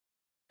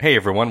Hey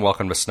everyone,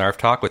 welcome to Snarf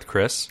Talk with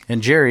Chris.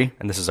 And Jerry.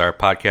 And this is our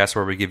podcast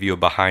where we give you a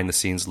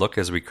behind-the-scenes look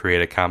as we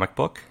create a comic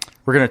book.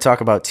 We're going to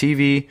talk about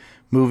TV,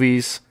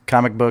 movies,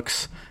 comic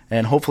books,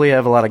 and hopefully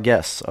have a lot of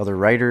guests, other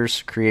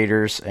writers,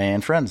 creators,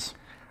 and friends.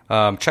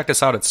 Check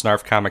us out at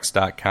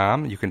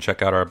snarfcomics.com. You can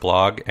check out our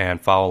blog and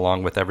follow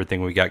along with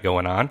everything we got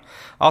going on.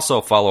 Also,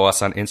 follow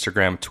us on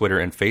Instagram, Twitter,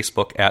 and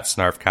Facebook at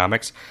Snarf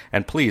Comics.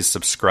 And please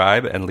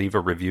subscribe and leave a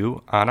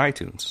review on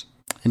iTunes.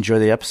 Enjoy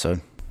the episode.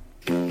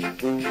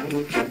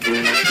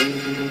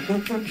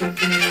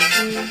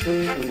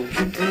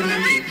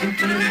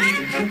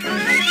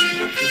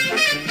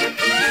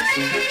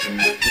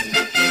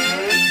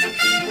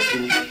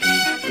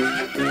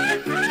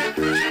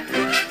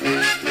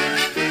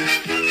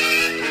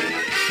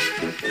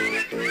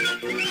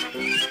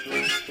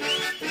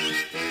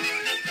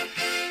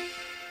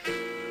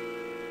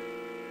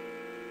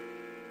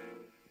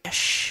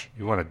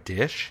 You want a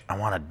dish? I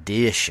want a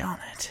dish on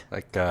it.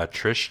 Like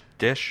Trish's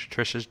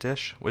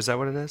Dish? Was that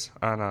what it is?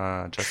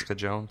 On Jessica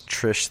Jones?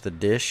 Trish the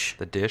dish.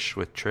 The dish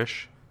with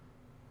Trish?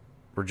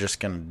 We're just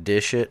going to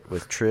dish it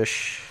with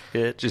Trish.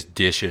 Just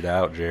dish it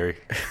out, Jerry.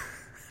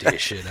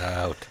 Dish it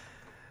out.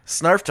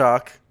 Snarf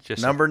Talk,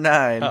 number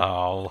 9.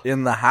 Oh.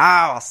 In the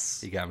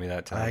house. You got me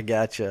that time. I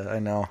gotcha. I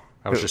know.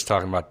 I was just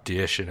talking about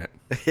dishing it.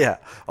 Yeah.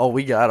 Oh,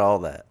 we got all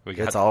that.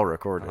 It's all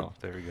recorded. Oh,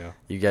 there we go.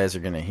 You guys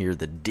are going to hear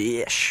the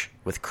dish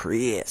with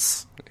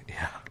Chris.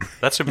 Yeah.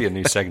 That should be a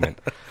new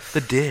segment. The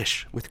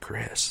dish with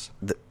Chris.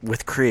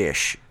 With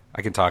Chris.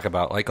 I can talk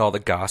about like all the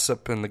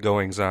gossip and the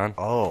goings on.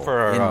 Oh, for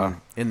our,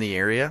 in the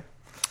area?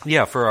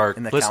 Yeah, for our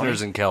listeners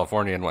county? in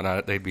California and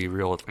whatnot, they'd be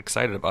real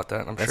excited about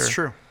that, I'm sure. That's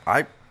true.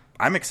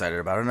 I'm excited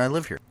about it, and I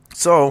live here.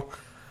 So,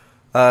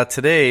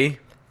 today,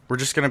 we're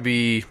just going to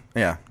be,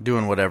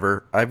 doing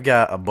whatever. I've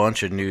got a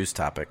bunch of news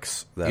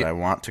topics that I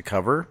want to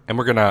cover. And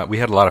we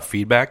had a lot of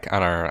feedback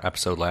on our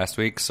episode last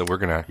week, so we're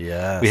going to,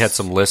 Yes. we had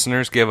some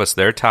listeners give us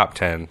their top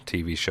 10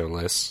 TV show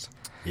lists.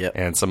 Yep.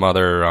 And some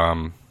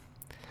other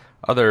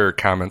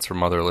comments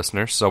from other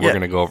listeners, so we're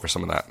going to go over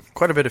some of that.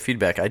 Quite a bit of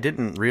feedback. I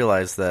didn't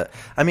realize that.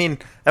 I mean,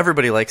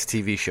 everybody likes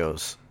TV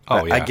shows.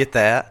 Oh, yeah. I get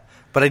that,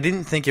 but I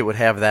didn't think it would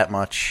have that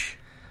much.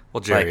 Well,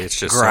 Jerry, like, it's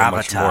just gravitas. so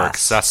much more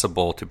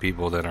accessible to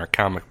people than our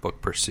comic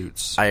book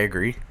pursuits. I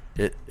agree.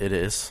 It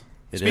is.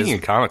 Speaking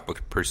of comic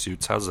book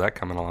pursuits, how's that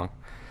coming along?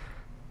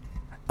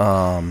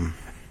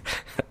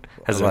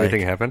 Has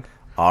anything happened?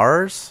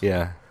 Ours?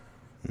 Yeah.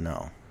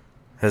 No.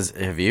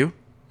 Have you?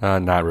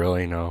 Not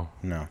really, no.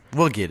 No.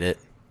 We'll get it.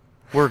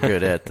 We're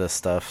good at this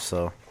stuff,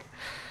 so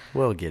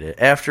we'll get it.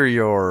 After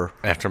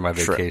my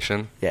trip.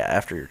 vacation? Yeah,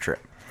 after your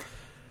trip.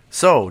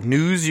 So,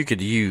 news you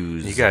could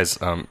use. You guys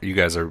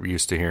are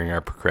used to hearing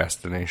our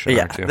procrastination,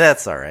 aren't you?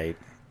 That's all right.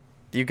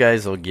 You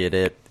guys will get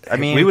it. I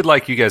mean, we would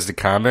like you guys to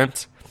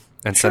comment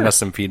and send us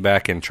some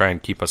feedback and try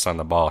and keep us on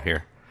the ball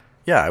here.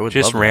 Yeah, I would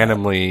just love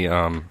randomly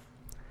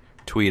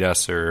tweet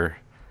us or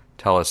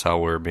tell us how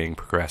we're being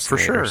procrastinators. For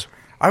sure.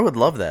 I would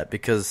love that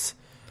because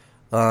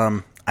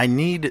I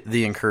need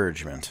the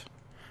encouragement.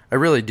 I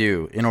really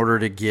do. In order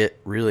to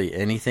get really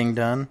anything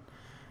done,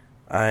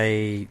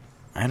 I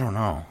don't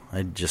know.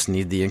 I just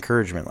need the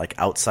encouragement, like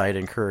outside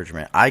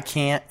encouragement. I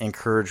can't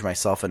encourage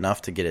myself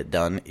enough to get it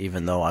done,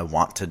 even though I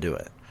want to do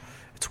it.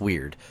 It's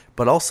weird.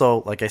 But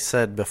also, like I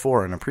said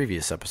before in a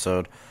previous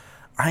episode,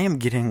 I am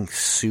getting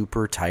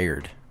super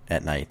tired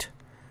at night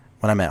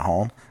when I'm at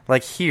home.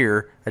 Like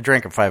here, I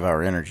drank a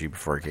 5-hour energy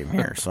before I came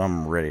here, so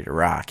I'm ready to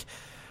rock.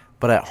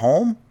 But at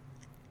home,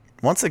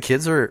 once the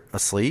kids are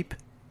asleep,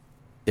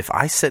 if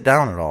I sit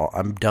down at all,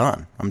 I'm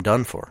done. I'm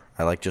done for.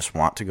 I just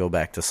want to go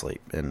back to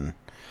sleep, and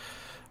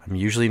I'm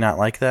usually not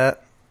like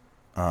that.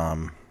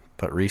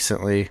 But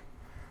recently,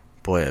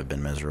 boy, I've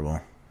been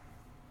miserable.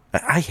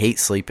 I hate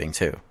sleeping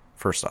too.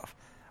 First off,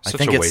 Such I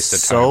think a it's waste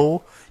of time.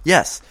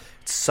 Yes,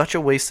 it's such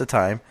a waste of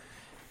time.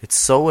 It's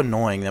so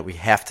annoying that we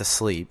have to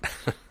sleep.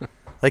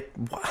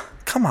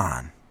 Come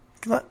on,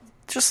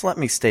 just let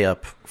me stay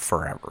up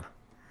forever.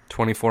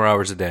 24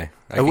 hours a day.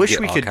 I wish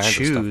we could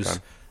choose.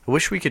 I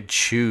wish we could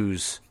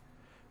choose.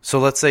 So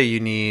let's say you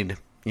need,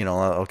 you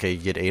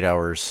get 8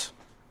 hours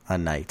a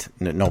night.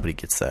 Nobody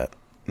gets that.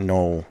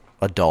 No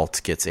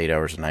adult gets 8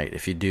 hours a night.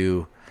 If you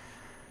do,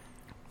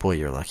 boy,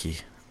 you're lucky.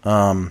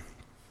 I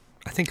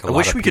think I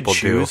wish we could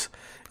choose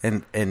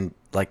and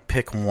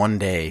pick one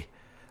day,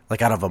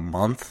 out of a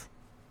month,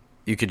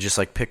 you could just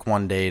pick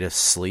one day to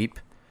sleep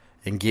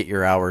and get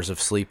your hours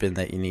of sleep in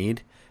that you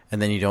need,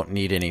 and then you don't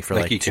need any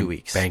for 2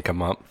 weeks. Bank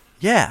them up.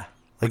 Yeah.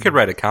 We could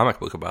write a comic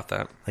book about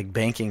that.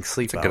 Banking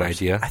sleep hours. It's a good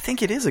idea. I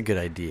think it is a good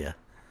idea.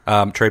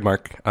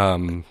 Trademark.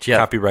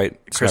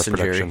 Copyright. Chris Snarf and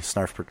Jerry. Production.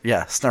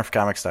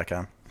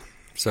 Snarfcomics.com.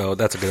 So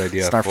that's a good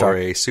idea Snarf for Talk.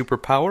 a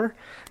superpower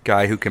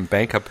guy who can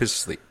bank up his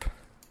sleep.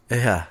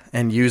 Yeah,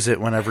 and use it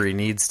whenever he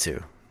needs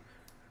to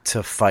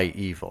fight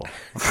evil.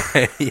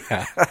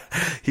 Yeah.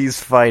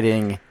 He's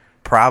fighting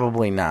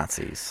probably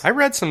Nazis. I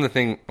read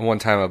something one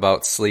time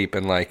about sleep,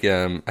 and I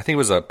think it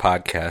was a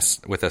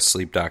podcast with a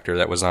sleep doctor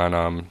that was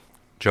on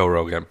Joe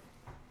Rogan.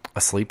 A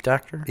sleep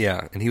doctor?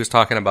 Yeah, and he was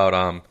talking about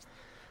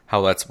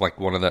how that's like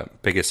one of the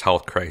biggest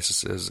health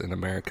crises in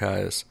America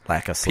is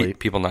Lack of sleep.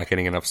 people not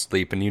getting enough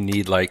sleep, and you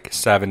need like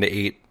 7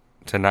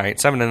 to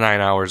 9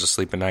 hours of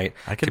sleep a night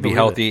I could to be believe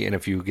healthy. And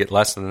if you get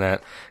less than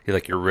that,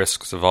 your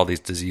risks of all these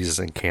diseases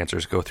and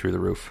cancers go through the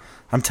roof.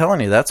 I'm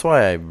telling you, that's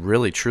why I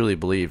really truly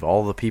believe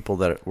all the people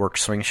that work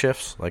swing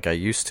shifts like I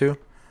used to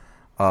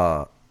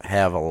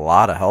have a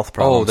lot of health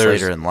problems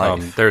later in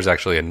life. There's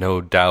actually a no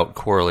doubt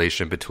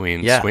correlation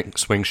between Yeah.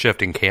 swing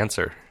shift and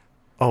cancer.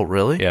 Oh,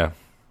 really? Yeah.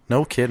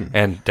 No kidding.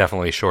 And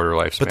definitely shorter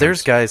lifespans. But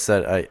there's guys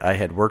that I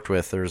had worked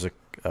with. There's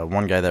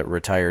one guy that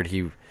retired.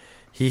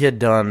 He had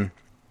done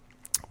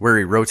where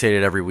he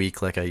rotated every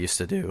week like I used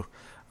to do.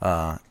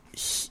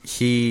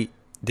 He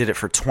did it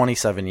for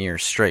 27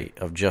 years straight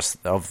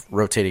of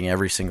rotating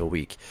every single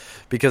week,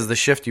 because the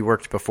shift you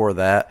worked before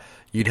that,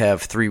 you'd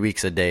have 3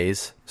 weeks of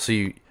days. So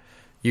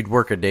you'd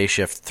work a day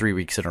shift 3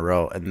 weeks in a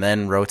row and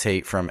then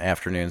rotate from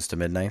afternoons to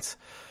midnights.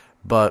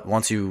 But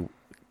once you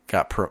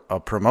got a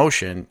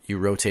promotion, you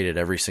rotated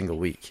every single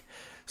week.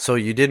 So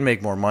you did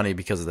make more money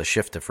because of the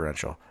shift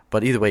differential.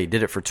 But either way, he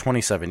did it for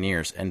 27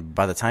 years. And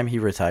by the time he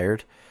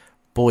retired,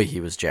 boy, he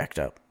was jacked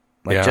up.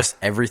 Just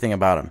everything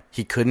about him.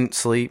 He couldn't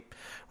sleep.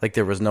 Like,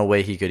 there was no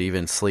way he could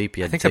even sleep.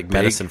 He had to take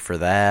medicine for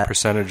that.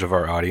 Percentage of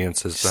our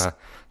audience is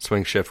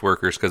swing shift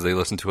workers because they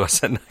listen to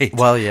us at night.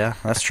 Well, yeah,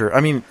 that's true. I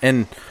mean,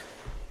 and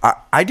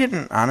I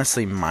didn't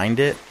honestly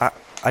mind it.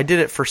 I did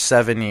it for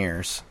 7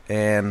 years,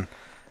 and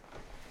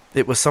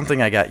it was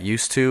something I got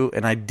used to,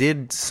 and I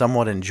did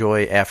somewhat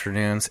enjoy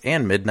afternoons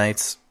and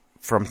midnights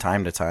from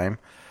time to time.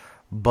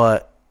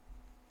 But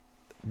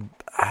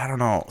I don't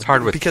know. It's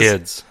hard with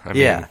kids.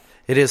 Yeah,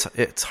 it is.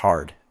 It's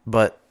hard.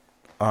 But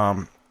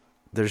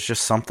there's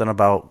just something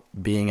about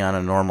being on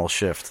a normal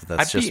shift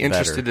that's just better. I'd be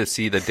interested to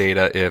see the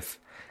data if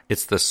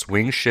it's the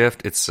swing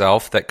shift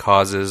itself that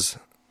causes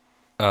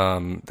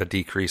the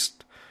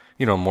decreased,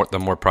 the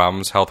more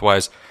problems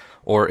health-wise,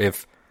 or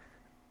if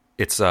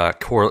it's a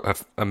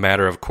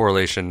matter of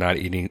correlation not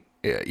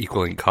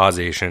equaling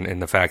causation, in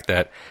the fact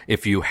that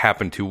if you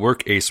happen to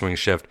work a swing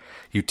shift,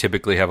 you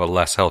typically have a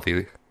less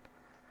healthy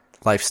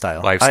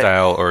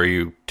lifestyle, or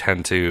you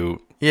tend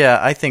to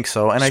I think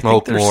so. And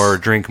smoke I think more,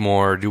 drink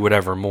more, do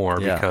whatever more,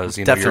 because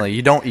definitely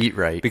you don't eat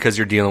right because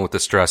you're dealing with the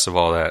stress of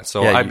all that.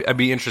 So I'd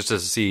be interested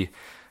to see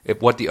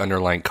what the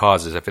underlying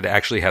cause is, if it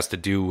actually has to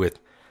do with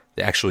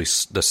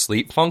the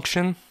sleep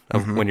function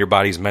of when your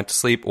body's meant to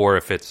sleep, or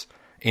if it's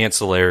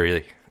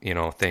ancillary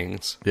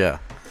things. Yeah,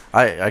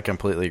 I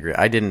completely agree.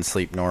 I didn't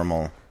sleep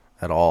normal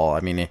at all. I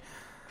mean,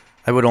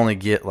 I would only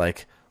get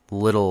like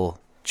little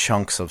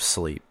chunks of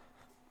sleep.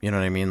 You know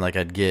what I mean? Like,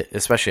 I'd get,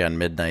 especially on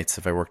midnights,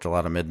 if I worked a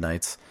lot of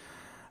midnights,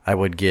 I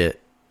would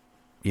get,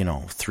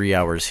 3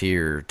 hours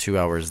here, 2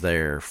 hours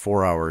there,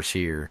 4 hours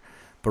here.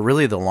 But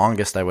really the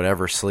longest I would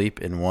ever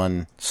sleep in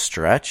one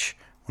stretch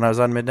when I was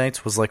on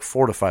midnights was like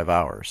 4 to 5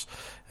 hours.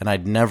 And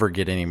I'd never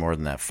get any more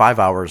than that. 5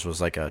 hours was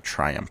like a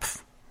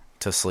triumph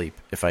to sleep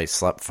if I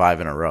slept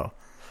 5 in a row.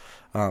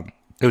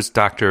 It was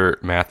Dr.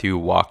 Matthew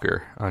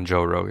Walker on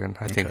Joe Rogan.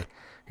 I think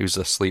he was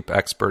a sleep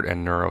expert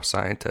and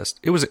neuroscientist.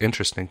 It was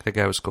interesting. The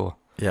guy was cool.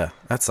 Yeah,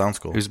 that sounds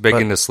cool. He was big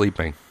into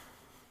sleeping.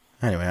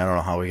 Anyway, I don't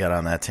know how we got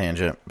on that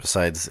tangent.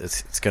 Besides,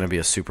 it's going to be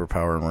a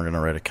superpower, and we're going to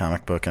write a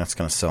comic book, and it's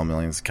going to sell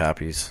millions of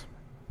copies.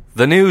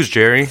 The news,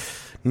 Jerry.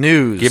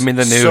 News. Give me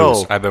the news.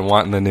 So, I've been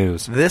wanting the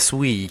news. This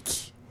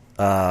week,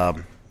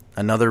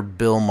 another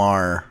Bill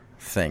Maher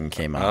thing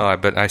came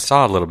out. I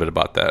saw a little bit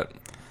about that.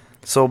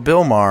 So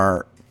Bill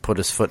Maher put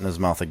his foot in his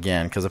mouth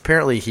again, because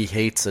apparently he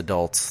hates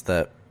adults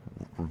that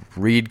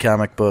read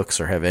comic books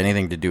or have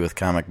anything to do with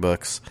comic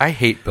books. I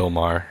hate Bill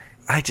Maher.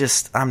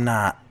 I'm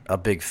not a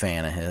big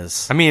fan of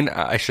his. I mean,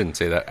 I shouldn't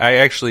say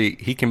that.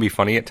 He can be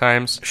funny at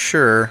times.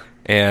 Sure.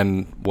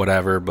 And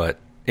whatever, but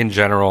in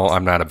general,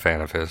 I'm not a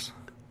fan of his.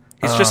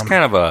 He's just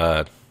kind of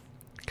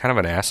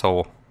an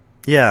asshole.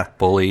 Yeah.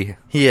 Bully.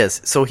 He is.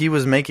 So he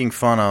was making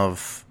fun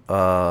of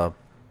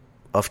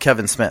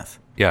Kevin Smith.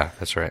 Yeah,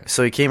 that's right.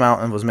 So he came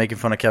out and was making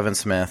fun of Kevin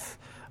Smith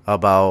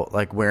about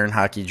like wearing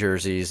hockey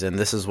jerseys, and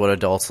this is what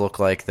adults look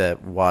like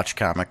that watch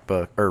comic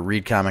book or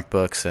read comic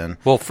books. And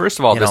well, first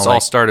of all, this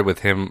all started with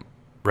him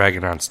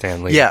ragging on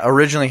Stan Lee. Yeah,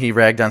 originally he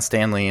ragged on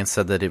Stan Lee and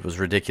said that it was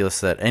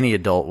ridiculous that any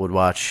adult would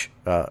watch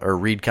or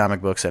read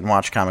comic books and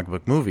watch comic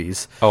book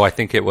movies. Oh, I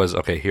think it was,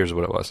 okay, here's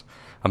what it was.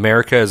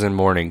 America is in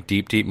mourning,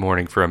 deep, deep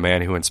mourning for a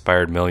man who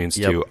inspired millions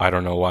to, I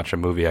don't know, watch a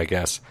movie, I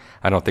guess.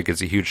 I don't think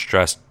it's a huge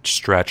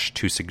stretch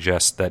to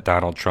suggest that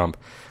Donald Trump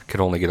could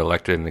only get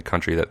elected in a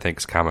country that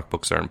thinks comic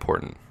books are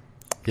important.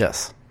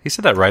 Yes. He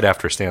said that right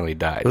after Stan Lee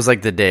died. It was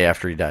like the day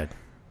after he died.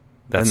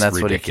 That's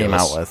ridiculous. What he came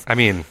out with. I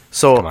mean,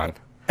 so come on.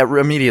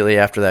 Immediately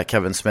after that,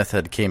 Kevin Smith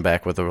had came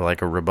back with a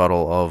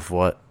rebuttal of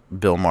what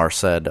Bill Maher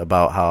said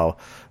about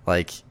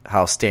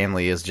how Stan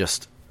Lee is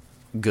just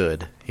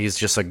good. He's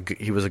just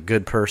he was a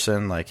good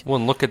person. Well,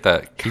 and look at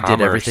that. He did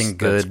everything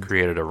good that's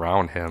created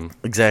around him.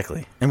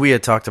 Exactly, and we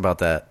had talked about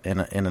that in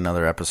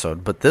another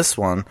episode. But this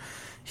one,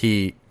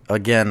 he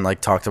again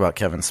talked about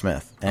Kevin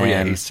Smith.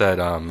 And, he said.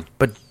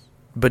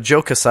 But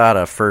Joe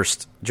Quesada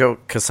first. Joe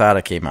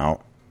Quesada came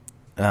out,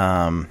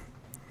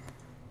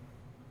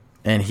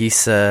 and he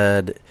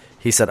said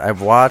I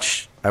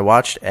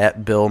watched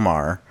at Bill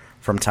Maher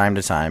from time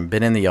to time,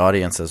 been in the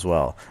audience as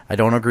well. I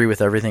don't agree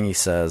with everything he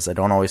says. I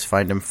don't always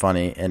find him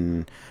funny,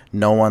 and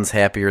no one's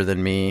happier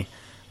than me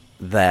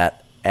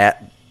that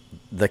at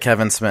the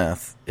Kevin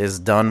Smith is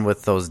done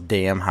with those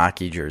damn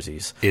hockey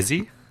jerseys. Is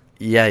he?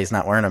 Yeah, he's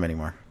not wearing them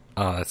anymore.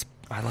 I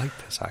like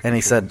this hockey And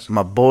he jerseys. said,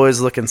 my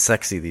boy's looking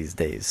sexy these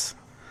days.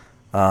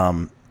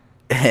 And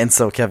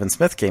so Kevin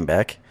Smith came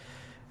back,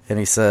 and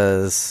he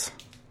says,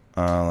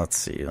 let's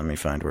see, let me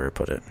find where I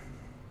put it.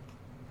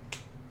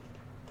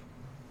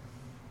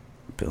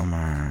 Bill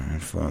Maher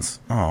influence.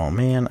 Oh,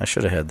 man, I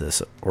should have had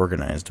this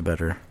organized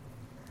better.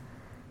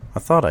 I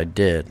thought I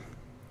did.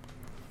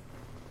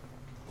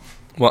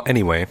 Well,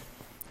 anyway,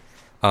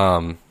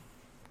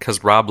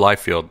 because Rob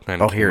Liefeld.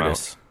 Oh, here it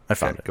is. I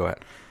found it. Go ahead.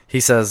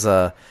 He says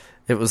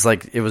it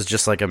was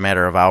just like a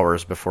matter of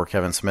hours before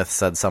Kevin Smith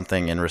said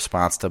something in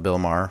response to Bill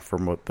Maher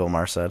from what Bill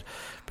Maher said.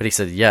 But he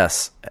said,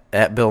 yes,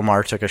 at Bill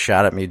Maher took a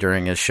shot at me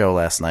during his show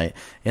last night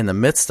in the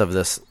midst of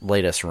this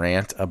latest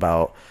rant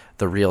about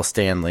the real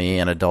Stan Lee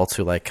and adults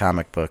who like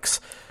comic books.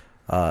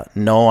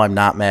 No, I'm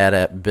not mad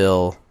at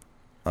Bill.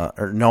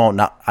 I'm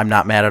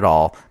not mad at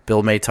all.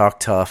 Bill may talk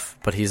tough,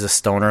 but he's a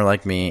stoner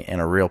like me and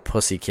a real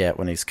pussycat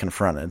when he's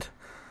confronted.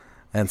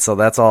 And so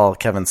that's all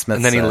Kevin Smith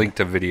said. And then he linked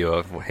a video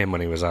of him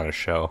when he was on a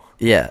show.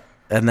 Yeah.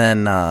 And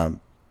then,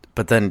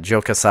 but then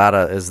Joe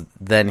Quesada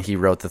he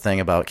wrote the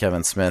thing about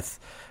Kevin Smith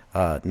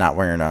not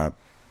wearing a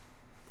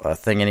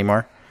thing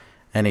anymore.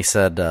 And he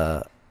said,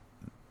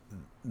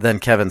 then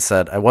Kevin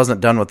said, I wasn't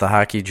done with the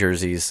hockey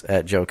jerseys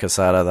at Joe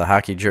Quesada. The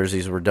hockey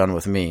jerseys were done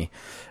with me.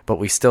 But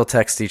we still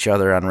text each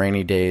other on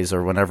rainy days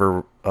or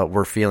whenever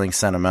we're feeling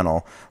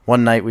sentimental.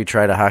 One night we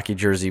tried a hockey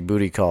jersey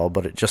booty call,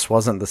 but it just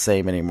wasn't the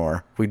same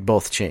anymore. We'd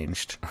both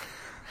changed.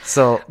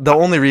 So the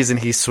only reason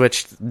he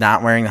switched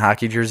not wearing the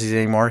hockey jerseys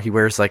anymore, he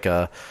wears like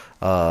a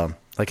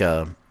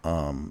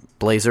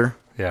blazer,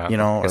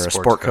 or a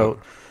sport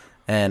coat.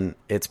 And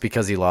it's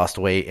because he lost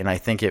weight. And I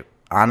think it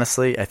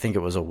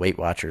was a Weight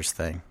Watchers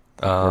thing.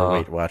 Or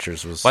Weight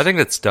Watchers was. Well, I think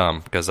that's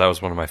dumb because that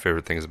was one of my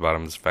favorite things about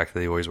him is the fact that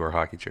they always wear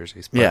hockey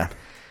jerseys. But yeah.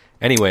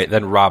 Anyway,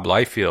 then Rob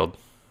Liefeld,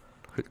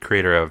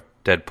 creator of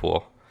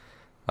Deadpool,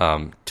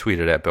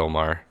 tweeted at Bill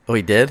Maher. Oh,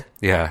 he did?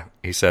 Yeah.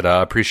 He said,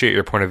 appreciate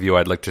your point of view.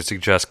 I'd like to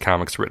suggest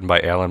comics written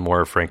by Alan Moore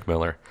or Frank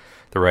Miller.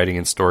 The writing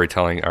and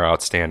storytelling are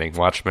outstanding.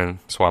 Watchmen,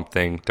 Swamp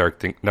Thing,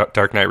 Dark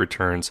Knight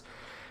Returns,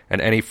 and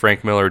any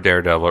Frank Miller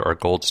Daredevil are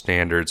gold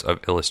standards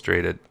of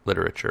illustrated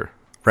literature.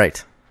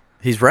 Right.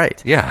 He's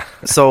right. Yeah.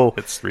 So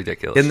it's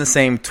ridiculous. In the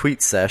same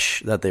tweet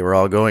sesh that they were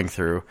all going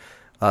through,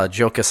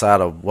 Joe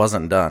Quesada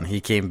wasn't done. He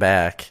came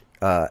back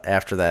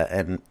after that,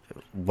 and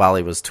while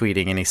he was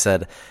tweeting, and he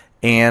said,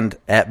 and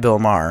at Bill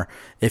Maher,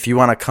 if you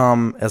want to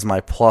come as my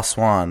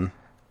 +1,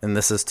 and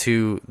this is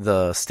to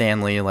the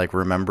Stan Lee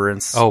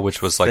remembrance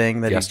which was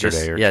thing that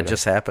yesterday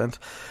just happened.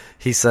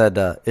 He said,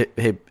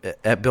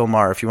 at Bill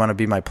Maher, if you want to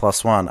be my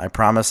 +1, I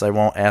promise I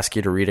won't ask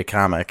you to read a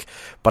comic,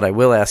 but I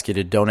will ask you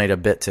to donate a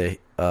bit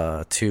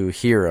to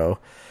Hero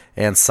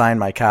and sign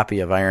my copy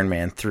of Iron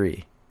Man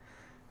 3.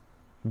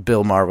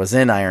 Bill Maher was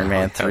in Iron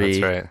Man 3.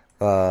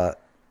 That's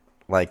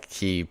right.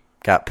 He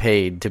got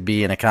paid to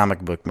be in a comic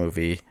book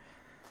movie.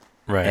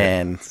 Right.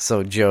 And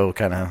so Joe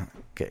kind of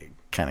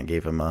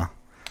gave him a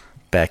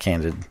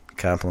backhanded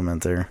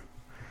compliment there,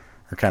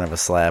 or kind of a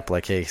slap,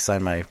 like, hey,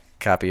 sign my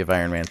copy of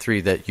Iron Man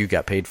 3 that you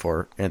got paid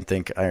for and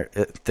think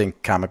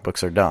comic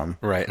books are dumb.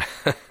 Right.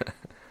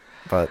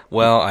 But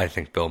I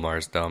think Bill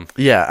Maher's dumb.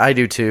 Yeah, I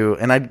do too.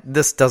 And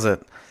this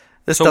doesn't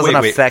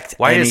affect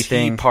Why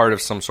anything. is he part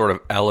of some sort of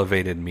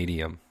elevated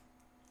medium?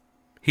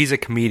 He's a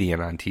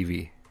comedian on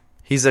TV.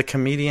 He's a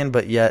comedian,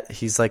 but yet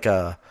he's like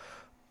I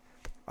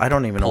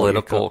don't even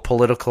know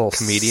political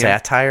comedian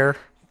satire.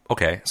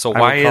 Okay, so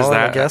why is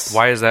that? I guess.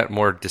 Why is that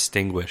more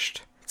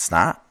distinguished? It's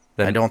not.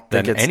 I don't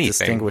think it's anything.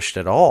 Distinguished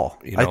at all.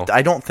 You know?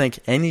 I don't think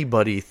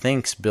anybody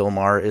thinks Bill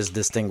Maher is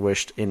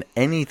distinguished in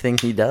anything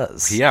he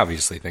does. He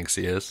obviously thinks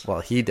he is. Well,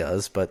 he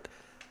does, but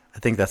I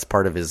think that's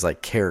part of his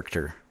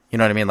character. You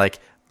know what I mean?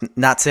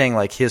 Not saying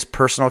his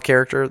personal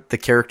character, the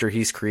character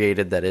he's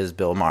created that is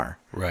Bill Maher.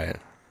 Right.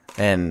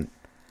 And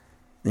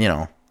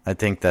I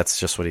think that's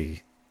just what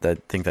he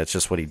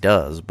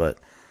does, but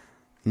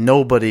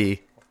nobody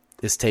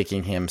is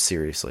taking him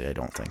seriously, I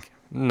don't think.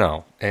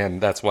 No, and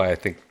that's why I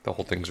think the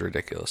whole thing's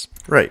ridiculous.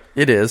 Right,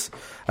 it is.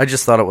 I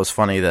just thought it was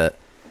funny that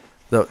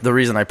the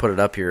reason I put it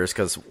up here is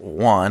because,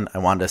 one, I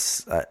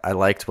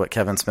liked what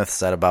Kevin Smith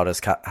said about his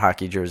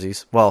hockey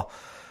jerseys. Well,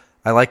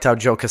 I liked how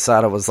Joe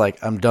Quesada was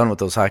like, I'm done with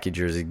those hockey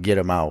jerseys, get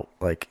them out.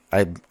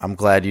 I'm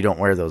glad you don't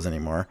wear those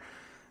anymore.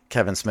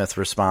 Kevin Smith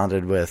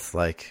responded with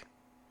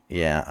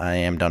yeah, I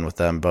am done with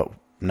them, but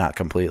not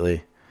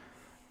completely.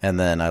 And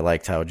then I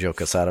liked how Joe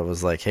Quesada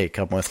was like, hey,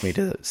 come with me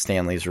to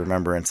Stan Lee's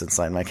remembrance and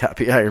sign my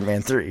copy of Iron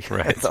Man 3.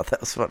 Right. I thought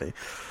that was funny.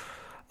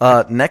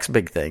 Next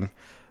big thing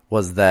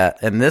was that,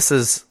 and this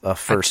is a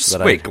first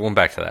going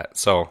back to that.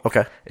 So,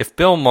 okay. If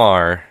Bill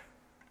Maher,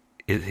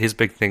 his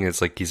big thing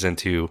is he's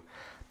into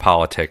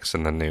politics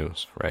and the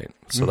news, right?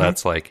 So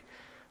that's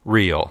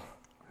real.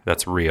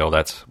 that's real,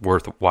 that's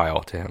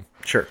worthwhile to him.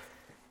 Sure.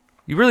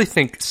 You really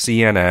think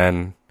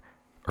CNN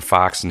or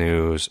Fox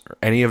News or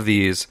any of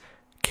these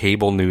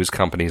cable news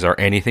companies are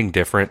anything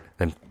different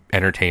than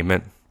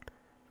entertainment?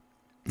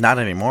 Not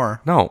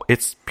anymore. No,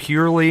 it's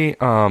purely...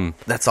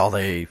 that's all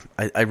they...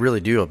 I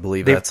really do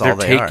believe that's all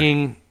they are. They're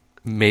taking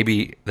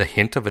maybe the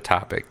hint of a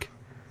topic,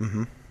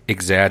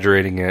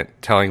 exaggerating it,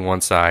 telling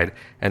one side,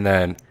 and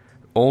then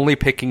only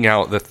picking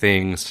out the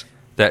things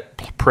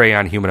that prey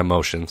on human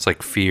emotions,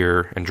 like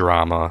fear and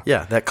drama.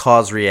 Yeah, that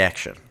cause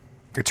reaction.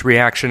 It's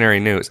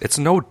reactionary news. It's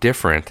no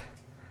different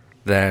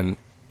than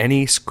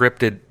any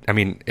scripted... I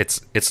mean,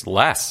 it's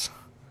less.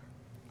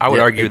 I would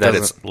argue that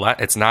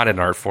it's not an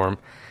art form.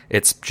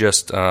 It's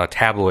just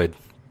tabloid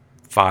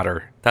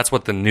fodder. That's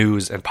what the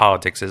news and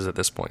politics is at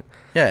this point.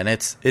 Yeah, and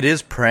it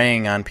is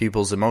preying on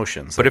people's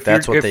emotions. But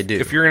that's what they do.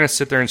 If you're going to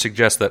sit there and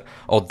suggest that,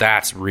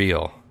 that's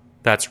real.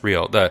 That's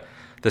real. The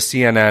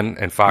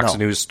CNN and Fox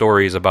News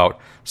stories about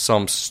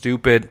some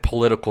stupid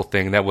political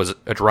thing that was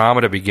a drama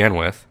to begin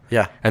with.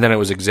 Yeah. And then it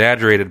was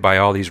exaggerated by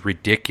all these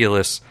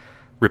ridiculous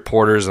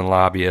reporters and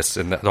lobbyists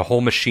and the whole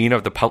machine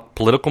of the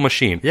political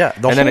machine. Yeah,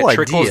 and then it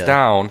trickles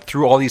down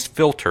through all these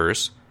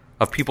filters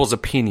of people's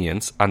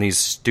opinions on these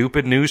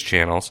stupid news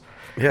channels.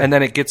 Yeah. And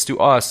then it gets to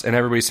us, and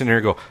everybody's sitting there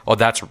and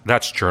go,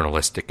 that's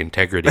journalistic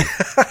integrity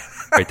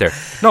right there.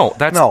 No,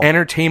 that's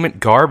entertainment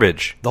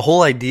garbage. The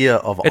whole idea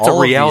of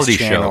all of these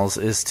channels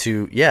is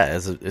to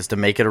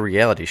make it a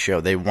reality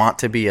show. They want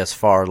to be as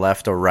far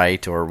left or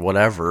right or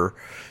whatever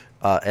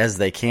as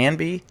they can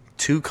be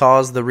to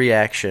cause the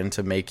reaction,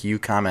 to make you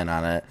comment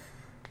on it,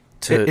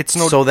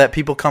 so that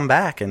people come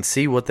back and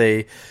see what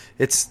they...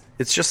 It's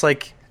just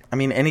like, I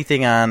mean,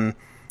 anything on...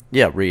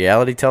 Yeah,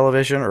 reality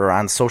television or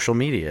on social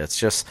media.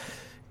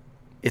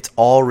 It's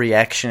all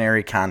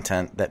reactionary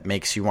content that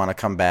makes you want to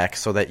come back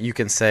so that you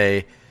can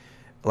say,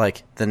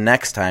 like, the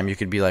next time you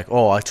could be like,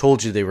 oh, I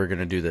told you they were going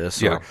to do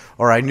this. Yeah.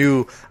 Or I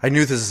knew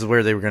this is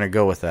where they were going to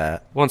go with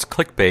that. Well, it's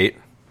clickbait,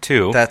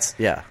 too.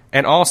 Yeah.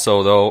 And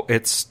also, though,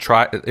 it's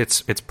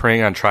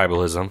preying on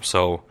tribalism,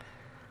 so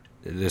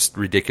this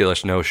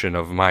ridiculous notion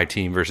of my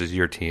team versus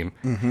your team.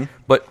 Mm-hmm.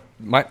 But...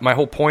 My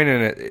whole point in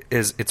it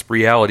is it's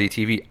reality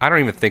TV. I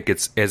don't even think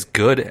it's as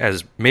good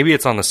as... Maybe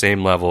it's on the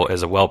same level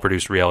as a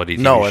well-produced reality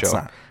TV show. No, it's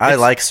not. I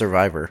like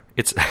Survivor.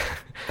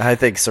 I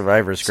think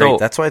Survivor is great.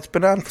 That's why it's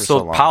been on for so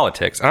long. So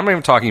politics. I'm not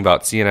even talking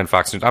about CNN,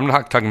 Fox News. I'm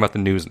not talking about the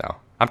news now.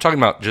 I'm talking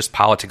about just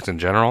politics in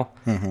general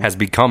has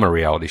become a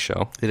reality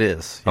show. It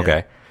is. Yeah.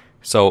 Okay.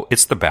 So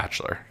it's The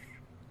Bachelor.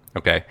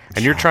 Okay.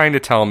 And you're trying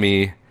to tell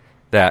me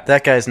that...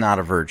 That guy's not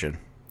a virgin.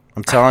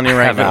 I'm telling you right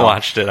now. I haven't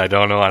watched it. I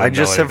don't know. I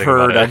just have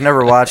heard. I've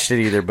never watched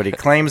it either, but he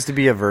claims to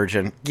be a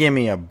virgin. Give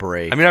me a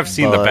break. I mean, I've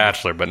seen The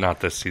Bachelor, but not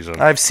this season.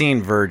 I've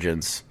seen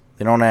virgins.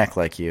 They don't act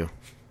like you.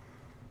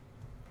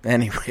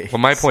 Anyway. Well,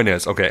 my point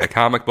is, okay, a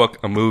comic book,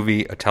 a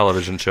movie, a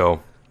television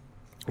show,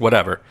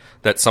 whatever,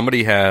 that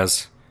somebody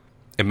has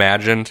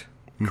imagined,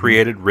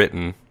 created,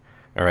 written,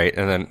 all right,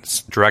 and then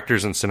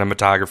directors and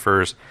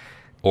cinematographers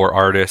or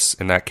artists,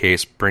 in that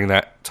case, bring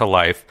that to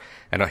life.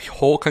 And a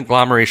whole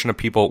conglomeration of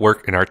people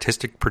work in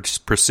artistic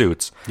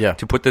pursuits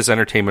to put this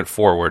entertainment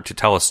forward, to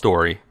tell a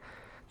story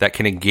that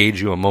can engage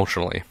you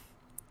emotionally.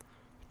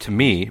 To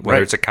me,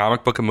 whether it's a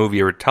comic book, a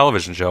movie, or a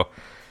television show,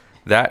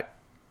 that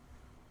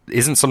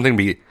isn't something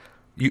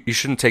you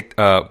shouldn't take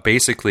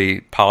basically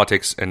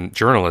politics and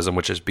journalism,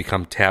 which has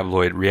become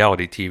tabloid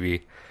reality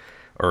TV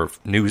or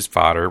news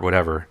fodder,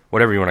 whatever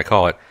you want to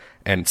call it,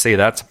 and say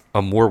that's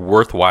a more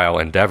worthwhile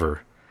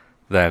endeavor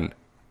than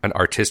an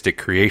artistic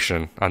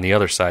creation on the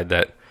other side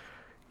that,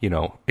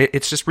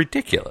 it's just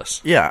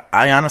ridiculous. Yeah,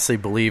 I honestly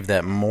believe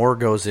that more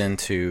goes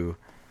into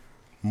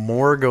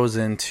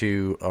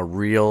a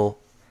real,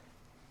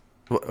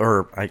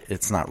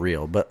 it's not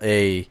real, but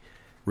a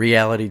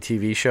reality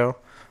TV show.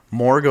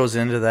 More goes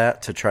into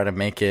that to try to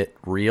make it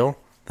real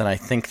than I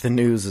think the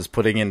news is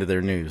putting into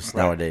their news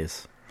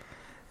nowadays.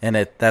 And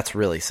that's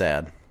really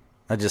sad.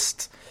 I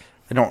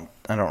don't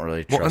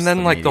really trust. Well, and then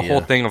the like media. the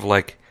whole thing of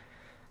like,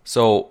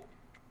 so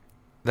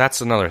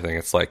that's another thing.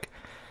 It's like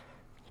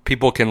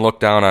people can look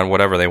down on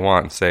whatever they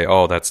want and say,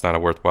 "Oh, that's not a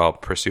worthwhile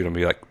pursuit," and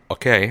be like,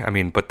 "Okay, I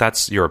mean, but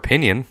that's your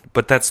opinion.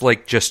 But that's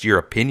like just your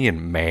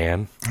opinion,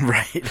 man."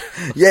 Right?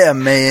 Yeah,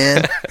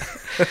 man.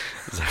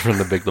 Is that from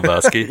The Big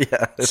Lebowski?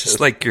 Yeah, it's just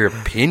like your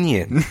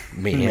opinion,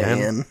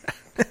 man.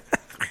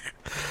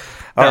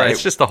 All right,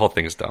 it's just the whole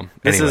thing's dumb.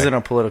 This anyway. isn't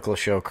a political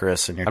show,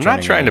 Chris, and I'm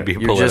not trying to be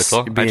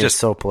political. I just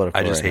so political.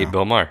 I just hate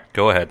Bill Maher.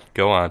 Go ahead,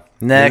 go on.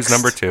 Next, news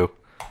number 2.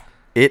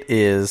 It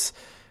is.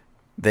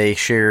 They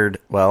shared.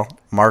 Well,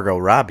 Margot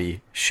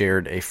Robbie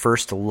shared a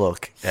first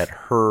look at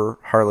her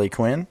Harley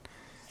Quinn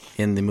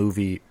in the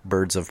movie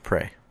Birds of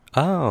Prey.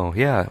 Oh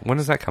yeah, when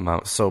does that come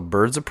out? So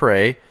Birds of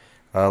Prey.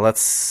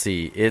 Let's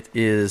see.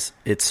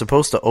 It's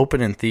supposed to open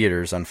in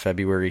theaters on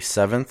February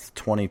 7th,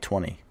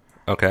 2020.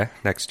 Okay,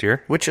 next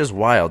year. Which is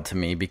wild to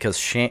me because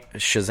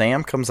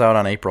Shazam comes out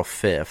on April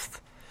 5th.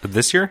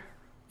 This year?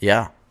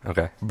 Yeah.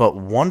 Okay. But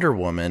Wonder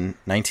Woman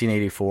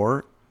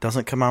 1984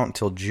 doesn't come out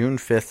until June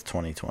 5th,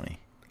 2020.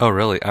 Oh,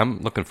 really?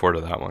 I'm looking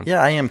forward to that one.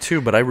 Yeah, I am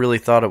too, but I really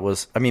thought it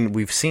was... I mean,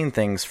 we've seen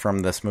things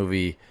from this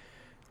movie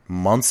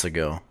months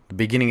ago. The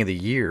beginning of the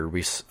year,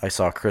 I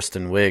saw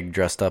Kristen Wiig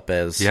dressed up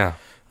as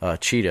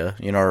Cheetah,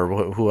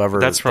 or whoever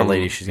That's from the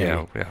lady she's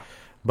going to be. Yeah.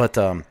 But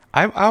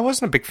I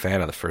wasn't a big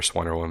fan of the first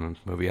Wonder Woman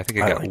movie. I think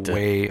it got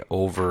way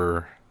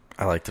over...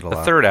 I liked it a lot.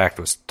 The third act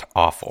was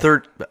awful.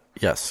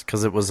 Yes,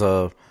 because it was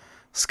a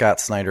Scott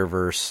Snyder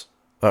verse...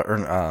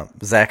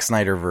 Zack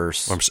Snyder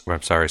verse.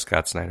 I'm sorry,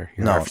 Scott Snyder.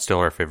 You're still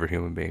our favorite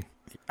human being.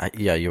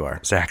 Yeah, you are.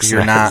 Zack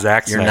You're Snyder. not.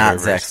 Zack You're not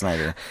Zack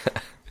Snyder.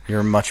 You're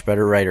a much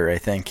better writer, I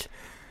think.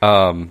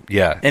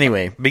 Yeah.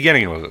 Anyway,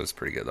 beginning was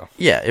pretty good though.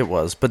 Yeah, it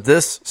was. But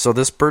this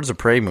Birds of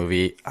Prey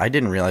movie, I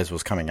didn't realize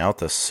was coming out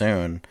this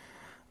soon.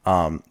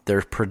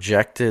 They're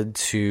projected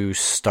to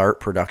start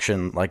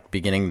production like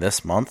beginning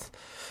this month,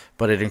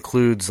 but it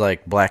includes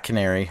like Black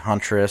Canary,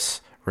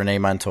 Huntress, Renee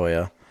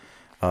Montoya.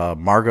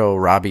 Margot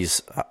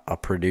Robbie's a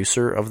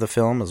producer of the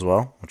film as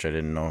well, which I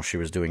didn't know she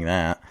was doing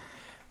that.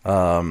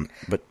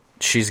 But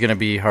she's going to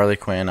be Harley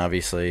Quinn,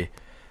 obviously.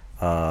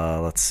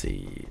 Let's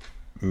see.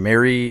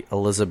 Mary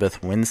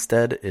Elizabeth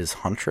Winstead is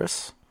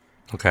Huntress.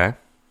 Okay.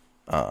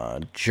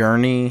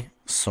 Journey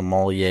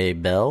Sommelier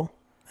Bell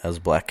as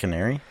Black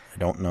Canary. I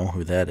don't know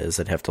who that is.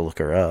 I'd have to look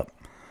her up.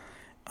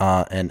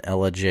 And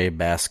Ella J.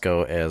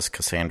 Basco as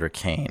Cassandra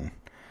Cain.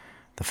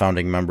 The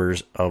founding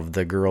members of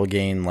the Girl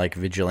Gang-like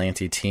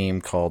vigilante team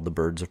called the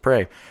Birds of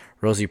Prey.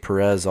 Rosie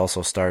Perez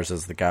also stars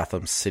as the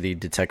Gotham City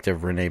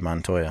detective Renee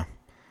Montoya.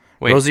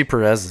 Wait, Rosie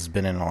Perez has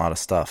been in a lot of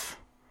stuff.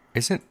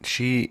 Isn't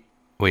she...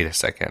 Wait a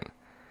second.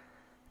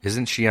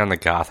 Isn't she on the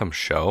Gotham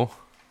show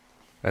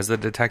as the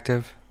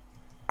detective?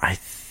 I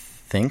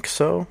think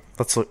so.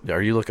 Let's look.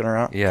 Are you looking her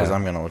up? Yeah. Because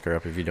I'm going to look her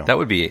up if you don't. That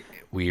would be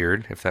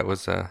weird if that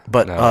was...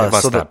 But, no, it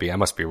must not be. I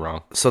must be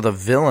wrong. So the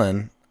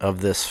villain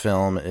of this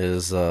film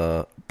is...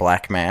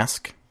 Black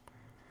Mask.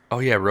 Oh,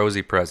 yeah,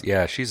 Rosie Perez.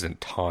 Yeah, she's in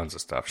tons of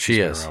stuff. She's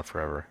been around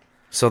forever.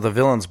 So the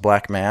villain's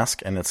Black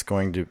Mask, and it's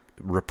going to...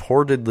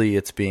 Reportedly,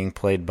 it's being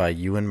played by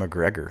Ewan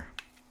McGregor.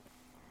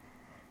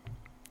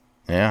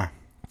 Yeah.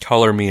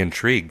 Color me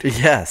intrigued.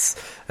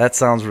 Yes, that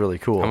sounds really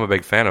cool. I'm a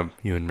big fan of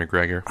Ewan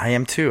McGregor. I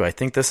am too. I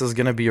think this is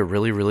going to be a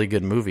really, really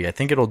good movie. I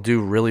think it'll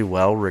do really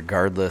well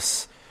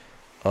regardless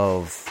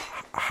of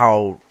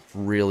how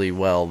really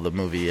well the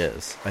movie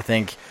is. I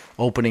think...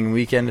 opening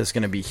weekend is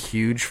going to be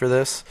huge for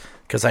this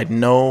because I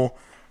know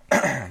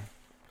a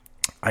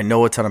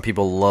ton of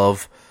people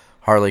love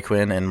Harley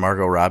Quinn and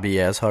Margot Robbie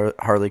as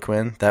Harley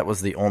Quinn. That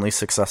was the only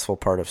successful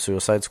part of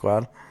Suicide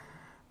Squad.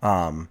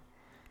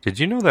 Did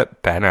you know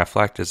that Ben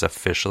Affleck is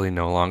officially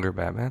no longer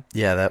Batman?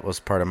 Yeah, that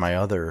was part of my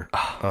other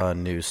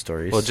news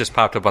stories. Well, it just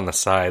popped up on the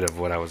side of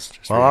what I was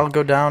just reading. I'll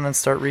go down and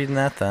start reading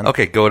that then.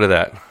 Okay, go to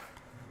that.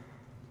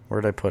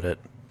 Where'd I put it?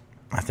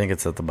 I think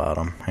it's at the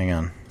bottom. Hang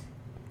on.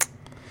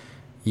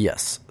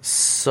 Yes.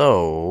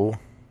 So,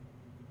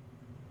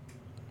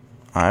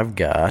 I've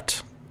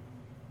got...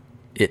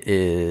 It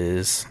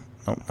is...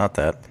 No, not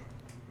that.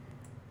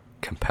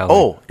 Compelling.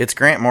 Oh, it's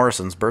Grant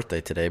Morrison's birthday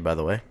today, by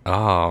the way.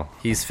 Oh.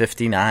 He's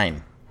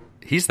 59.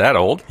 He's that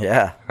old?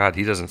 Yeah. God,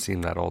 he doesn't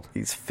seem that old.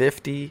 He's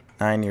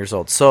 59 years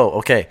old. So,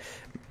 okay.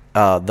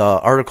 The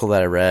article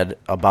that I read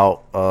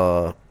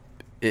about...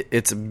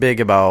 it's big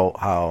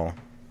about how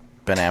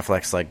Ben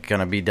Affleck's like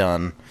going to be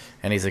done...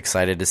 and he's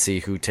excited to see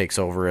who takes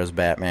over as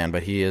Batman,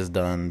 but he is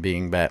done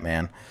being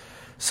Batman.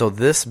 So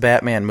this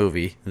Batman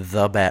movie,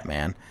 The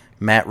Batman,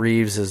 Matt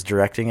Reeves is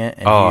directing it.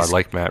 And I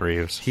like Matt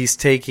Reeves. He's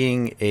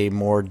taking a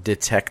more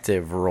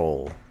detective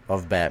role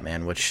of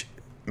Batman, which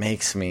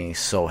makes me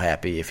so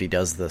happy if he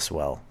does this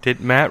well.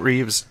 Did Matt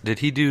Reeves, did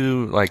he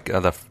do like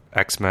the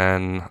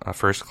X-Men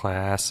First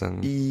Class?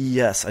 And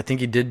yes, I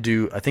think he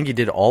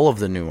did all of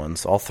the new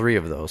ones, all three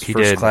of those. He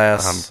First did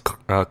Class,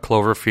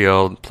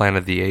 Cloverfield, Planet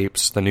of the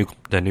Apes, the new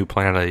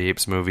Planet of the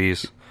Apes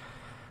movies.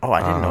 Oh, I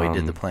didn't know he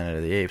did the Planet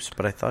of the Apes,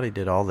 but I thought he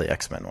did all the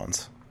X-Men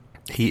ones.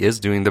 He is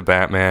doing the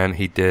Batman.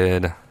 He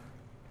did.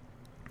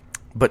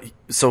 But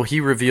so he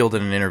revealed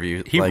in an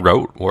interview. He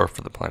wrote War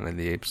for the Planet of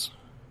the Apes.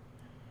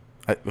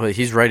 Well,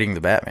 he's writing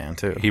the Batman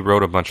too. He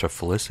wrote a bunch of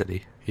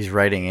Felicity. He's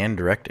writing and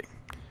directing.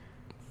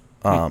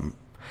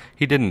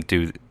 He didn't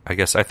do. I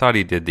guess I thought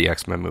he did the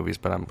X-Men movies,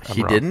 but I'm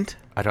he wrong. Didn't.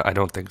 I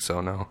don't think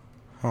so. No.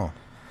 Oh.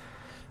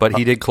 But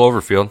he did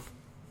Cloverfield.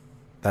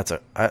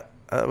 That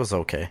was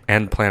okay.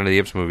 And Planet of the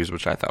Apes movies,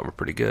 which I thought were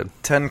pretty good.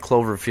 10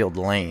 Cloverfield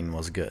Lane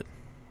was good.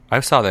 I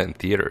saw that in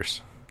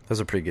theaters. That was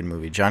a pretty good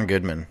movie. John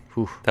Goodman.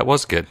 Whew. That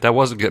was good. That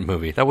was a good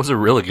movie. That was a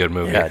really good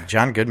movie. Yeah,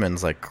 John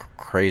Goodman's like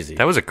crazy.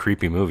 That was a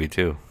creepy movie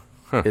too.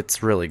 Huh.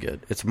 It's really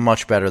good. It's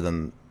much better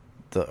than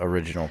the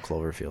original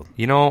Cloverfield.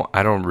 You know,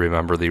 I don't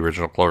remember the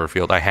original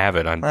Cloverfield. I have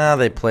it on.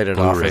 They played it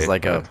off as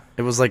like but...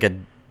 it was like a,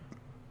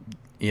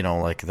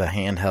 like the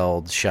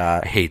handheld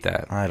shot. I hate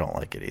that. I don't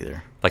like it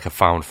either. Like a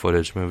found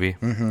footage movie.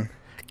 Mm-hmm.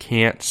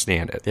 Can't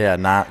stand it. Yeah,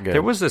 not good.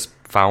 There was this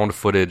found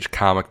footage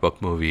comic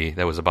book movie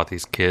that was about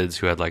these kids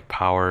who had like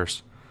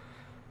powers.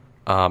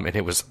 And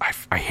it was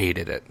I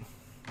hated it.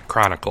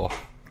 Chronicle.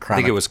 I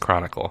think it was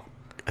Chronicle.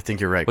 I think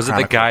you're right. Was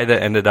Chronicle. It the guy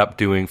that ended up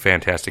doing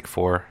Fantastic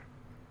Four?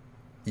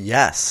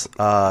 Yes.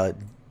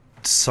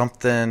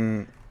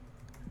 Something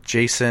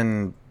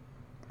Jason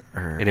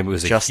or And it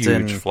was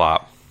Justin a huge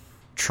flop.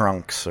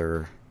 Trunks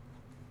or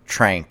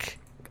Trank.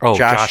 Oh,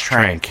 Josh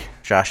Trank.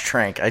 Josh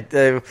Trank. I just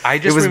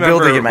it was remember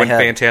building in my when head.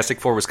 Fantastic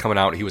Four was coming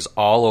out, he was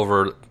all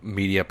over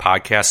media,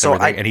 podcasts, and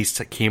everything, and he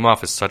came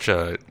off as such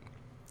a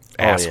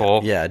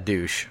asshole. Yeah,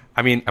 douche.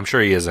 I mean, I'm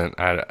sure he isn't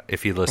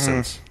if he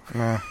listens.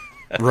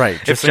 Right.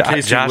 Just in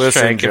case Josh you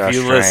listen, Trank, Josh if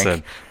you Trank,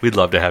 listen, we'd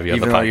love to have you on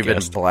even the though podcast. you've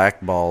been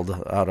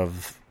blackballed out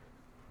of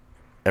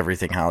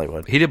everything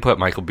Hollywood. He did put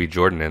Michael B.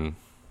 Jordan in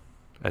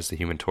as the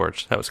Human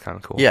Torch. That was kind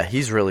of cool. Yeah,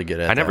 he's really good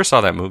at that. I never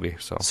saw that movie,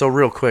 so. So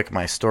real quick,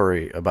 my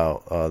story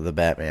about the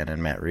Batman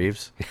and Matt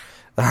Reeves.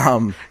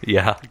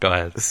 Yeah, go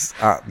ahead.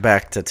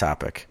 Back to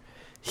topic.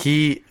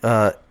 He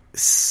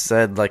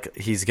said like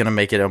he's gonna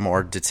make it a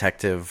more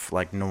detective,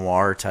 like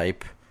noir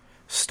type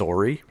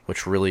story,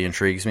 which really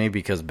intrigues me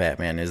because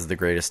Batman is the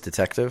greatest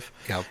detective.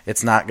 Yep.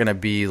 It's not gonna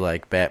be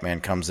like Batman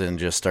comes in and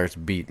just starts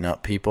beating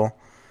up people,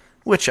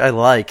 which I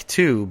like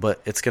too,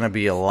 but it's gonna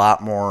be a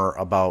lot more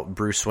about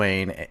Bruce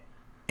Wayne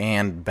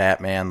and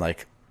Batman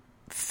like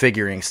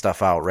figuring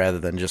stuff out rather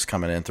than just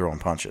coming in and throwing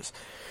punches.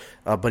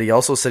 But he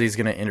also said he's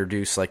going to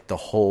introduce like the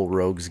whole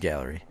rogues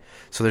gallery.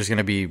 So there's going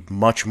to be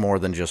much more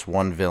than just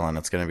one villain.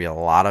 It's going to be a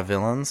lot of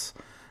villains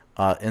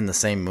in the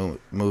same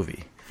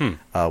movie,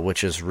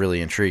 which is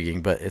really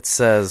intriguing. But it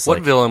says What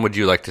villain would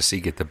you like to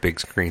see get the big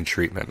screen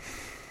treatment?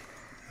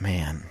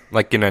 Man,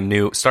 Like in a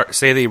new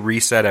say they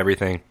reset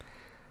everything,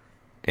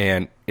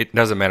 and it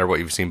doesn't matter what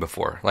you've seen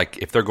before. Like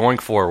if they're going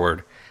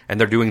forward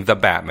and they're doing the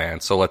Batman,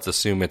 so let's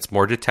assume it's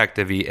more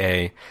detective-y,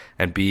 A,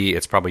 and B,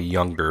 it's probably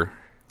younger.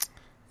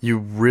 you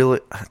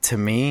really, to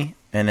me,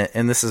 and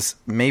this is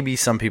maybe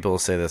some people will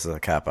say this is a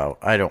cop out.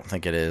 I don't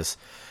think it is.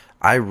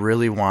 I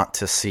really want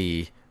to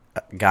see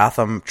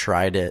Gotham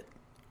tried it.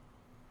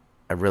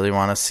 I really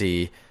want to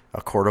see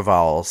a Court of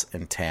Owls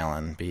and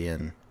Talon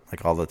being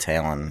like all the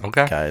Talon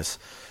guys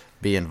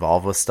be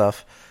involved with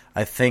stuff.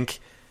 I think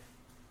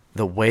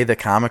the way the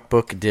comic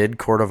book did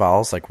Court of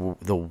Owls, like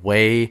the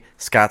way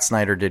Scott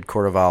Snyder did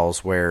Court of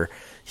Owls, where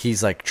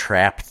he's like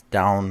trapped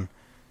down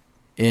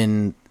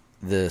in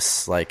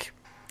this like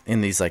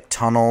in these like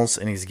tunnels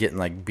and he's getting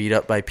like beat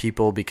up by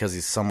people because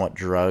he's somewhat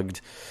drugged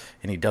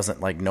and he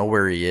doesn't like know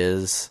where he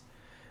is.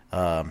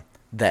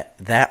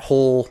 That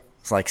whole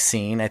like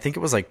scene, I think it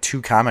was like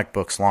 2 comic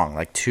books long,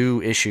 like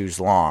 2 issues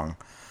long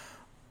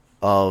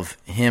of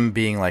him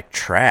being like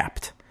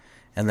trapped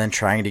and then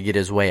trying to get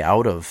his way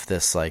out of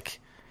this like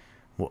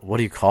what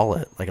do you call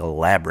it? Like a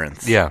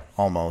labyrinth,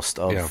 almost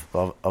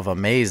of a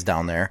maze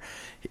down there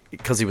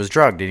because he was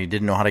drugged and he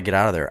didn't know how to get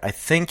out of there. I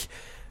think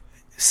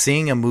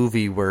seeing a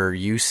movie where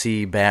you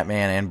see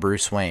Batman and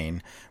Bruce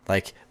Wayne,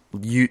 like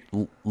you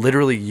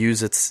literally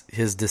use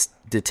his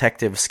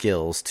detective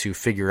skills to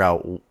figure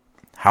out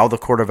how the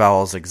Court of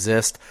Owls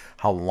exist,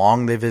 how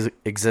long they've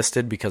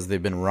existed because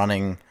they've been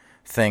running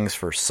things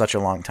for such a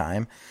long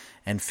time,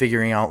 and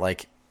figuring out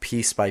like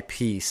piece by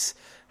piece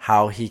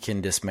how he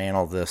can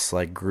dismantle this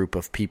like group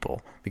of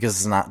people because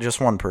it's not just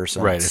one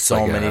person, right? It's so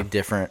like many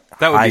different.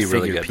 That would be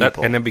really good,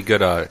 and it'd be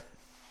good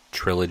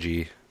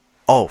trilogy.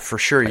 Oh, for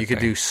sure. You could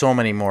do so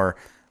many more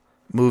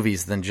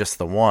movies than just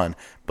the one.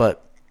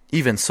 But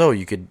even so,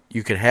 you could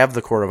have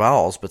the Court of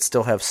Owls, but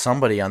still have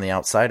somebody on the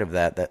outside of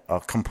that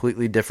a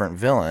completely different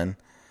villain.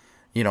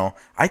 You know,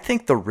 I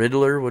think the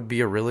Riddler would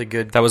be a really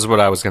good. That was what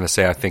I was going to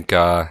say. I think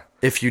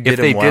if they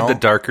did the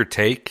darker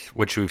take,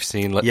 which we've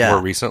seen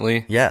more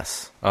recently,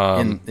 yes,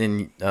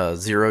 in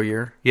Zero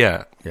Year,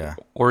 yeah,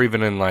 or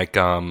even in like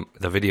the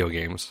video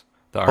games,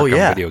 the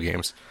Arkham video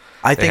games.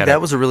 I think that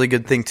was a really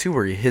good thing, too,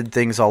 where he hid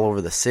things all over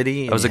the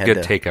city. That was a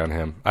good take on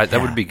him.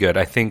 That would be good.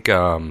 I think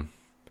that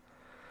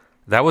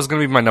was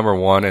going to be my number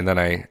 1, and then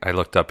I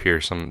looked up here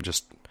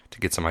just to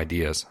get some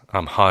ideas.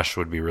 Hush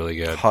would be really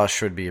good.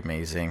 Hush would be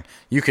amazing.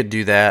 You could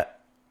do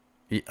that.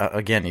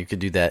 Again, you could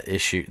do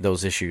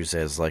those issues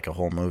as like a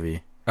whole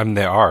movie. I mean,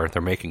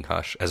 they're making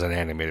Hush as an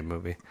animated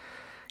movie.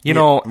 You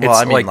know,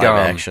 it's like live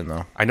action,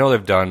 though. I know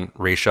they've done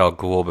Ra's al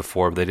Ghul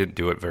before, but they didn't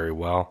do it very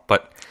well.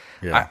 But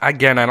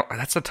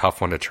that's a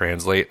tough one to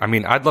translate. I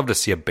mean, I'd love to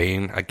see a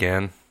Bane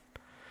again.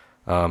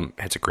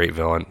 It's a great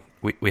villain.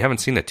 We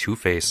haven't seen a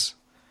Two-Face,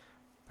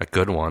 a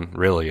good one,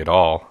 really, at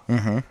all.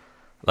 Mm-hmm.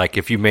 Like,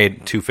 if you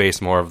made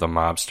Two-Face more of the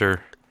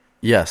mobster.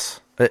 Yes.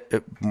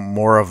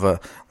 More of a,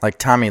 like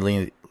Tommy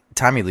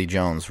Lee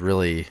Jones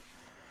really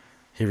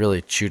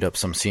chewed up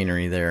some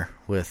scenery there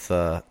with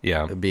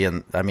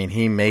being, I mean,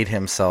 he made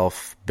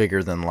himself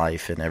bigger than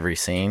life in every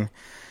scene,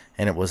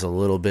 and it was a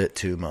little bit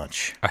too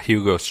much. A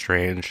Hugo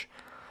Strange.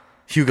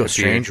 Hugo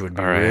Strange would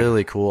be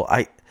really cool.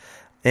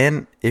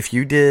 And if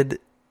you did,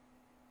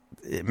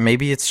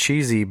 maybe it's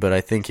cheesy, but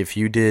I think if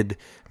you did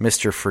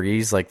Mr.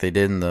 Freeze like they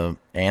did in the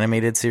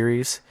animated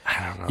series,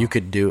 I don't know. you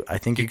could do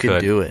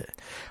it.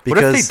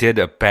 Because what if they did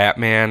a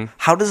Batman?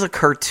 How does a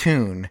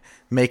cartoon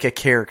make a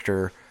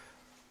character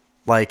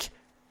like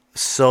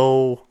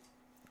so,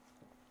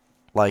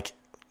 like,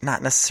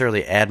 not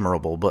necessarily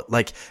admirable, but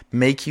like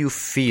make you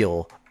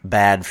feel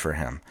bad for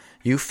him?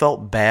 you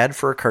felt bad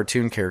for a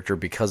cartoon character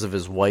because of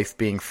his wife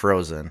being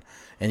frozen,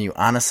 and you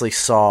honestly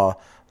saw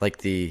like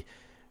the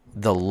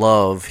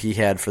love he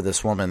had for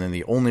this woman, and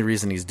the only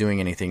reason he's doing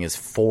anything is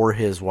for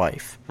his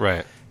wife.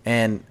 Right.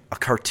 And a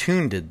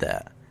cartoon did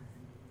that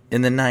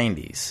in the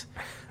 90s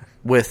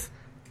with,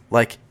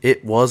 like,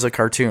 it was a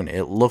cartoon.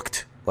 It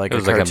looked like a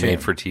cartoon. It was like a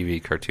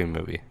made-for-TV cartoon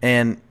movie.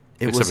 And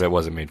Except it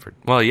wasn't made for...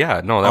 Well,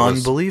 yeah, no, that was...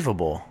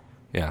 unbelievable.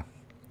 Yeah.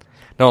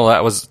 No,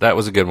 that was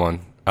a good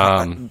one.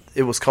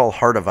 It was called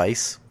Heart of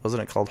Ice.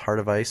 Wasn't it called Heart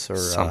of Ice? Or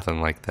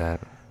something like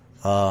that.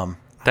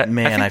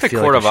 Man, I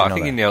feel Court like I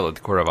think you nailed it,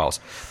 the Court of Owls.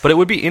 But it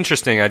would be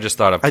interesting, I just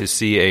thought of, to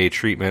see a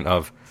treatment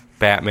of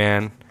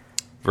Batman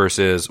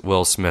versus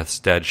Will Smith's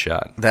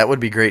Deadshot. That would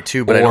be great,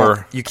 too,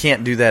 but you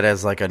can't do that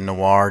as like a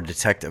noir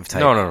detective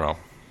type.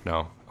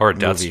 No. Or a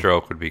movie.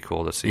 Deathstroke would be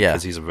cool to see,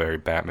 because he's a very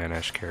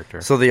Batman-esque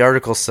character. So the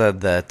article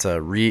said that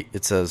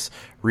it says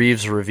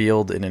Reeves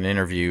revealed in an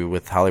interview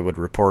with Hollywood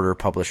Reporter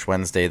published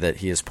Wednesday that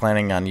he is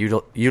planning on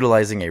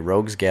utilizing a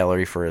rogues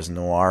gallery for his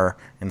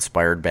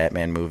noir-inspired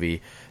Batman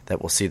movie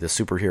that will see the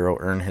superhero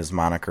earn his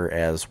moniker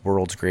as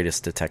world's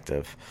greatest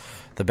detective.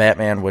 The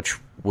Batman, which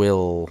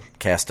will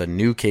cast a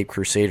new Cape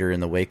Crusader in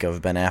the wake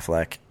of Ben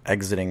Affleck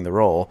exiting the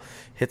role,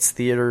 hits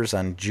theaters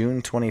on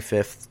June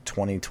 25th,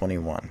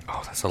 2021.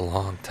 Oh, that's a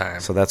long time.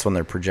 So that's when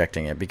they're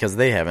projecting it, because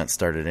they haven't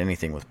started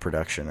anything with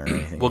production or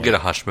anything We'll yet. get a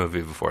Hush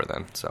movie before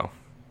then, so.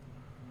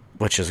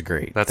 Which is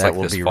great. That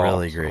will be fall,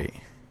 really so. great.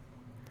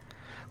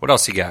 What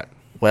else you got?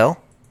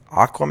 Well,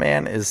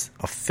 Aquaman is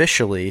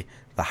officially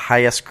the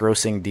highest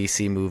grossing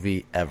DC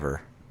movie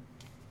ever.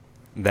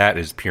 That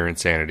is pure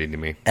insanity to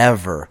me.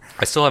 Ever.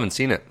 I still haven't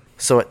seen it.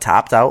 So it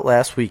topped out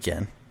last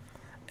weekend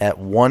at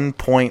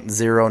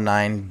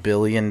 $1.09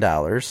 billion.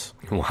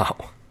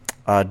 Wow.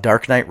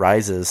 Dark Knight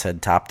Rises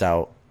had topped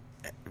out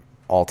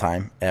all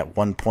time at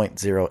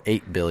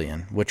 $1.08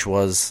 billion, which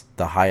was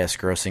the highest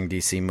grossing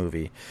DC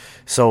movie.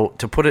 So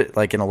to put it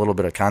like in a little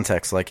bit of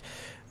context, like...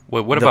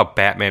 Wait, what about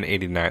Batman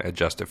 89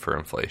 adjusted for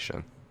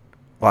inflation?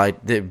 Well,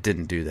 it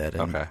didn't do that.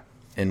 Okay.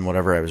 In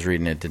whatever I was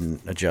reading, it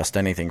didn't adjust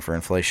anything for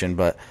inflation.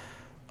 But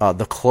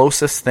the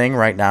closest thing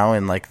right now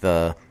in like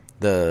the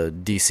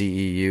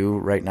DCEU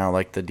right now,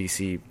 like the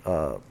DC,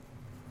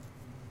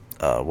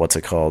 what's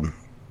it called?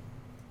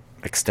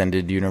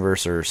 Extended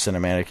universe or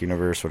cinematic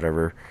universe,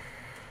 whatever.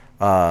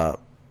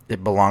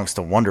 It belongs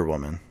to Wonder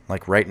Woman.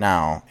 Like right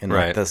now in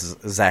like this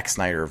Zack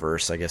Snyder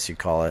verse, I guess you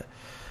call it.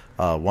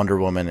 Wonder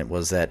Woman, it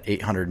was at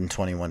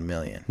 $821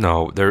 million.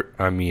 No,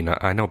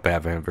 I know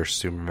Batman vs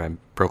Superman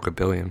broke $1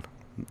 billion.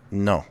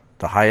 No,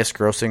 the highest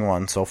grossing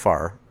one so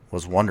far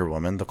was Wonder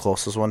Woman, the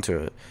closest one to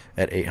it,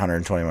 at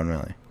 $821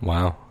 million.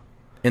 Wow.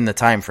 In the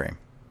time frame.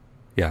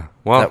 Yeah.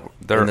 Well,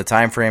 in the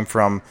time frame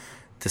from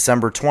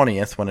December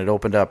 20th when it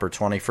opened up, or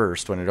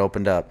 21st when it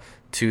opened up,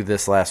 to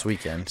this last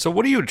weekend. So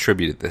what do you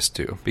attribute this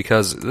to?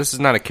 Because this is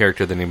not a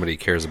character that anybody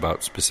cares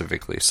about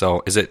specifically.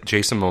 So is it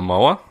Jason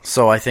Momoa?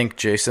 So I think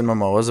Jason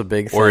Momoa is a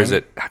big thing. Or is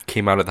it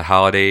came out at the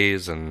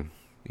holidays and,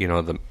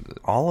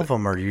 all of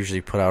them are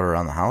usually put out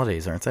around the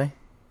holidays, aren't they?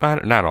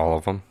 Not all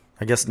of them.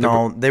 I guess,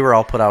 they were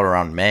all put out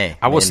around May.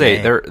 I will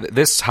say,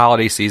 this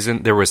holiday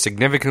season, there was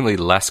significantly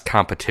less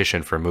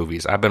competition for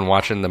movies. I've been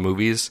watching the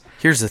movies.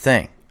 Here's the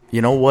thing.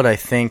 You know what I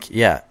think?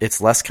 Yeah, it's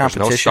less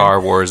competition. There's no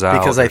Star Wars out.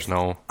 Because there's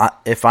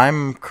if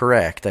I'm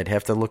correct, I'd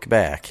have to look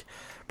back,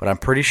 but I'm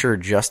pretty sure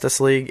Justice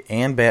League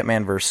and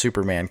Batman vs.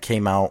 Superman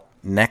came out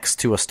next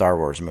to a Star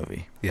Wars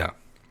movie. Yeah.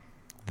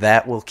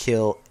 That will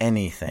kill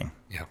anything.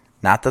 Yeah.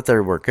 Not that they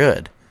were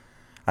good.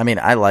 I mean,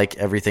 I like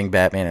everything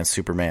Batman and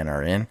Superman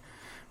are in,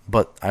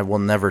 but I will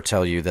never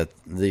tell you that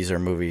these are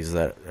movies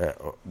that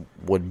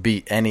would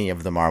beat any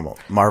of the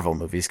Marvel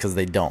movies, because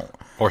they don't.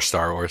 Or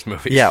Star Wars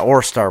movies. Yeah,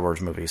 or Star Wars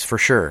movies, for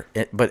sure.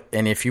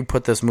 And if you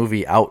put this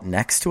movie out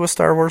next to a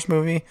Star Wars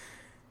movie,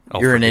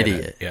 you're an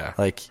idiot. Yeah.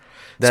 Like,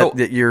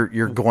 that you're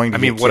going to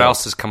get what killed.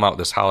 else has come out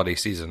this holiday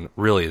season,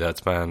 really,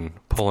 that's been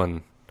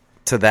pulling...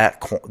 To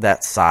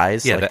that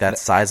size? Yeah, like that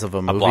size of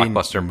a movie? A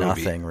blockbuster movie.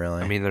 Nothing,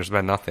 really. I mean, there's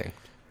been nothing.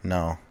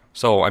 No.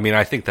 So,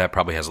 I think that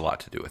probably has a lot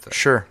to do with it.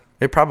 Sure.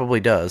 It probably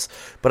does.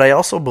 But I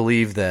also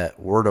believe that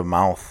word of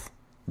mouth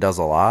does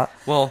a lot.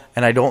 Well,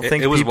 and I don't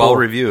think it was well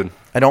reviewed.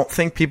 I don't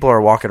think people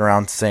are walking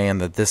around saying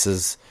that this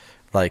is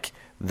like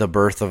the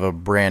birth of a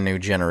brand new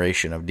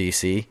generation of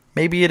DC.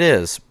 Maybe it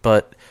is,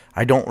 but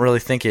I don't really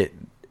think it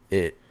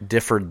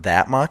differed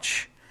that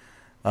much.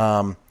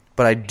 But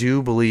I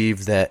do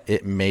believe that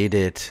it made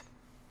it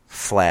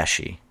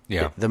flashy.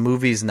 Yeah. The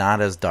movie's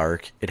not as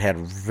dark. It had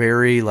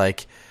very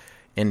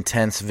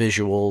intense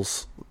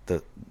visuals.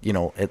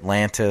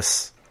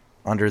 Atlantis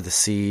under the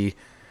sea,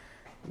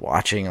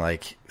 watching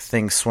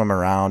things swim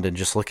around and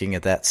just looking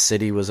at that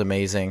city was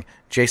amazing.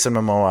 Jason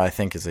Momoa, I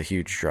think, is a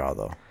huge draw,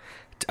 though.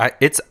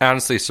 It's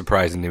honestly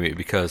surprising to me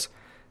because,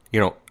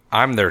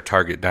 I'm their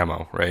target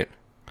demo, right?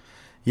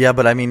 Yeah,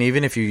 but I mean,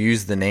 even if you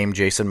use the name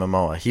Jason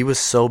Momoa, he was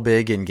so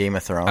big in Game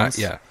of Thrones.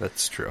 Yeah,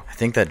 that's true. I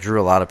think that drew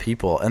a lot of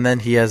people. And then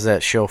he has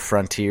that show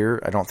Frontier.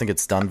 I don't think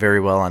it's done very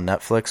well on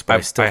Netflix, but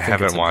I still think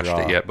haven't it's a watched draw.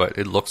 it yet, but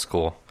it looks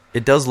cool.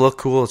 It does look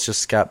cool. It's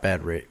just got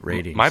bad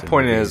ratings. My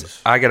point reviews.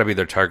 is, I got to be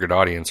their target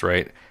audience,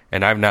 right?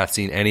 And I've not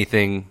seen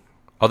anything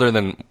other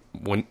than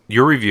when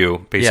your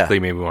review basically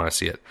made me want to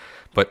see it.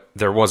 But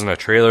there wasn't a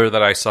trailer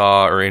that I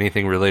saw or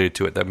anything related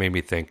to it that made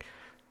me think,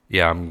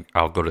 yeah,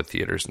 I'll go to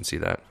theaters and see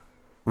that.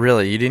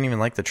 Really? You didn't even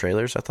like the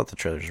trailers? I thought the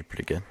trailers were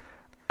pretty good.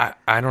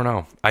 I don't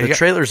know. The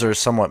trailers are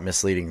somewhat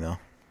misleading, though.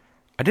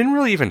 I didn't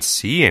really even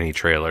see any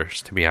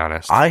trailers, to be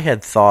honest. I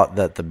had thought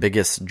that the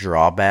biggest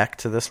drawback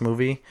to this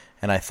movie,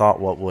 and I thought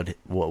what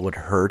would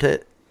hurt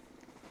it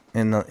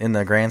in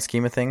the grand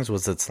scheme of things,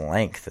 was its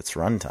length, its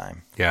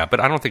runtime. Yeah, but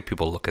I don't think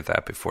people look at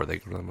that before they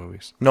go to the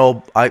movies.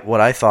 No,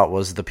 what I thought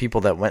was the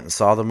people that went and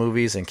saw the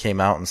movies and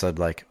came out and said,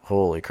 like,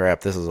 holy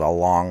crap, this is a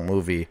long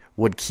movie,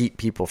 would keep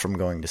people from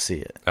going to see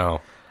it.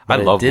 Oh, But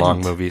I it love didn't.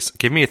 long movies.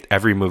 Give me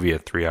every movie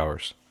at 3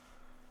 hours.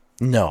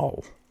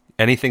 No.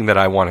 Anything that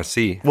I want to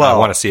see, Well- I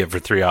want to see it for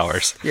 3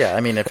 hours. Yeah,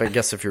 I mean, I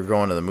guess if you're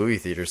going to the movie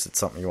theaters, it's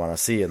something you want to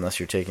see, unless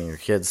you're taking your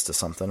kids to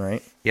something,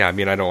 right? Yeah, I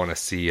mean, I don't want to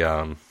see,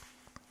 I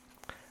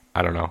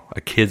don't know,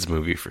 a kid's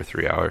movie for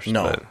 3 hours.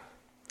 No. But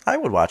I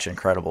would watch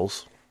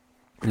Incredibles.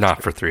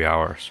 not for 3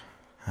 hours.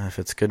 If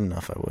it's good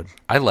enough, I would.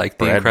 I like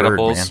The Brad Bird,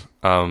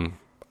 Incredibles.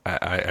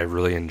 I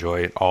really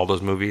enjoy all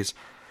those movies.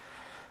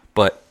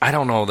 But I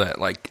don't know that,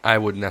 like, I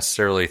would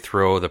necessarily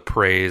throw the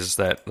praise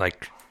that,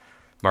 like,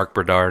 Mark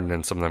Bernard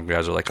and some of them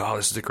guys are like, oh,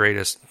 this is the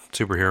greatest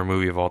superhero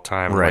movie of all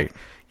time. I'm Right. like,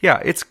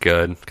 yeah, it's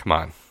good. Come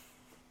on.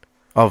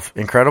 Of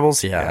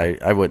Incredibles, yeah.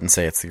 I wouldn't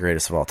say it's the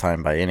greatest of all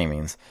time by any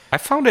means. I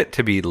found it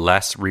to be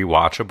less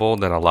rewatchable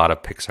than a lot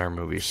of Pixar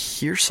movies.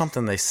 Here's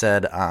something they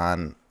said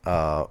on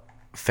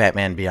Fat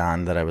Man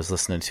Beyond that I was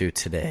listening to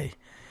today.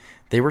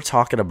 They were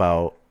talking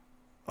about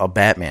a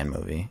Batman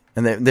movie,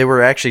 and they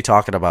were actually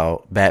talking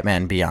about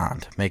Batman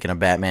Beyond, making a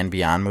Batman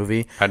Beyond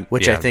movie,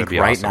 which yeah, I think that'd be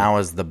right awesome. now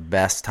is the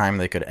best time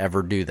they could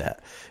ever do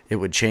that. It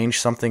would change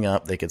something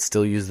up. They could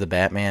still use the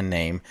Batman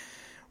name.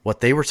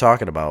 What they were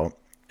talking about,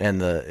 and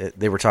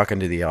they were talking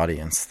to the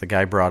audience, the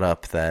guy brought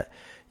up that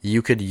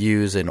you could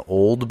use an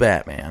old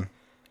Batman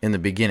in the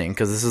beginning,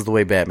 because this is the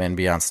way Batman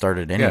Beyond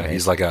started anyway. Yeah,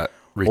 he's like a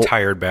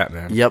retired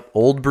Batman. Yep,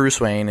 old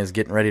Bruce Wayne is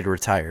getting ready to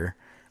retire,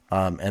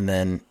 and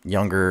then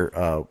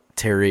younger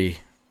Terry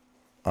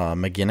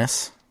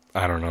McGinnis.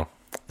 I don't know.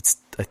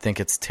 I think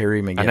it's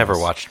Terry McGinnis. I never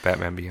watched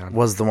Batman Beyond.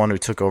 Was the one who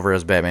took over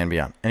as Batman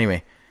Beyond.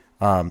 Anyway,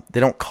 they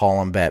don't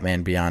call him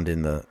Batman Beyond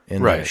in the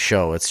Right.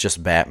 show. It's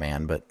just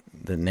Batman, but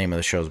the name of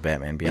the show is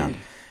Batman Beyond.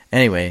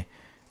 Anyway,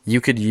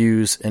 you could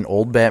use an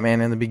old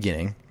Batman in the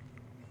beginning,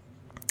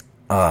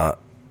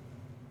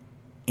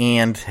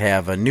 and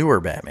have a newer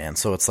Batman.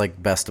 So it's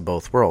like best of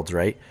both worlds,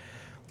 right?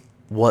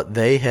 What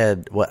I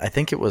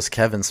think it was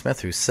Kevin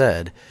Smith who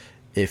said,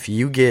 if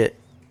you get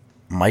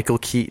Michael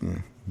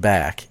Keaton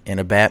back in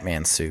a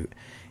Batman suit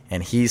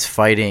and he's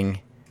fighting,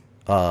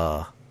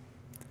 oh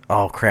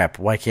crap,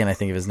 why can't I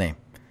think of his name?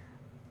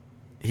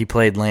 He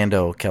played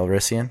Lando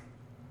Calrissian.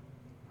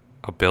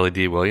 Oh, Billy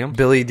D. Williams?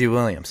 Billy D.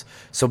 Williams.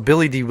 So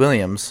Billy D.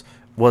 Williams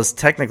was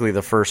technically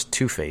the first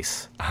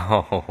Two-Face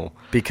Oh.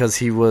 because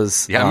he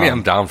was... Yeah, I mean,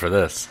 I'm down for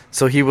this.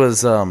 So he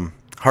was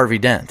Harvey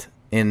Dent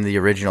in the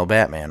original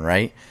Batman,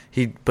 right?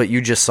 But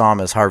you just saw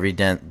him as Harvey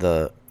Dent,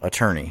 the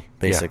attorney,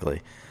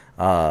 basically.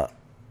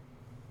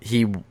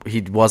 He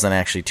wasn't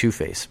actually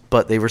Two-Face,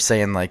 but they were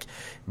saying, like,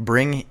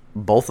 bring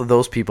both of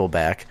those people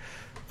back.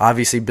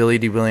 Obviously, Billy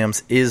D.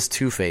 Williams is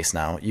Two-Face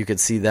now. You could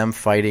see them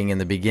fighting in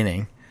the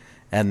beginning,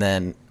 and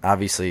then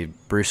obviously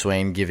Bruce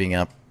Wayne giving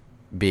up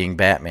being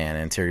Batman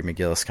and Terry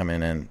McGinnis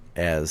coming in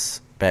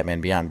as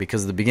Batman Beyond.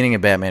 Because at the beginning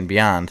of Batman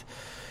Beyond,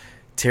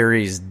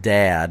 Terry's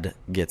dad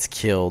gets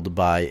killed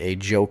by a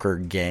Joker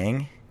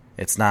gang.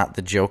 It's not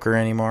the Joker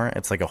anymore.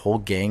 It's like a whole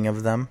gang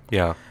of them.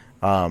 Yeah.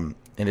 And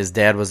his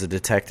dad was a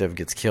detective,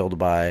 gets killed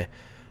by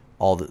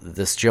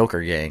this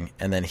Joker gang,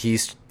 and then he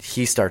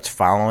starts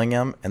following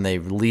him, and they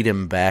lead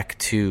him back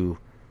to,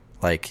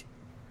 like,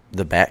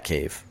 the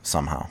Batcave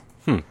somehow.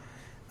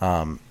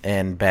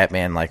 And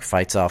Batman, like,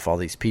 fights off all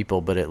these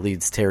people, but it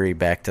leads Terry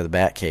back to the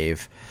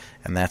Batcave,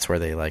 and that's where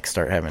they, like,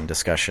 start having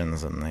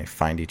discussions and they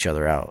find each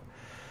other out.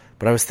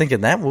 But I was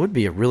thinking that would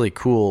be a really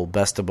cool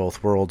best of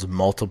both worlds,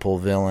 multiple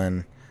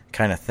villain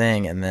kind of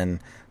thing, and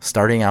then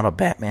starting out a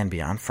Batman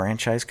Beyond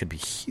franchise could be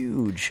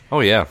huge.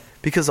 Oh, yeah.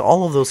 Because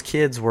all of those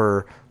kids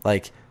were,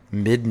 like,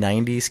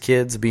 mid-90s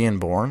kids being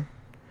born.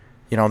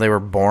 You know, they were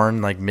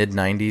born, like,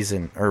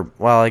 mid-90s,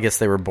 I guess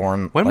they were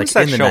born, When like, was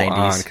that in the show 90s.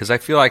 on? Because I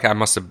feel like I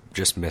must have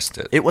just missed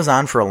it. It was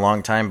on for a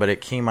long time, but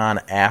it came on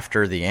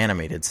after the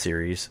animated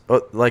series.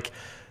 Like,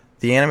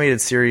 the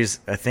animated series,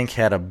 I think,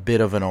 had a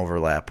bit of an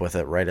overlap with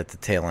it right at the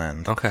tail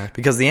end. Okay.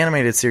 Because the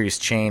animated series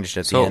changed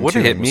at the So end, it would too.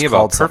 have hit It was me about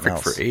called something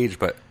perfect else. for age,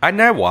 but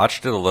I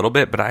watched it a little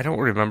bit, but I don't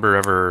remember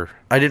ever...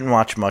 I didn't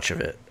watch much of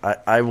it.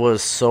 I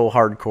was so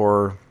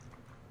hardcore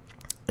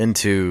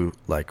into,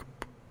 like,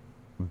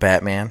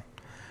 Batman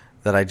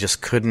that I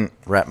just couldn't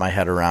wrap my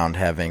head around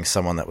having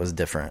someone that was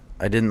different.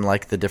 I didn't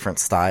like the different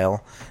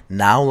style.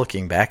 Now,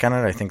 looking back on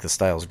it, I think the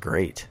style's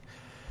great.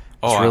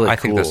 Oh, really I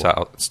think the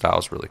cool.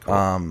 style's really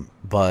cool.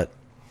 But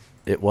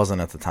it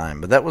wasn't at the time.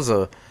 But that was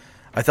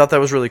I thought that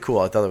was really cool.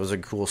 I thought that was a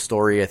cool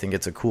story. I think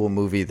it's a cool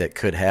movie that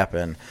could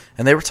happen.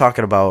 And they were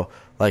talking about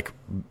like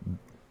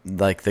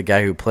the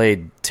guy who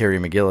played Terry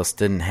McGillis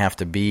didn't have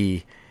to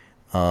be,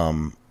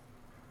 who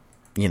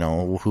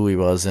he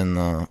was in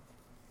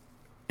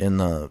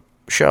the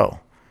show.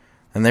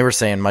 And they were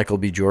saying Michael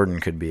B. Jordan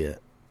could be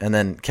it. And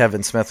then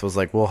Kevin Smith was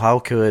like, well, how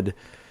could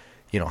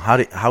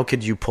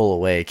you pull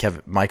away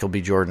Michael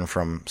B. Jordan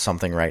from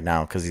something right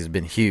now? Because he's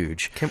been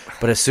huge.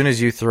 But as soon as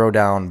you throw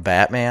down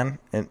Batman,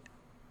 and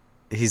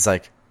he's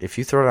like, if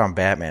you throw down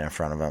Batman in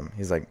front of him,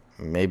 he's like,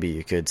 maybe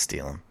you could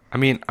steal him. I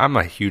mean, I'm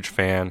a huge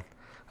fan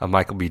of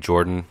Michael B.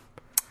 Jordan.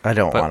 I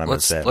don't want him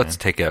as Batman. Let's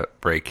take a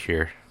break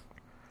here.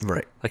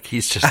 Right. Like,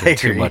 he's just in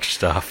too much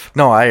stuff.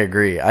 No, I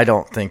agree. I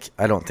don't think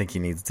he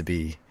needs to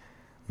be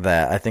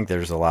that. I think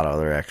there's a lot of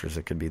other actors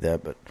that could be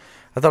that, but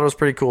I thought it was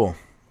pretty cool.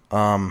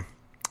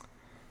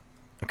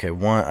 Okay,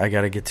 I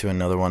got to get to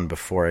another one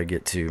before I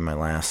get to my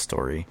last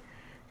story,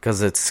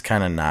 because it's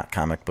kind of not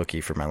comic booky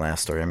for my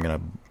last story. I'm going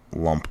to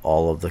lump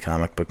all of the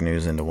comic book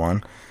news into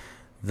one.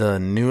 The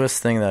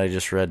newest thing that I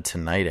just read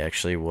tonight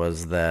actually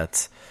was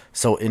that,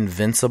 so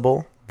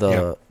Invincible,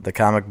 the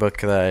comic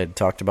book that I had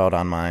talked about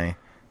on my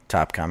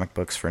top comic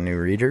books for new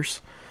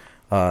readers,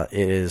 it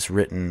is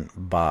written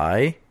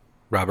by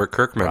Robert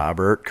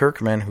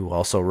Kirkman, who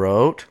also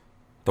wrote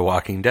The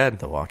Walking Dead.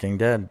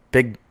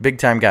 Big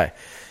time guy.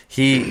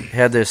 He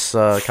had this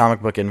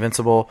comic book,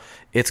 Invincible.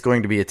 It's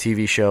going to be a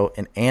TV show,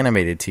 an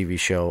animated TV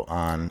show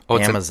on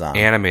Amazon.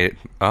 Animated.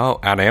 Oh,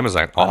 on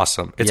Amazon.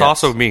 Awesome. It's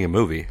also being a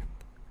movie.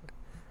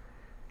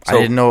 So,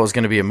 I didn't know it was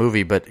going to be a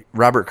movie, but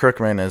Robert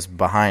Kirkman is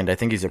behind. I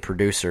think he's a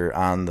producer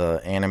on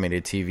the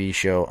animated TV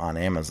show on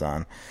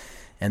Amazon.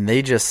 And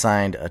they just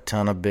signed a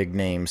ton of big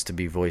names to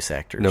be voice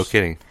actors. No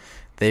kidding.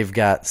 They've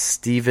got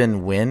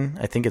Stephen Wynn.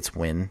 I think it's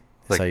Wynn.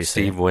 That's like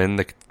Steve Wynn,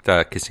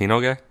 the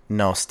casino guy?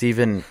 No,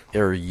 Stephen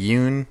or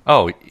Yoon.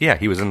 Oh, yeah,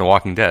 he was in The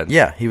Walking Dead.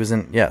 Yeah, he was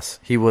in. Yes,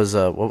 he was.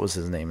 What was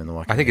his name in The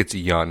Walking Dead? I think it's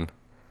Yun.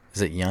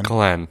 Is it Yun?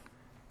 Glenn.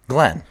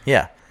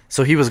 Yeah.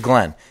 So he was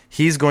Glenn.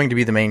 He's going to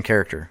be the main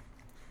character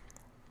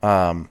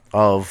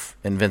of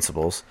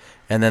Invincibles,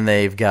 and then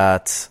they've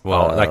got.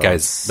 Well, that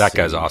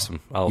guy's awesome.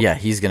 Yeah,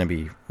 he's going to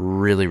be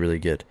really, really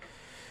good.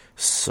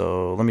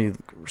 So let me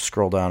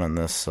scroll down in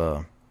this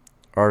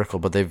article,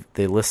 but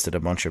they listed a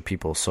bunch of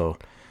people. So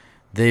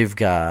they've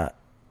got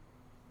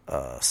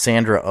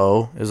Sandra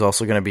Oh is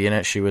also going to be in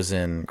it. She was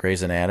in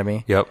Grey's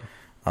Anatomy. Yep.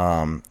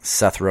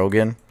 Seth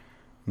Rogen,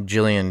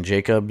 Jillian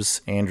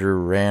Jacobs,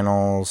 Andrew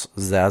Rannells,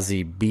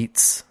 Zazie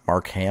Beetz,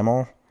 Mark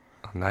Hamill.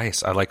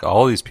 Nice. I like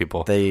all these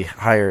people. They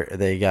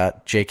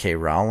got J.K.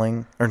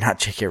 Rowling, or not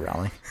J.K.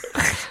 Rowling,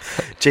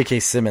 J.K.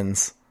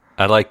 Simmons.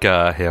 I like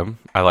him.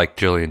 I like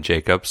Jillian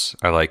Jacobs.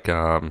 I like,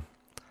 I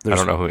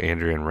don't know who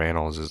Andrea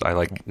Rannells is. I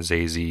like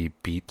Zazie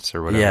Beetz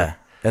or whatever. Yeah.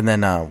 And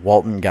then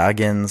Walton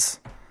Goggins.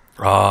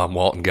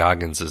 Walton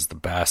Goggins is the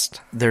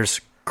best.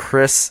 There's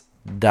Chris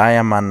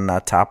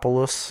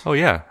Diamantopoulos. Oh,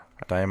 yeah.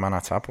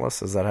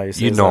 Diamantopoulos? Is that how you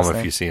say You'd his know last him name?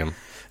 if you see him.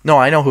 No,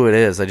 I know who it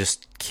is. I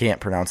just can't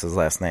pronounce his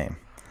last name.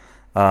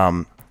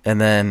 And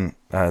then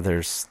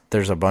there's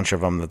a bunch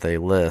of them that they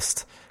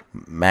list.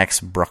 Max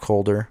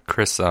Bruckholder.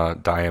 Chris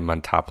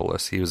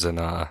Diamantopoulos. He was in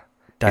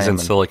he's in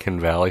Silicon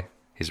Valley.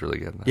 He's really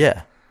good.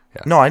 Yeah.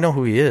 No, I know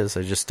who he is.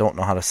 I just don't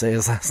know how to say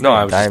his last name. No,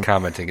 I was just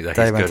commenting that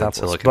he's good in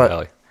Silicon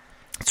Valley.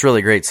 It's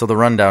really great. So the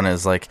rundown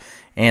is like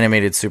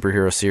animated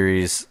superhero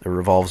series. It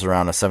revolves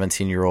around a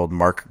 17-year-old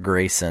Mark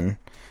Grayson,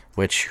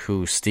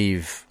 who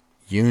Steve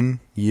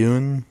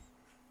Yoon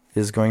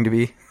is going to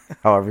be,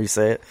 however you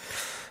say it.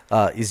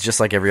 He's just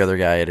like every other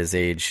guy at his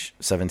age,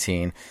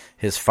 17.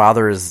 His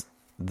father is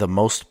the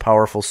most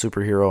powerful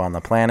superhero on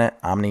the planet,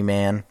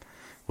 Omni-Man,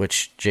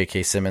 which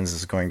J.K. Simmons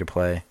is going to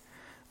play.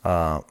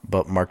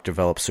 But Mark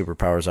develops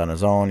superpowers on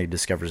his own. He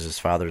discovers his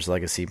father's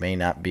legacy may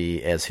not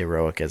be as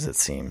heroic as it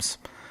seems.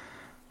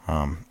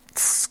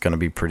 It's going to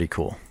be pretty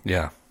cool.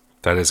 Yeah,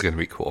 that is going to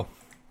be cool.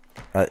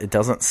 It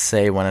doesn't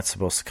say when it's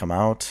supposed to come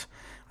out.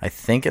 I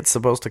think it's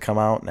supposed to come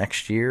out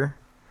next year.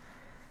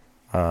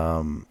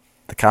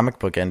 The comic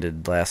book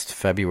ended last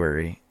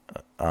February,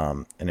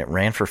 and it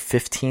ran for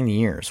 15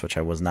 years, which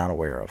I was not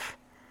aware of.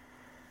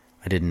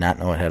 I did not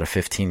know it had a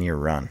 15-year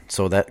run.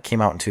 So that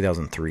came out in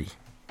 2003,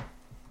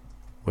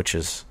 which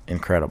is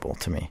incredible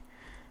to me.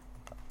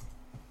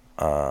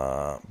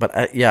 But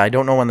I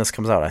don't know when this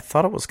comes out. I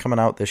thought it was coming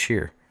out this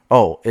year.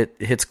 Oh, it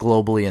hits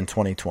globally in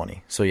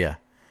 2020. So yeah.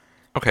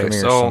 Okay,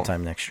 so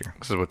sometime next year.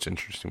 This is what's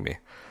interesting to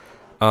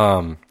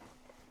me.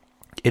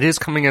 It is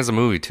coming as a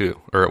movie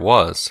too, or it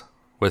was,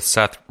 with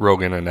Seth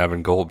Rogen and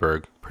Evan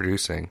Goldberg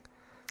producing.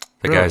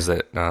 The guys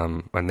that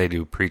when they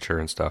do Preacher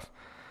and stuff.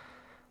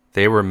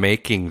 They were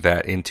making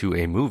that into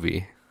a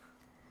movie.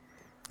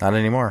 Not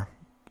anymore.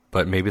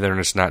 But maybe they're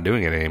just not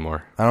doing it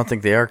anymore. I don't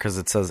think they are, because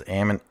it says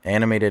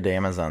animated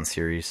Amazon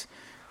series.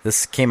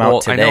 This came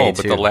out today, I know,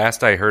 but the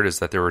last I heard is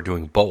that they were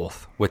doing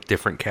both with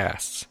different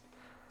casts.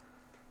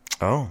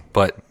 Oh,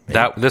 But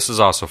this is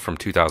also from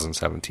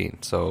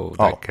 2017, so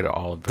that could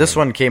all have been. This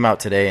one came out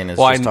today and is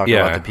Well, just talking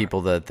yeah. about the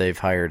people that they've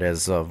hired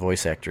as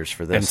voice actors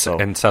for this.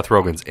 and Seth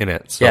Rogen's in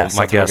it. So Yeah, my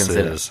Seth guess Rogen's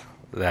in is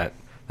that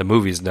the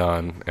movie's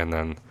done, and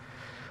then,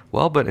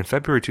 but in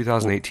February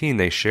 2018,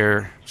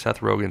 Seth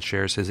Rogen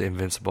shares his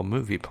Invincible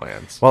movie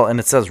plans. Well, and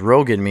it says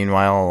Rogen,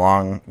 meanwhile,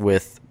 along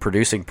with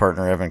producing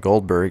partner Evan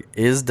Goldberg,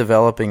 is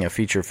developing a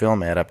feature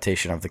film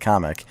adaptation of the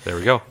comic. There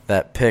we go.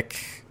 That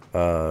pick,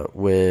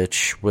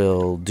 which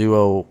the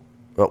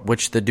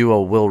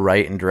duo will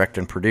write and direct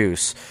and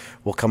produce,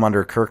 will come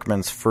under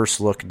Kirkman's first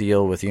look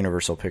deal with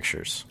Universal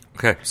Pictures.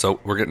 Okay, so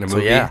we're getting a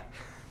movie yeah.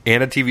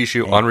 and a TV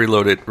show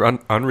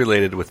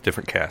unrelated with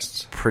different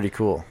casts. Pretty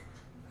cool.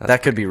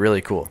 That could be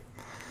really cool.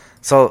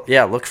 So,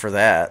 yeah, look for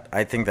that.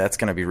 I think that's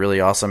going to be really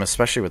awesome,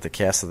 especially with the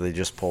cast that they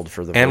just pulled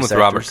for the And voice with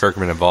Robert actors.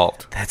 Kirkman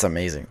involved. That's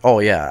amazing. Oh,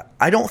 yeah.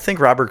 I don't think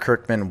Robert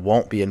Kirkman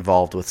won't be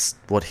involved with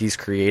what he's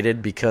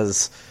created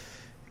because...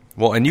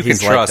 Well, and you can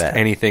He's like trust that.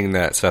 anything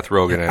that Seth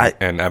Rogen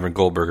and Evan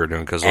Goldberg are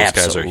doing because those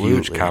guys are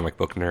huge Absolutely. comic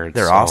book nerds.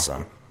 They're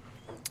awesome.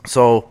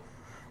 So,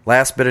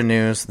 last bit of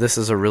news. This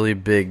is a really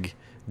big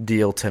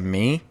deal to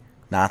me,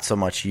 not so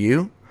much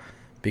you,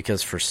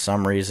 because for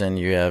some reason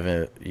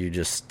you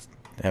just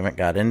haven't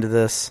got into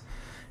this,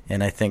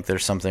 and I think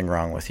there's something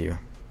wrong with you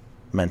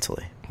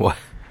mentally. What?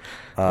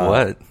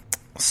 What?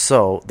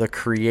 So, the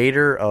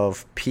creator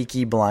of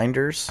Peaky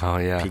Blinders. Oh,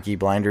 yeah. Peaky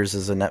Blinders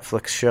is a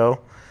Netflix show.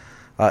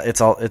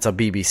 It's a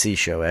BBC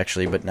show,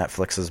 actually, but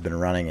Netflix has been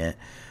running it.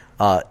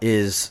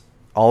 Is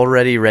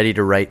already ready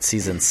to write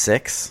season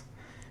 6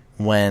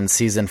 when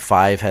season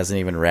 5 hasn't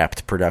even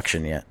wrapped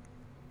production yet.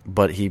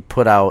 But he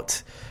put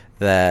out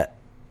that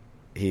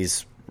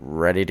he's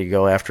ready to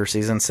go after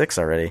season 6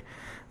 already.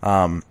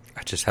 I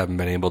just haven't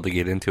been able to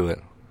get into it.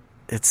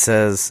 It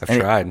says... I've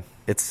tried.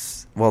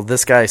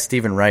 This guy,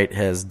 Stephen Wright,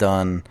 has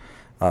done...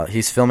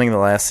 he's filming the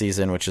last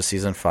season, which is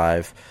season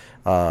 5.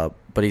 But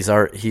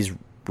he's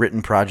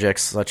written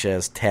projects such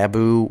as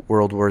Taboo,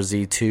 World War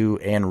Z 2,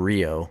 and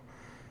Rio,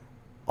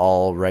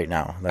 all right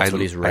now. That's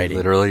what he's writing. I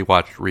literally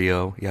watched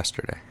Rio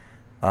yesterday.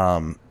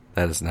 That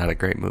is not a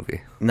great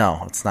movie.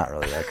 No, it's not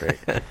really that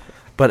great.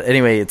 But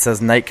anyway, it says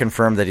Knight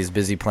confirmed that he's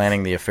busy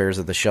planning the affairs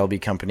of the Shelby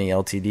Company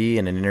Ltd.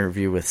 in an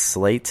interview with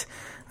Slate.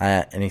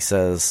 And he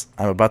says,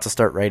 I'm about to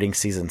start writing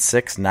season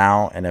 6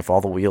 now, and if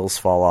all the wheels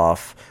fall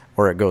off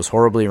or it goes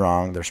horribly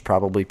wrong, there's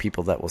probably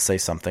people that will say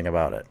something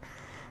about it.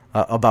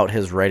 About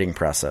his writing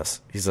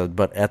process. He said,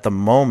 but at the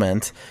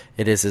moment,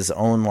 it is his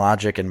own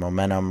logic and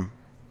momentum.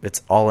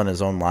 It's all in his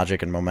own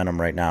logic and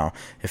momentum right now.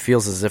 It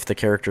feels as if the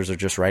characters are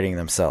just writing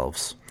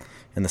themselves.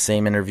 In the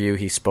same interview,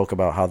 he spoke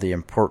about how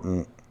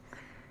important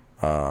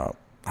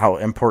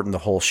the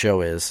whole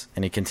show is,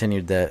 and he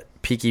continued that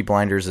Peaky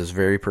Blinders is a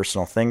very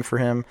personal thing for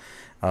him,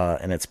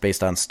 and it's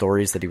based on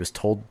stories that he was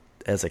told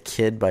as a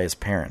kid by his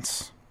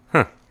parents.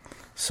 Huh.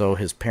 So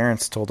his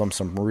parents told him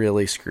some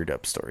really screwed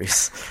up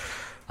stories.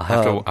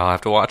 I'll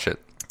have to watch it.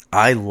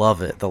 I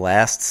love it. The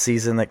last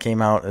season that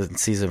came out in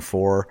season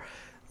 4,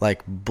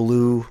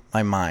 blew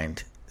my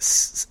mind.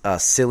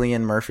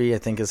 Cillian Murphy, I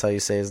think is how you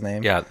say his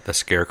name. Yeah, the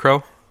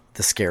Scarecrow.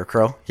 The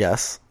Scarecrow,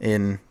 yes,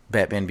 in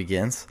Batman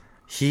Begins.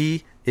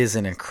 He is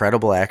an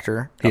incredible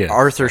actor.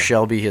 Arthur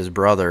Shelby, his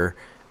brother,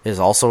 is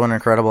also an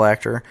incredible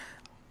actor.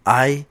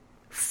 I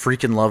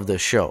freaking love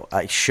this show.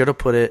 I should have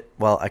put it.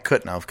 Well, I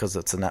couldn't have because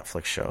it's a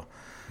Netflix show.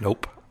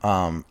 Nope.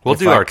 We'll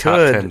do our top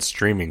 10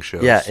 streaming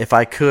shows. Yeah, if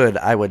I could,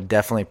 I would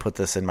definitely put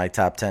this in my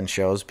top 10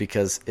 shows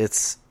because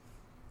it's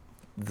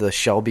the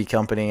Shelby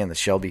Company and the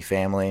Shelby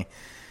family.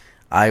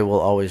 I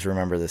will always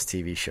remember this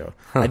TV show.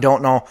 I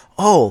don't know.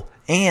 Oh,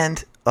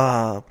 and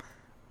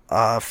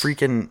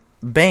freaking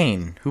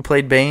Bane. Who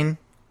played Bane?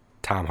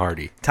 Tom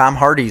Hardy. Tom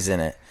Hardy's in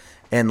it.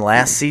 And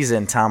last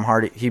season, Tom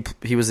Hardy,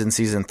 he was in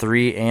season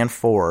 3 and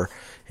 4.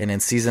 And in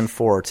season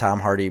 4, Tom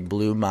Hardy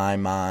blew my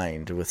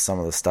mind with some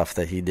of the stuff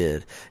that he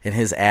did. And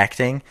his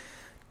acting,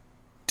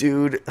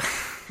 dude,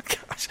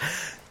 gosh,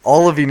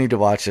 all of you need to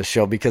watch this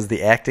show because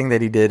the acting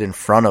that he did in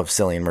front of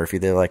Cillian Murphy,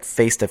 they're like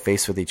face to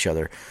face with each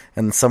other.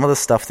 And some of the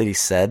stuff that he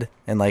said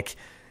and like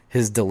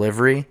his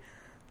delivery,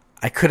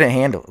 I couldn't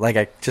handle. Like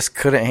I just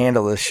couldn't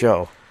handle this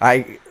show.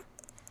 I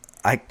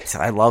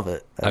love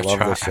it. I love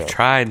this show. I've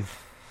tried.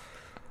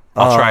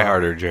 I'll try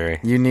harder,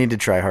 Jerry. You need to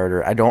try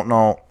harder. I don't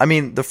know. I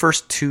mean, the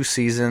first 2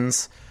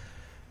 seasons,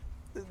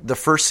 the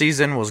first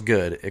season was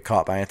good. It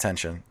caught my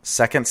attention.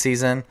 Second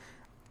season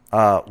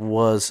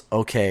was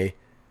okay.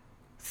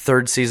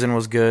 Third season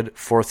was good.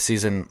 Fourth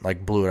season,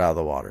 blew it out of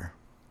the water.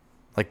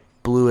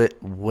 Blew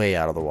it way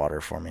out of the water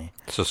for me.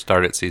 So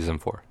start at season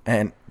 4.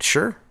 And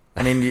sure.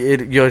 I mean,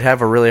 you'd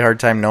have a really hard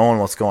time knowing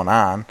what's going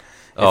on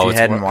if you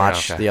hadn't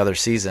watched the other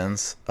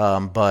seasons.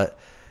 But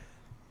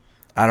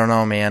I don't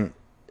know, man.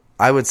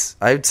 I would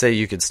say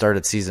you could start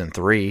at season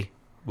 3.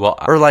 Well,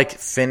 or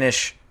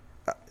finish.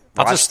 I'll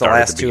watch just the start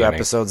last at the 2 beginning.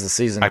 episodes of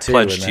season 2. I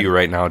pledge to you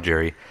right now,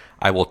 Jerry.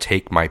 I will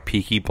take my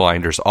Peaky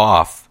Blinders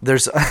off.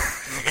 There's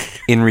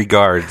in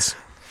regards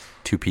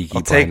to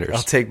Peaky Blinders.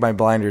 I'll take my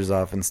blinders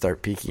off and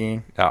start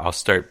peeking. I'll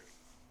start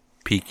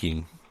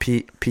peeking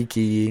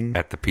peaking.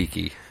 At the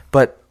peaky.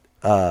 But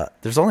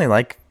there's only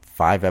like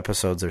 5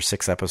 episodes or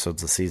 6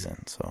 episodes a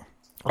season. So.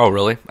 Oh,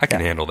 really? I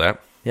can handle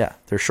that. Yeah,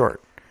 they're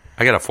short.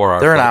 I got a 4-hour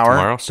They're an flight hour.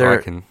 tomorrow,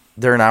 so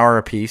They're an hour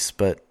apiece,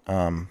 but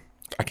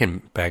I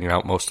can bang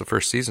out most of the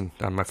first season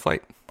on my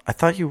flight. I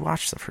thought you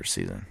watched the first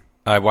season.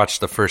 I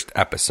watched the first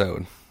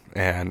episode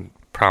and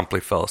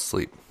promptly fell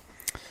asleep.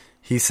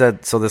 He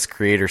said, so this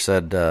creator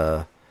said,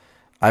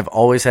 I've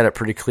always had a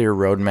pretty clear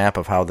roadmap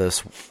of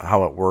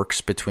how it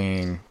works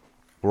between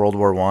World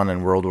War I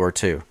and World War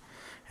II.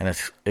 And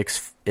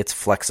it's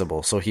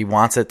flexible. So he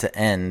wants it to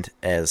end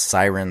as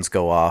sirens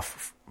go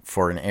off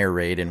for an air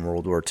raid in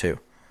World War II.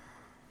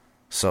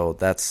 So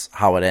that's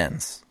how it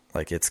ends.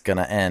 Like, it's going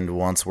to end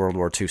once World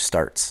War II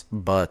starts.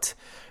 But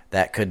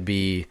that could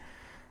be,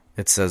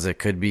 it says it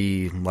could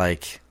be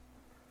like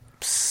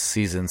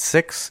season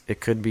 6.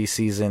 It could be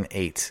season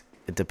 8.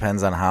 It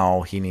depends on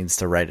how he needs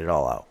to write it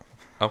all out.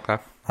 Okay.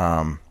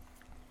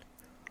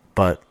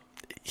 But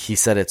he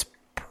said it's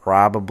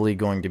probably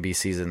going to be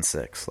season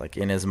 6. Like,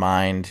 in his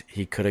mind,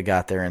 he could have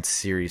got there in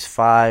series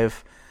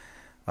 5,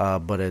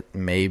 but it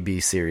may be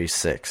series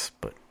 6.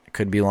 But it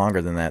could be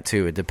longer than that,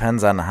 too. It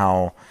depends on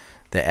how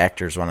the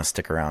actors want to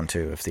stick around,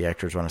 too, if the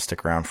actors want to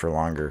stick around for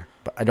longer.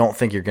 But I don't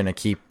think you're going to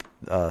keep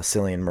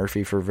Cillian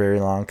Murphy for very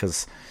long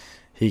because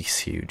he's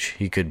huge.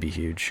 He could be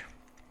huge.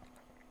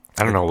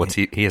 I don't know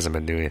he hasn't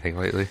been doing anything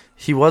lately.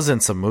 He was in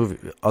some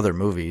other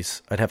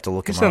movies. I'd have to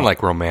look him up. He's in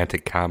like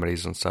romantic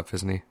comedies and stuff,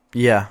 isn't he?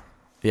 Yeah.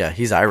 Yeah,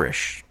 he's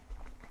Irish.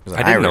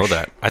 I didn't know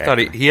that. I thought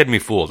he had me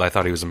fooled. I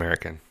thought he was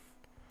American.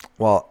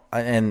 Well,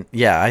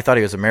 I thought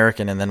he was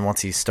American, and then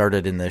once he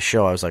started in this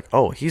show, I was like,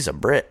 oh, he's a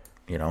Brit.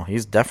 You know,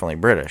 he's definitely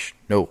British.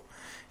 No,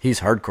 he's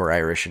hardcore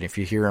Irish, and if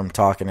you hear him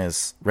talking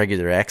his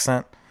regular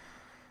accent,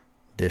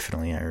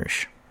 definitely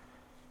Irish.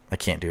 I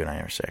can't do an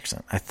Irish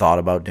accent. I thought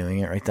about doing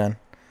it right then,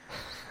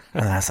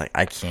 and I was like,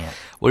 I can't.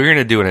 Well, you're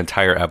going to do an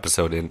entire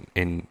episode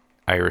in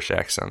Irish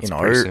accents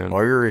pretty soon.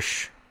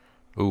 Irish.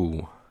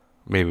 Ooh,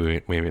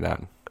 maybe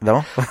not.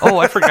 No? Oh,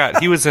 I forgot.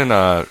 He was in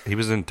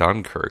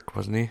Dunkirk,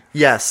 wasn't he?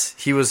 Yes,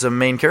 he was a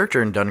main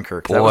character in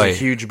Dunkirk. Boy, that was a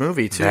huge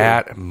movie, too.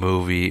 That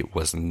movie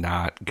was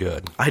not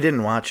good. I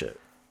didn't watch it.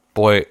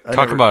 Boy,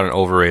 about an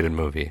overrated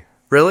movie.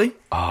 Really?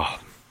 Oh.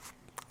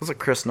 It was a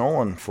Chris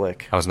Nolan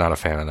flick. I was not a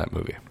fan of that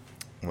movie.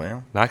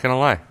 Well. Not going to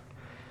lie.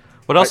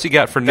 What else you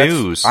got for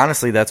news?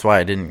 Honestly, that's why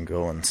I didn't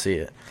go and see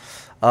it.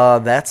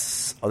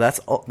 That's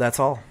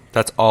all.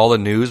 That's all the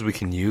news we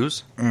can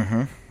use?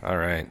 Mm-hmm. All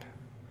right.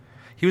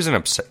 He was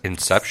in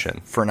Inception.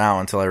 For now,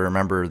 until I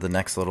remember the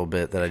next little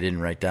bit that I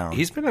didn't write down.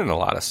 He's been in a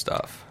lot of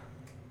stuff.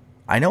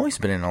 I know he's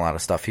been in a lot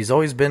of stuff. He's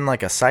always been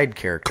like a side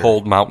character.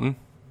 Cold Mountain.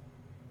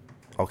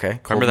 Okay.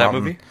 Remember that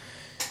movie?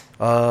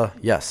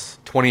 Yes.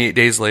 28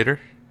 Days Later?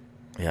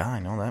 Yeah, I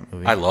know that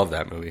movie. I love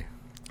that movie.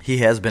 He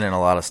has been in a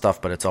lot of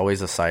stuff, but it's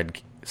always a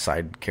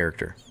side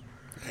character.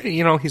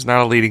 You know, he's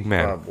not a leading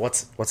man.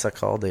 What's that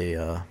called?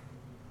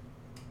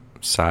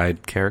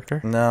 Side character?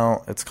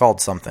 No, it's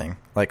called something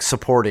like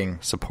supporting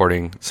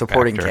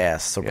actor.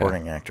 cast,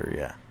 supporting actor.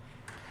 Yeah,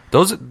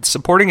 those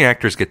supporting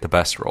actors get the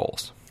best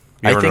roles.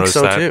 I think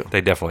so too. They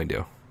definitely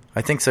do.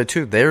 I think so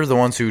too. They're the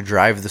ones who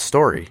drive the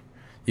story.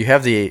 You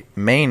have the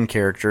main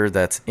character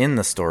that's in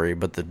the story,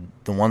 but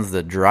the ones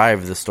that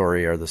drive the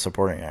story are the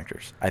supporting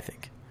actors, I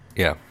think.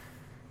 Yeah.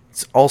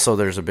 Also,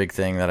 there's a big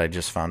thing that I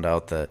just found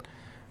out that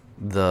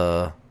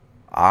the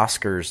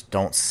Oscars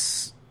don't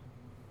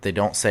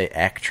say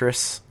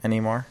actress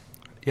anymore.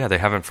 Yeah, they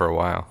haven't for a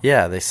while.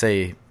 Yeah, they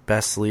say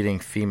best leading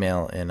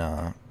female in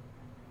a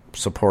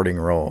supporting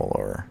role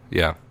or...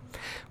 Yeah.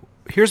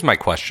 Here's my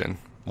question.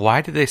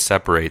 Why do they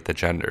separate the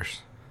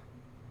genders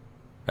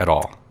at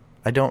all?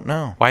 I don't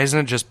know. Why isn't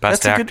it just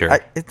best actor?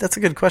 That's a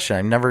good question.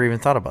 I never even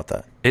thought about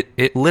that.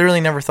 It literally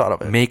never thought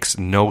of it. Makes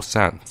no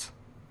sense.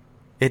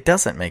 It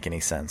doesn't make any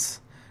sense.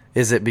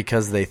 Is it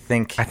because they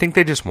think... I think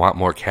they just want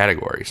more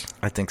categories.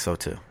 I think so,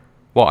 too.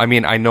 Well, I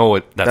mean, I know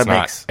it's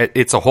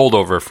a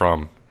holdover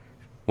from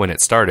when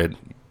it started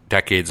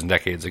decades and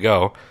decades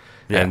ago.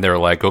 Yeah. And they're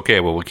like, okay,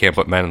 well, we can't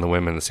put men and the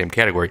women in the same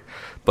category.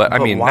 But I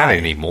mean, why? Not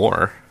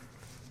anymore.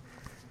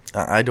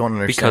 I don't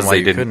understand because why they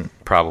you didn't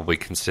couldn't. Probably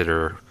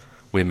consider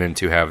women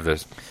to have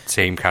the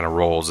same kind of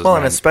roles as men. Well,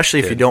 and especially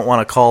if you don't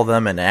want to call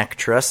them an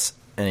actress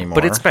anymore.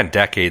 But it's been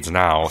decades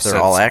now since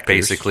all actors.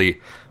 Basically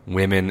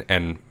women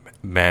and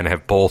men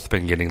have both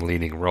been getting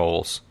leading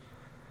roles.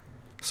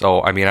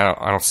 So, I mean,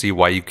 I don't see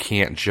why you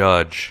can't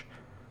judge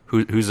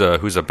who's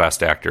a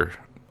best actor.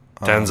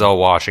 Denzel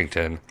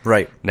Washington,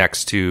 right,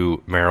 next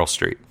to Meryl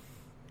Streep.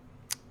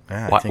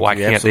 Yeah, why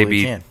can't they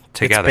be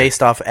together? It's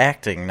based off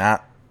acting,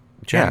 not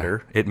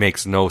gender. Yeah, it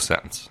makes no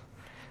sense.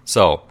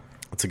 So,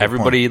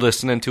 everybody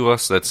listening to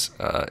us that's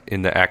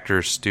in the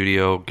Actors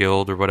Studio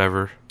Guild or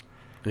whatever.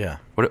 Yeah.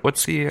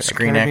 What's the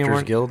Screen Academy Actors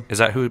Award? Guild? Is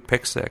that who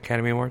picks the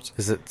Academy Awards?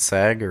 Is it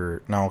SAG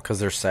or no? Because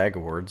there's SAG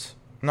awards.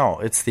 No,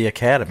 it's the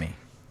Academy.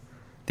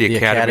 The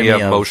Academy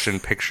of Motion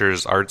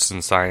Pictures Arts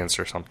and Science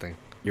or something.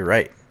 You're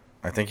right.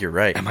 I think you're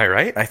right. Am I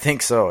right? I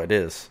think so. It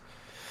is.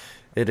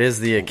 It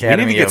is the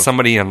Academy. We need to get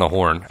somebody on the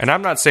horn, and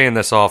I'm not saying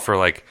this all for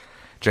like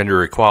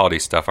gender equality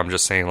stuff. I'm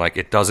just saying, like,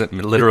 it doesn't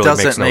literally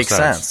makes no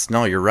sense.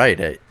 No, you're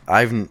right.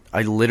 I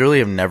literally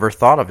have never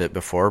thought of it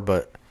before,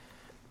 but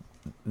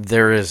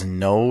there is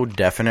no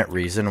definite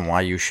reason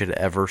why you should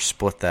ever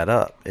split that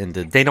up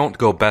into. They don't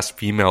go best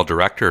female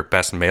director,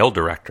 best male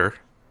director.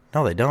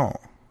 No, they don't.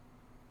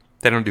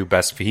 They don't do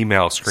best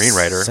female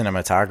screenwriter,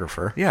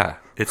 cinematographer. Yeah,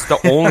 it's the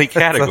only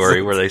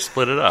category where they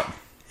split it up.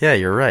 Yeah,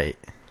 you're right.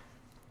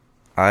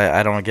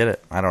 I don't get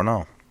it. I don't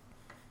know.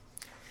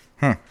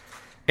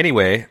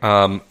 Anyway,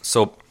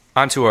 so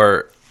onto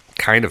our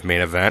kind of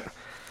main event.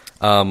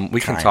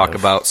 We can talk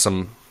about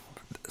some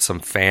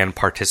fan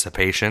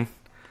participation.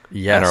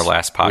 Yes. In our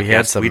last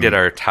podcast, we did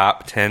our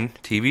top 10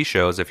 TV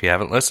shows. If you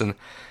haven't listened,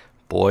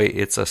 boy,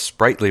 it's a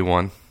sprightly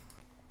one.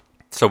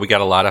 So we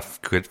got a lot of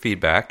good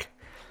feedback,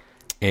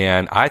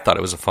 and I thought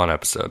it was a fun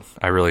episode.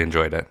 I really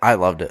enjoyed it. I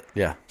loved it.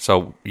 Yeah.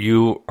 So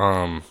you,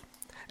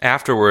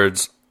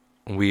 afterwards,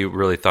 we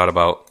really thought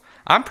about.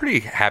 I'm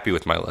pretty happy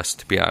with my list,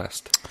 to be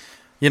honest.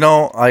 You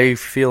know, I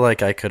feel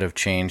like I could have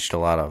changed a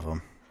lot of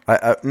them.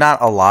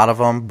 Not a lot of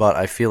them, but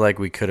I feel like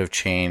we could have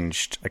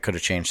changed. I could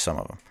have changed some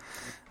of them.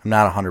 I'm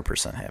not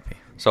 100% happy.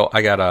 So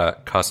I got a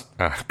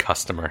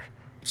customer.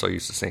 I'm so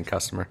used to saying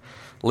customer.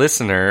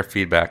 Listener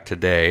feedback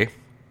today.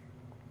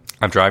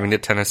 I'm driving to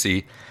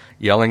Tennessee,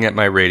 yelling at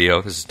my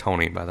radio. This is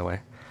Tony, by the way.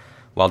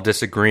 While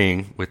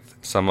disagreeing with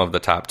some of the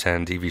top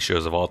 10 TV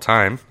shows of all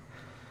time.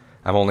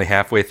 I'm only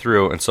halfway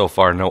through, and so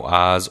far no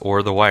Oz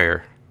or The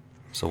Wire.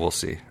 So we'll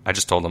see. I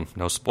just told him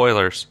no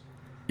spoilers.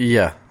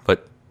 Yeah.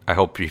 But I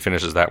hope he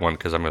finishes that one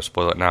because I'm going to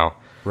spoil it now.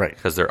 Right.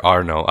 Because there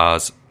are no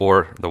Oz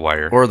or The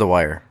Wire. Or The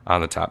Wire. On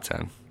the top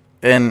 10.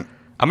 And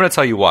I'm going to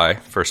tell you why,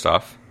 first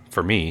off.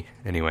 For me,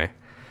 anyway.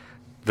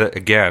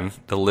 The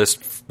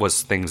list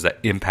was things that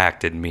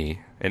impacted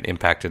me and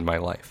impacted my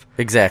life.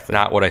 Exactly.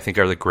 Not what I think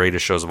are the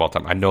greatest shows of all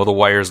time. I know The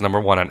Wire is number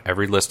one on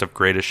every list of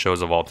greatest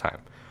shows of all time.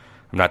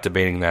 I'm not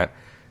debating that.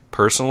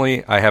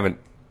 Personally, I haven't,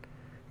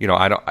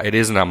 it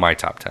isn't on my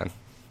top 10.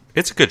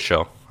 It's a good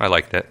show. I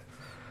liked it.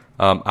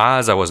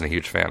 Oz, I wasn't a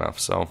huge fan of,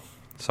 so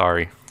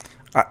sorry.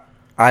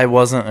 I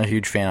wasn't a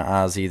huge fan of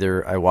Oz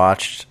either. I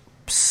watched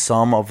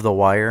some of The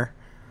Wire.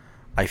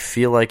 I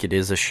feel like it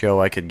is a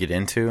show I could get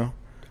into.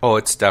 Oh,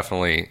 it's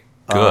definitely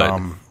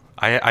good.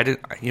 I did.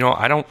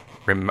 I don't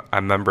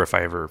remember if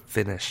I ever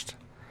finished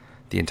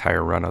the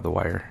entire run of The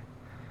Wire.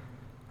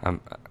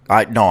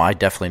 I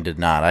definitely did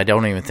not. I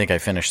don't even think I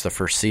finished the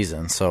first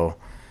season. So,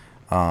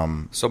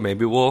 so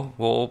maybe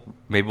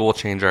we'll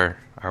change our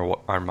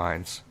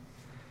minds.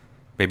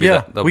 Maybe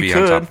they'll be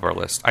on top of our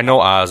list. I know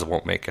Oz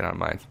won't make it on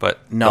mine, but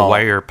The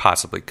Wire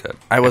possibly could.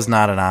 I was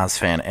not an Oz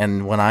fan,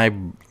 and when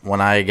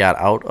I got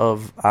out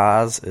of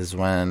Oz is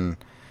when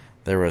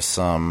there was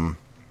some,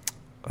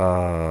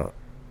 I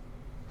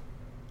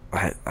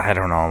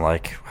don't know,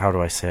 like, how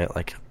do I say it,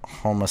 like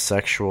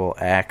homosexual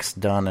acts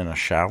done in a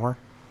shower.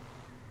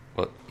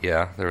 Well,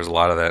 yeah, there was a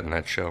lot of that in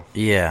that show.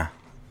 Yeah,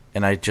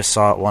 and I just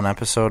saw it one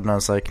episode, and I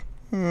was like,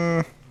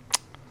 not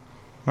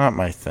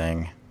my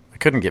thing.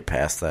 Couldn't get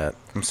past that.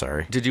 I'm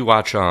sorry. Did you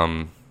watch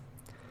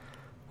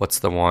what's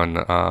the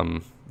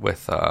one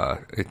with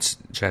it's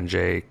Jen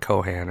J.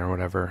 Cohan or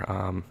whatever,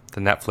 the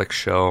Netflix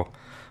show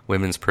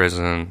Women's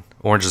Prison,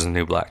 Orange is the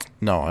New Black?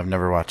 No, I've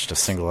never watched a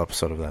single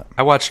episode of that.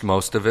 I watched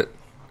most of it.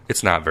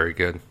 It's not very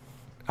good.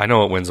 I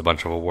know it wins a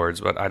bunch of awards,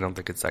 but I don't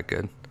think it's that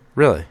good.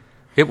 Really?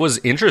 It was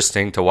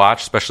interesting to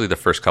watch, especially the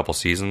first couple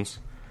seasons.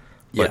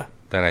 But yeah.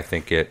 Then I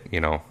think it,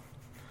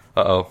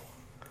 uh-oh.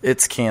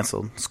 It's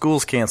canceled.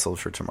 School's canceled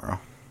for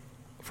tomorrow.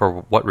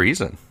 For what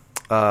reason?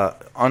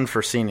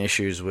 Unforeseen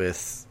issues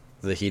with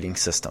the heating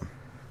system.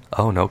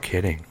 Oh, no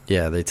kidding.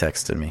 Yeah, they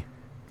texted me.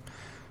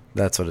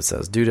 That's what it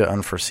says. Due to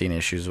unforeseen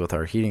issues with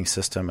our heating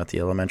system at the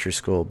elementary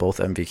school, both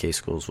MVK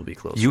schools will be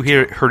closed. You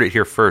heard it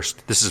here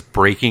first. This is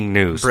breaking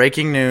news.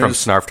 Breaking news. From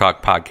Snarf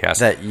Talk Podcast.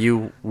 That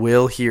you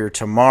will hear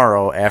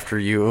tomorrow after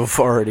you have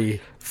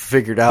already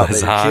figured out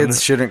that your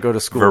kids shouldn't go to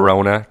school.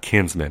 Verona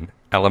Kinsman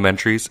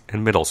Elementaries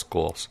and Middle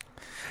Schools.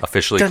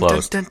 Officially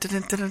closed.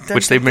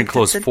 Which they've been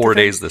closed 4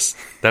 days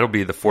that'll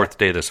be the fourth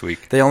day this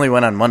week. They only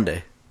went on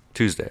Monday.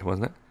 Tuesday,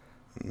 wasn't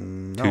it?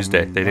 No,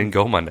 Tuesday. They didn't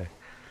go Monday.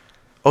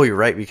 Oh, you're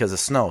right, because of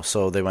snow.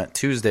 So they went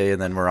Tuesday, and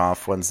then we're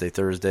off Wednesday,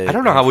 Thursday. I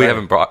don't know how we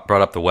haven't brought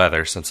up the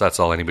weather, since that's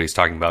all anybody's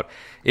talking about.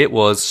 It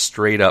was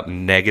straight up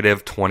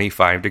negative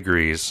 25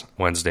 degrees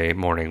Wednesday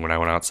morning when I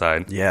went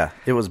outside. Yeah,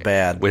 it was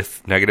bad.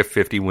 With negative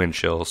 50 wind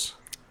chills.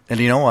 And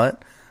you know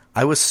what?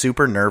 I was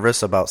super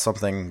nervous about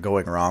something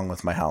going wrong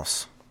with my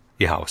house.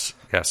 House.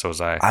 Yeah, so was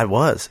I. I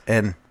was.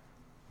 And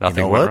nothing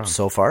you know went what? wrong.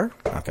 So far,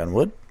 knock on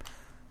wood,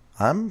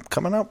 I'm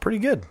coming out pretty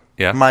good.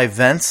 Yeah. My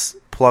vents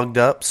plugged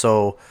up,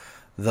 so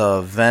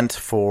the vent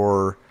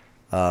for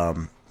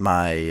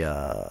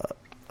my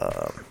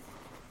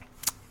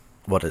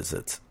what is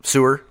it?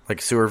 Sewer, like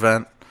sewer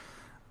vent.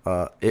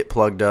 It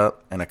plugged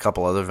up, and a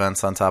couple other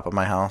vents on top of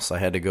my house. I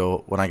had to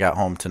go when I got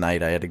home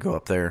tonight. I had to go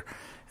up there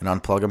and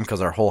unplug them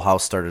because our whole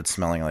house started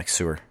smelling like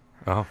sewer.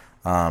 Oh.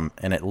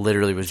 And it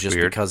literally was just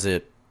weird. because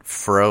it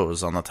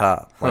froze on the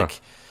top. Huh.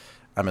 Like,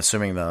 I'm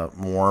assuming the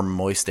warm,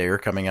 moist air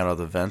coming out of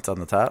the vent on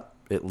the top,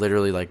 it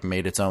literally like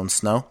made its own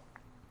snow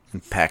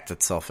and packed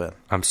itself in.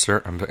 I'm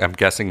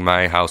guessing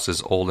my house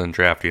is old and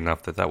drafty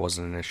enough that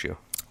wasn't an issue.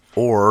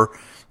 Or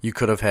you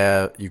could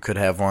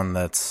have one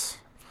that's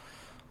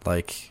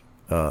like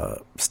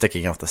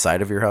sticking out the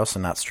side of your house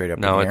and not straight up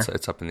in the air. No,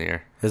 it's up in the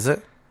air. Is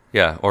it?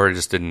 Yeah, or I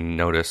just didn't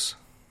notice.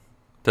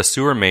 The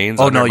sewer mains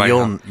you'll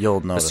notice.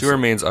 The sewer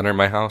mains under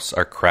my house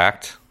are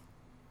cracked.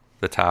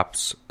 The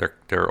tops,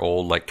 they're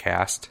old, like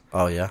cast.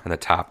 Oh, yeah? And the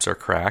tops are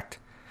cracked.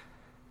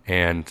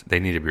 And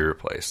they need to be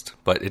replaced.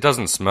 But it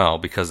doesn't smell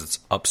because it's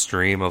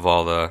upstream of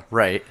all the...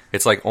 Right.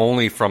 It's like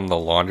only from the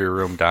laundry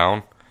room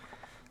down.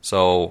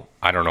 So,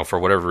 I don't know, for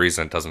whatever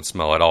reason, it doesn't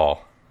smell at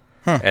all.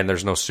 And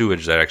there's no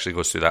sewage that actually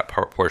goes through that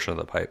portion of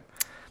the pipe.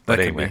 But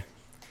That anyway,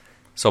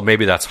 so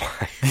maybe that's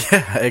why.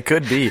 Yeah, it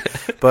could be.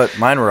 But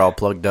mine were all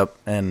plugged up,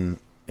 and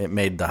it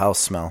made the house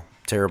smell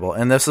terrible.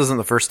 And this isn't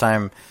the first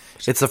time.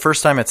 It's the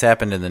first time it's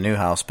happened in the new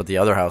house, but the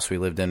other house we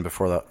lived in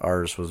before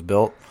ours was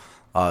built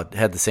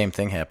had the same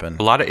thing happen.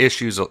 A lot of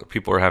issues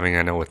people are having,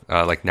 I know, with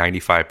like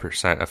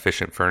 95%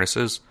 efficient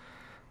furnaces,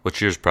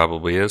 which yours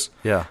probably is.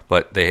 Yeah.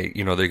 But they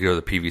go to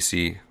the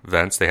PVC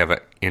vents. They have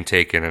an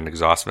intake and an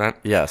exhaust vent.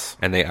 Yes.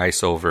 And they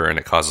ice over, and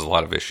it causes a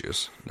lot of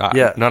issues.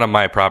 Yeah. None of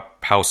my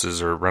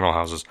houses or rental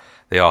houses,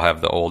 they all have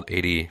the old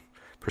 80%.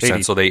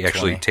 So they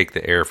actually 20. take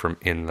the air from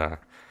in the...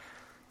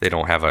 They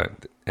don't have an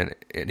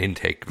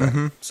intake vent.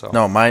 Mm-hmm. So.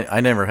 No,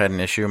 I never had an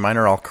issue. Mine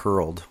are all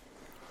curled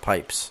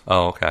pipes.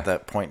 Oh, okay.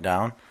 That point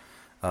down.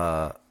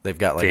 They've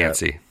got like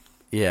fancy.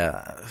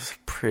 Yeah, it's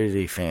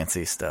pretty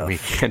fancy stuff. We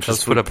can't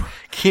just put a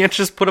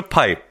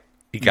pipe.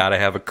 You got to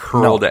have a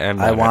curled end.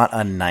 I want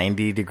a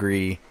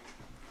 90-degree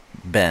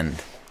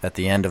bend at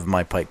the end of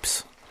my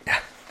pipes. Yeah.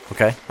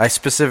 Okay? I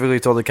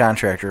specifically told the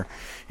contractor,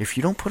 if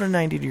you don't put a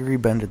 90-degree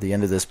bend at the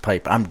end of this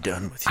pipe, I'm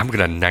done with you. I'm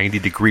going to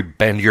 90-degree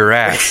bend your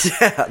ass.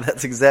 Yeah,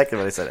 that's exactly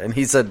what I said. And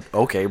he said,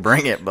 okay,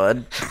 bring it,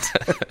 bud.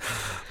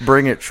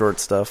 Bring it, short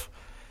stuff.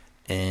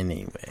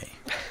 Anyway.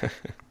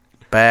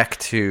 Back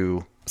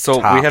to So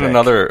topic. we had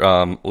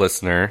another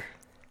listener.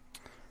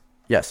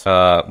 Yes.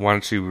 Why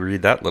don't you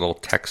read that little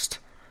text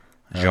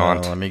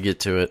jaunt? Let me get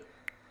to it.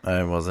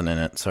 I wasn't in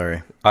it.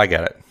 Sorry. I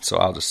got it, so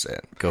I'll just say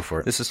it. Go for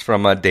it. This is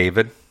from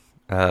David.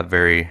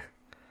 Very,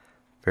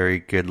 very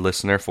good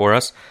listener for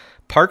us.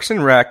 Parks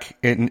and Rec,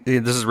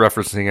 this is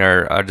referencing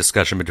our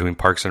discussion between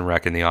Parks and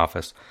Rec and The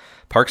Office.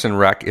 Parks and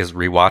Rec is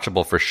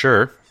rewatchable for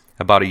sure.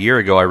 About a year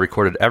ago, I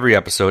recorded every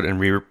episode and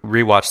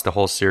rewatched the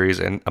whole series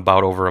in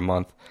about over a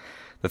month.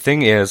 The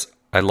thing is,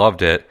 I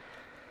loved it,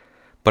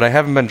 but I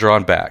haven't been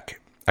drawn back.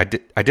 I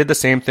did the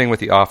same thing with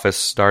The Office,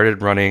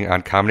 started running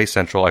on Comedy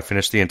Central. I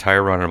finished the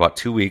entire run in about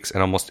 2 weeks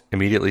and almost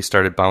immediately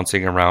started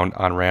bouncing around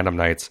on random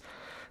nights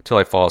till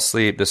I fall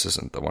asleep. This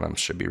isn't the one I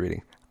should be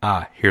reading.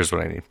 Here's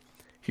what I need.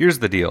 Here's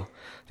the deal.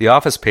 The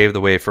Office paved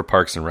the way for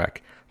Parks and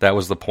Rec. That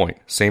was the point.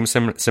 Same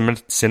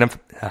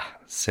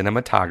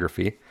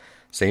cinematography,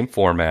 same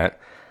format.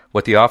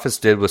 What The Office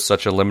did with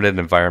such a limited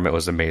environment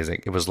was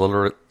amazing. It was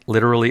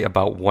literally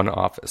about one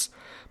office.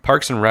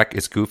 Parks and Rec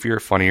is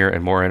goofier, funnier,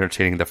 and more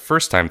entertaining the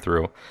first time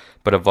through,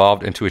 but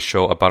evolved into a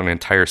show about an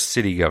entire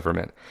city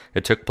government.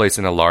 It took place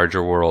in a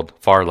larger world,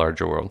 far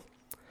larger world.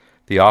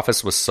 The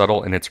Office was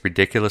subtle in its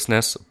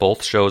ridiculousness.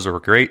 Both shows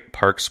were great.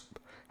 Parks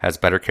has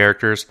better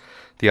characters.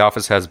 The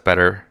Office has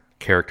better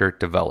character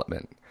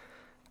development.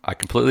 I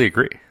completely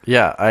agree.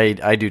 Yeah,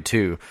 I do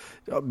too.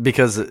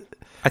 Because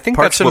I think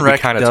Parks that's what and we Rec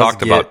kind of does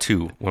talked about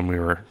too when we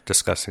were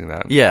discussing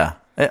that. Yeah,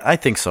 I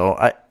think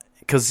so.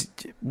 Because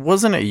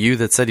wasn't it you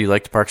that said you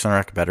liked Parks and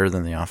Rec better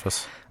than The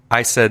Office?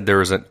 I said there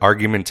was an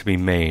argument to be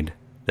made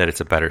that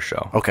it's a better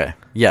show. Okay.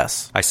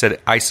 Yes. I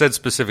said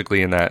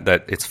specifically in that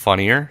it's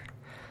funnier,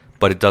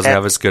 but it doesn't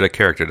have as good a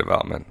character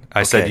development.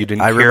 I said you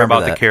didn't care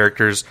about the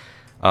characters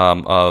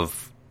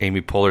of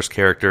Amy Poehler's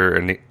character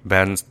and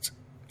Ben's.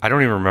 I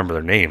don't even remember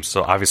their names,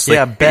 so obviously,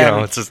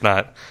 Ben, it's just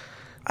not.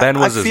 Ben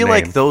was his name.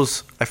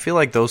 I feel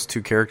like those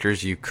two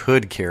characters you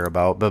could care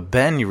about, but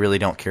Ben you really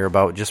don't care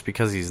about just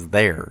because he's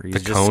there. He's the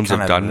just Cones of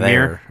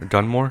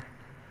Dunmore.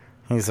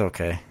 He's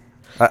okay.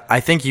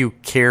 I think you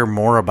care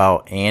more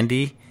about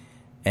Andy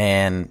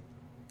and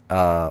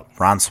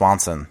Ron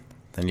Swanson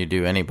than you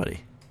do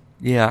anybody.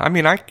 Yeah, I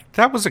mean,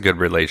 that was a good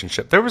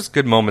relationship. There was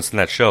good moments in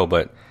that show,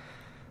 but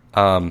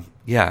when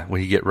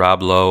you get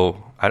Rob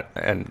Lowe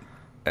and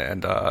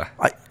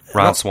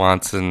Ron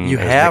Swanson, you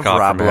have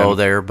Rob Lowe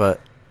there, but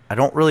I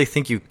don't really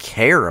think you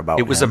care about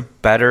him. It was a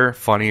better,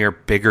 funnier,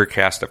 bigger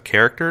cast of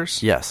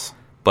characters. Yes.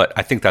 But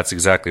I think that's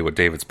exactly what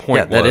David's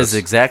point was. Yeah, that is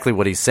exactly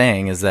what he's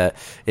saying, is that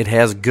it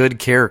has good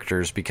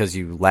characters because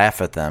you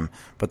laugh at them,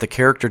 but the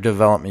character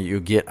development you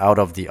get out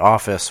of The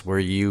Office where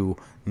you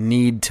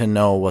need to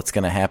know what's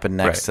going to happen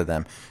next to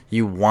them.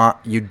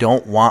 You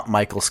don't want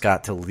Michael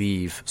Scott to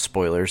leave,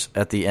 spoilers,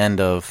 at the end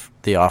of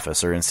The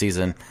Office or in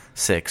season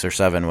 6 or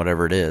 7,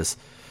 whatever it is.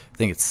 I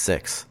think it's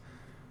 6.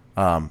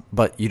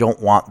 But you don't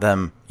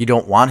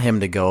want him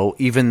to go,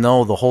 even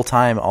though the whole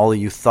time all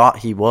you thought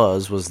he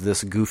was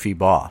this goofy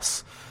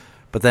boss.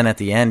 But then at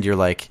the end, you're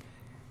like,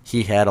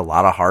 he had a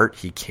lot of heart.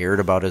 He cared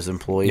about his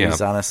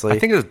employees, honestly. I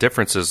think the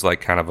difference is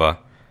like kind of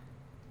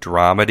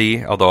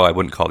dramedy, although I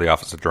wouldn't call The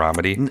Office a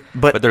dramedy.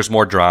 But there's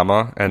more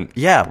drama, and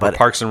Yeah, but-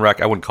 Parks and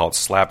Rec, I wouldn't call it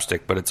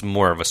slapstick, but it's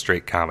more of a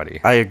straight comedy.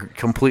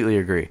 completely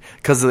agree.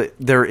 Because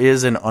there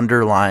is an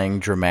underlying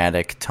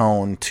dramatic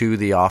tone to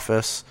The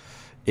Office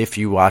if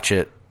you watch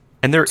it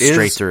And there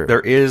straight through.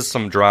 is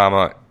some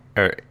drama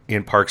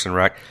in Parks and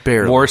Rec,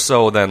 Barely. more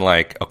so than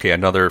like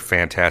another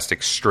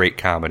fantastic straight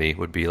comedy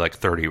would be like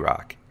 30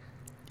 Rock.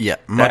 Yeah,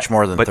 much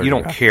more than 30 But you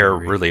don't Rock, care I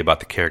agree. really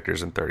about the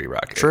characters in 30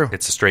 Rock. True.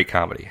 It's a straight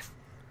comedy.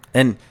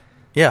 And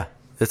yeah,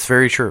 it's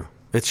very true.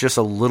 It's just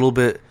a little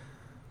bit.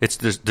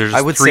 There's I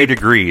would 3 say-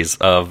 degrees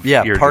of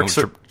your Parks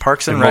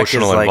and Rec is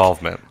emotional like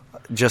involvement.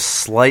 just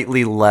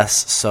slightly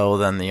less so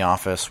than The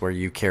Office, where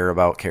you care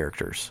about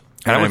characters.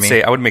 You And know I what would mean?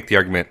 say I would make the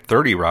argument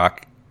 30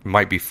 Rock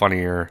might be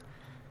funnier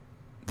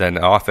than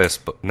The Office,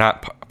 but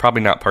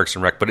probably not Parks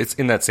and Rec, but it's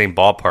in that same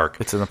ballpark.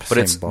 It's in the but same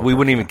we ballpark,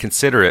 wouldn't even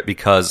consider it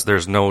because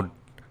there's no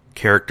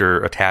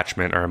character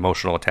attachment or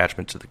emotional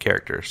attachment to the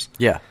characters.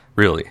 Yeah.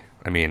 Really.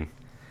 I mean,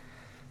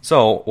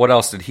 so what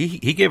else did he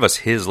gave us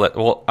his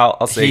well,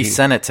 I'll say He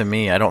sent it to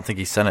me. I don't think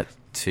he sent it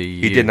to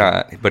you. he did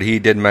not, but he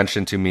did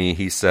mention to me,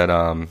 he said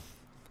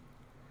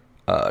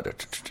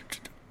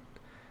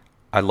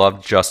I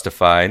loved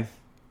Justified.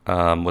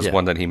 Was Yeah.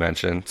 one that he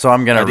mentioned. So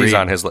I'm gonna And he's read-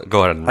 on his go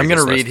ahead and read I'm going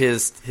to this read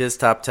list. his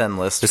top 10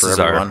 list This for is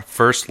everyone. our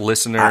first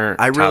listener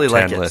I really top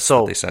like 10 it. list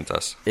So, that they sent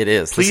us. it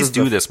is. This Please is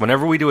do the- this.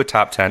 Whenever we do a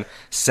top 10,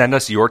 send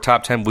us your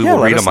top 10. We Yeah,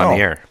 will let read us them on know.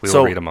 the air. We So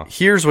will read them on.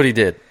 here's what he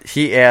did.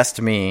 He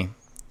asked me,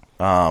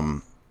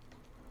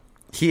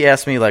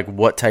 like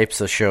what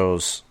types of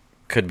shows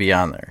could be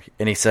on there,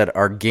 and he said,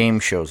 "Are game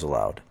shows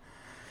allowed?"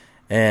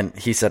 And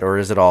he said, "Or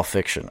is it all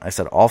fiction?" I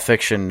said, "All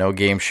fiction, no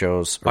game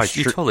shows or, Oh,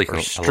 you totally or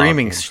allow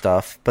streaming games.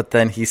 stuff." But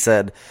then he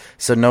said,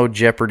 "So no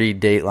Jeopardy,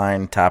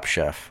 Dateline, Top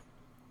Chef."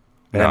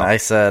 No. And I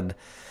said,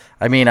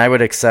 "I mean, I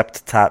would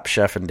accept Top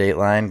Chef and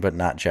Dateline, but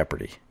not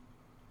Jeopardy."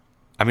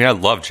 I mean, I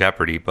love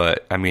Jeopardy,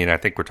 but I mean, I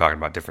think we're talking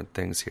about different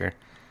things here.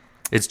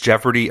 It's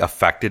Jeopardy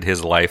affected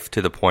his life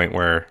to the point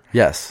where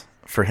Yes,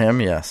 for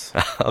him, yes.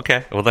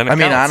 okay, well then it I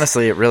mean, counts.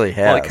 honestly, it really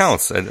has. well, it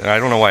counts. And I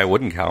don't know why it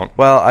wouldn't count.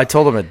 Well, I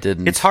told him it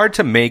didn't. It's hard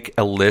to make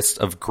a list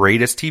of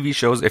greatest TV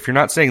shows if you're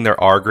not saying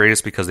there are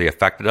greatest because they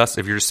affected us.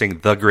 If you're just saying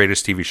the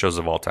greatest TV shows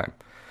of all time,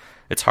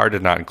 it's hard to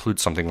not include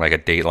something like a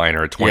Dateline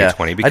or a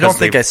 2020. Yeah. Because I don't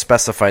think they- I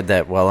specified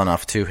that well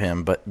enough to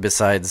him. But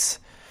besides,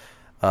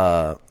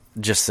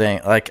 just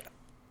saying, like,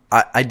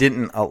 I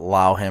didn't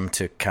allow him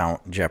to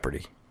count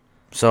Jeopardy.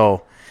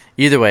 So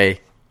either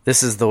way,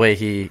 this is the way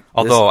he.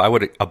 Although I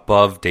would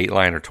above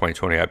Dateline or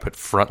 2020, I'd put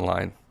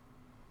Frontline,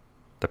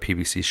 the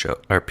PBC show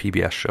or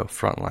PBS show,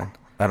 Frontline.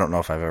 I don't know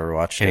if I've ever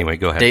watched it. Anyway,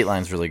 go ahead.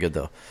 Dateline's really good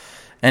though.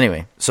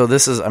 Anyway, so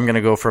this is I'm going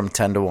to go from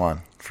 10 to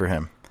 1 for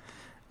him.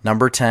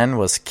 Number 10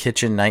 was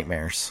Kitchen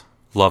Nightmares.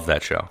 Love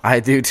that show. I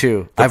do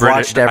too. The I've British-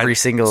 watched every I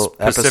single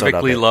episode of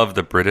specifically it. love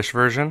the British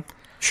version.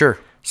 Sure.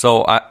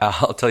 So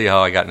I'll tell you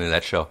how I got into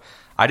that show.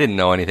 I didn't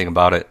know anything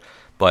about it,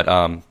 but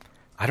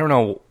I don't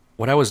know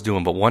what I was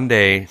doing. But one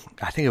day,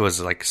 I think it was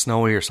like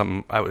snowy or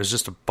something. I was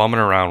just bumming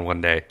around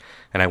one day,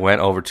 and I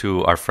went over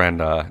to our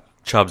friend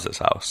Chubbs'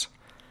 house,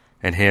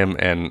 and him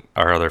and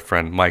our other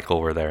friend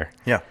Michael were there.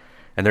 Yeah.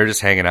 And they're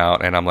just hanging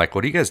out, and I'm like,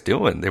 "What are you guys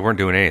doing?" They weren't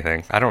doing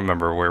anything. I don't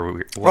remember where we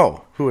were.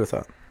 Oh, who would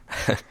have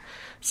thought?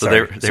 So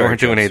Sorry. they Sorry, weren't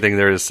doing Chubbs. anything.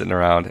 They were just sitting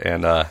around,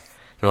 and they're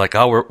like,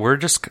 "Oh, we're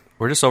just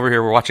over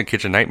here. We're watching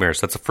Kitchen Nightmares."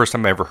 That's the first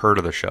time I ever heard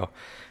of the show.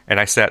 And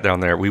I sat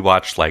down there. We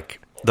watched like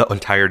the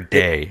entire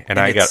day, and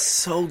I it's got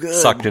so good.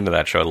 sucked into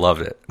that show. I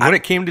loved it. When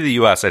it came to the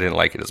U.S., I didn't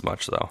like it as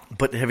much, though.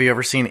 But have you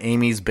ever seen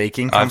Amy's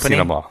Baking Company? I've seen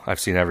them all. I've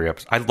seen every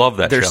episode. I love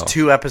that There's show.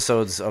 2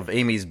 episodes of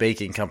Amy's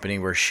Baking Company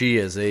where she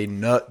is a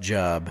nut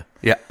job.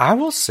 Yeah, I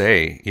will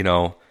say,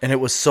 And it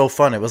was so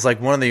fun. It was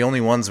like one of the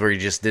only ones where he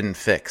just didn't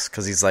fix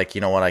because he's like, you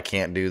know what, I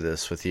can't do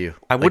this with you.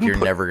 I like, wouldn't you're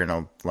put- never going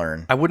to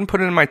learn. I wouldn't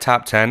put it in my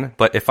top 10,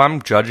 but if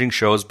I'm judging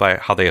shows by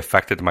how they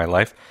affected my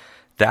life,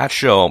 that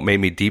show made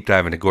me deep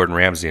dive into Gordon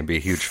Ramsay and be a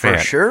huge For fan.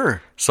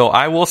 sure. So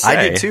I will say,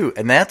 I did too.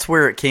 And that's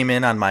where it came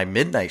in on my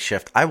midnight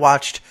shift. I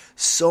watched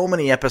so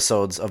many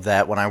episodes of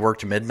that when I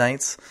worked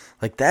midnights.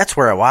 Like, that's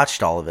where I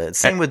watched all of it.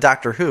 Same with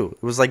Doctor Who.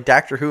 It was like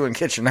Doctor Who and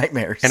Kitchen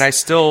Nightmares. And I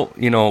still,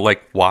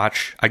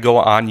 watch. I go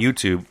on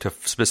YouTube to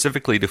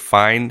specifically to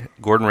find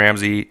Gordon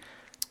Ramsay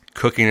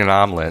cooking an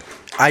omelet,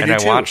 I do I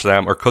too. watch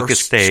them or cook Or a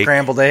steak.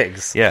 Scrambled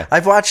eggs. Yeah.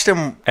 I've watched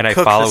him And I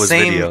cook follow the his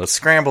same videos.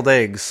 scrambled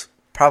eggs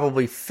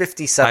probably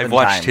 57 times. I've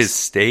watched his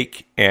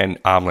steak and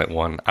omelet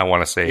one. I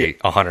want to say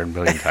 100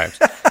 million times.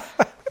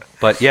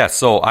 But yeah,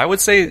 so I would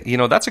say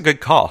that's a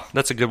good call.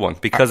 That's a good one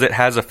because it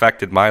has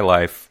affected my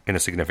life in a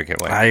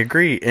significant way. I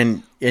agree.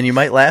 And you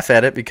might laugh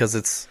at it because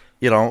it's,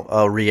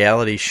 a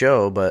reality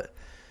show, but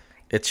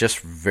it's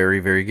just very,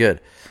 very good.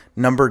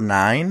 Number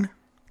 9,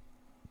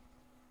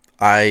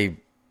 I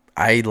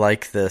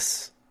like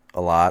this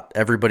a lot.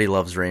 Everybody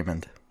Loves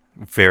Raymond.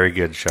 Very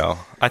good show.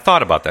 I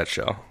thought about that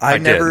show. I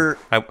did. never-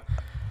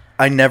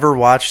 I never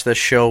watched the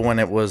show when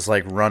it was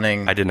like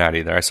running. I did not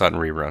either. I saw it in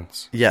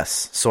reruns.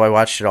 Yes. So I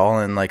watched it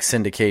all in like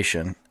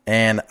syndication.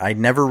 And I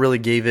never really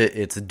gave it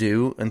its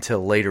due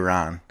until later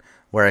on,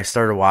 where I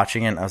started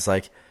watching it and I was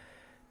like,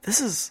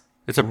 this is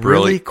It's a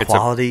really brilliant,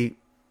 quality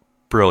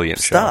brilliant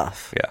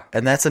stuff. show. Yeah.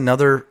 And that's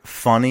another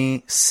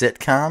funny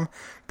sitcom,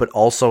 but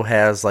also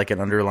has like an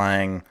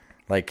underlying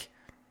like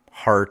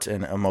heart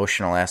and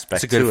emotional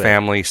aspect It's a to good it.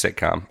 family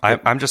sitcom.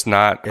 I'm just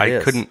not. It I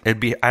is. couldn't.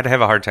 I'd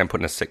have a hard time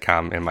putting a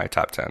sitcom in my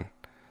top 10.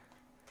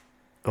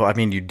 Well, I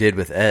mean, you did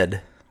with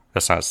Ed.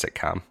 That's not a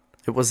sitcom.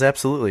 It was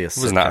absolutely a sitcom.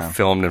 It was not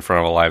filmed in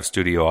front of a live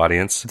studio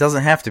audience. It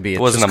doesn't have to be. It's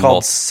wasn't just a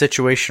called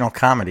situational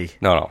comedy.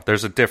 No.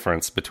 There's a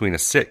difference between a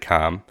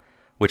sitcom,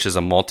 which is a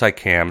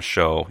multicam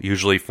show,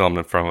 usually filmed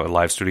in front of a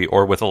live studio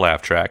or with a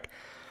laugh track,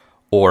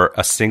 or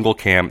a single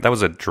cam. That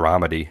was a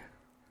dramedy.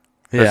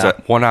 There's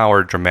a 1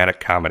 hour dramatic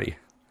comedy.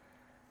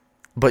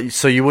 But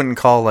so you wouldn't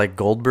call like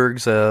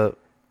Goldberg's a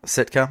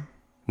sitcom?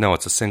 No,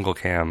 it's a single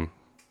cam.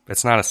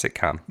 It's not a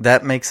sitcom.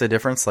 That makes a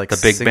difference. Like The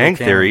Big single Bang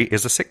cam? Theory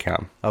is a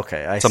sitcom.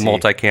 Okay, I It's a see.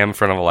 multicam in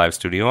front of a live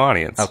studio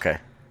audience. Okay, now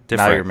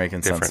Different. you're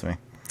making sense Different.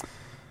 to me.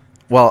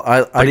 Well,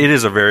 But I it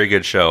is a very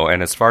good show,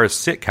 and as far as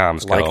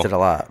sitcoms go, liked it a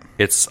lot.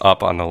 it's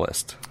up on the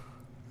list.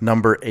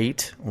 Number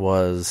 8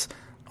 was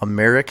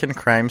American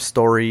Crime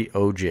Story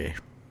OJ.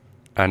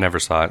 I never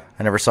saw it.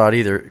 I never saw it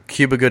either.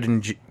 Cuba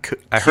Gooding.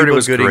 I heard it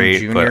was Gooding great,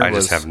 Jr. but I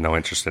was just have no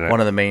interest in it.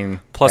 one of the main.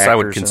 Plus, I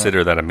would actors in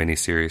consider that a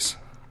miniseries.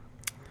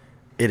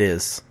 it. It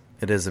is.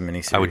 It is a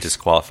miniseries. I would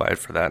disqualify it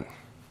for that.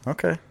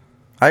 Okay.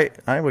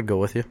 I would go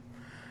with you.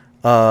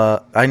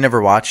 I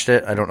never watched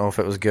it. I don't know if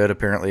it was good.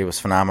 Apparently, it was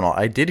phenomenal.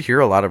 I did hear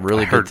a lot of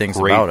really I heard good things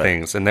great about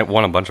things, and that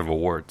won a bunch of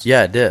awards. it.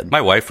 Yeah, it did.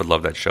 My wife would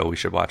love that show. We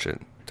should watch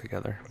it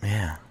together.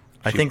 Yeah,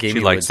 I She- think Amy she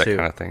likes would that too.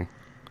 kind of thing.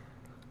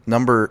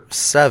 Number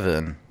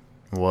 7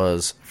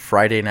 was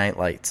Friday Night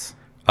Lights.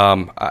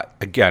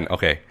 Again,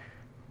 okay,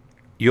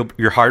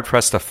 you're hard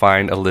pressed to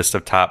find a list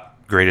of top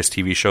greatest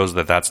TV shows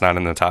that's not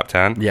in the top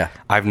 10. Yeah.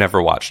 I've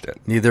never watched it,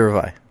 Neither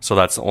have I. so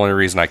that's the only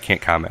reason I can't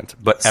comment.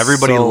 But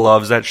everybody So-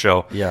 loves that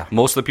show. Yeah.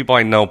 Most of the people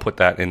I know put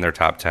that in their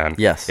top 10.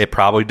 Yes. It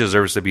probably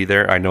deserves to be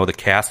there. I know the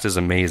cast is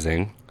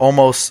amazing.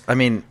 Almost, I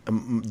mean,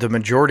 the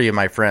majority of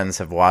my friends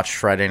have watched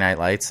Friday Night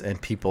Lights, and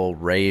people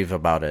rave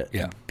about it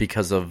Yeah.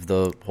 because of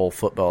the whole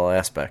football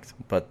aspect.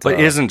 But But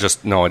it isn't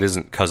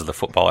because of the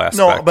football aspect.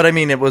 no, but I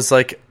mean, it was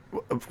like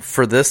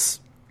for this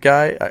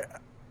guy,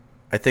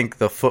 I think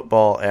the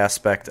football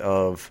aspect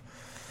of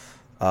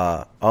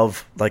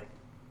like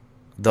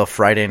the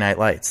Friday Night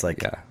Lights,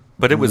 like yeah.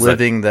 But it was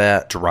living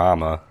that.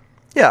 drama.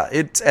 Yeah,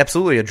 it's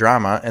absolutely a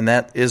drama, and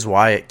that is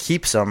why it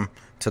keeps them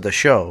to the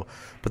show.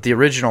 But the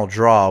original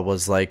draw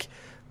was like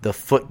the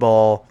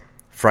football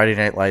Friday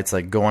Night Lights,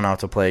 like going out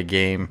to play a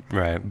game,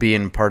 Right.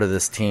 being part of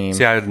this team.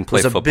 See, I didn't play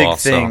was a football, big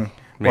thing. so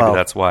maybe Well,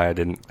 that's why I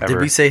didn't ever.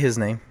 Did we say his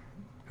name?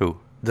 Who?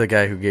 The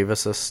guy who gave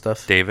us this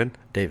stuff? David?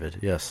 David,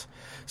 yes.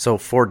 So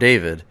for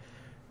David,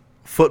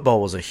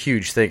 football was a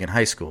huge thing in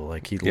high school.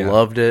 Like he Yeah.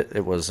 loved it.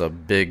 It was a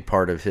big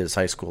part of his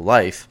high school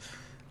life.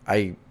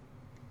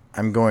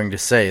 I'm going to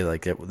say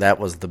like that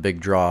was the big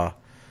draw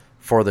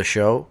for the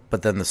show,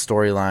 but then the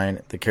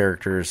storyline, the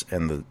characters,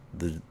 and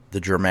the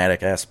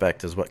dramatic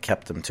aspect is what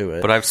kept him to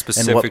it. But I've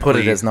and what put it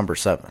specifically- as number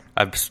 7.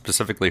 I've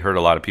specifically heard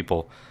a lot of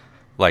people,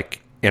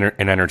 like in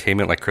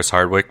entertainment, like Chris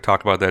Hardwick,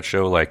 talk about that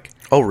show. Like,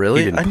 Oh, really?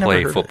 he didn't I never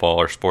play heard football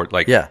or sport.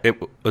 Like, Yeah. it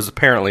was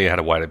apparently it had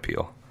a wide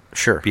appeal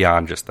Sure.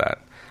 beyond just that.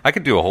 We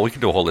could do a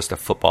whole list of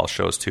football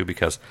shows too,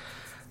 because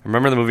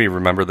remember the movie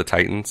Remember the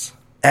Titans?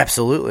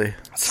 Absolutely.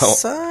 So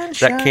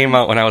Sunshine. that came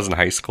out when I was in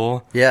high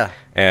school. Yeah.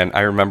 And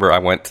I remember I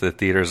went to the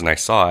theaters and I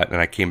saw it, and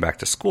I came back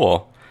to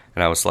school,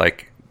 and I was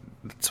like,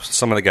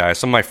 some of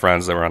my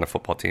friends that were on the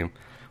football team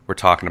were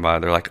talking about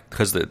it. They're like,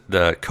 because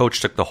the coach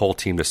took the whole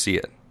team to see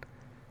it.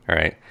 All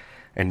right.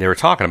 And they were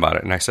talking about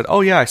it. And I said,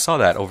 oh, yeah, I saw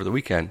that over the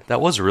weekend. That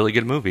was a really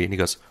good movie. And he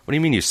goes, what do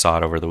you mean you saw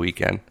it over the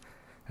weekend?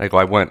 And I go,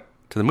 I went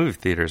to the movie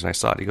theaters and I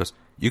saw it. He goes,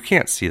 you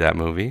can't see that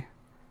movie.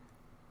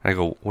 And I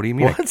go, what do you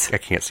mean What? I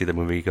can't see the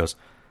movie? He goes,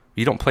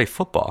 you don't play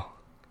football.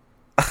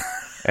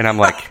 And I'm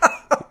like,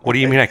 what do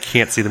you mean I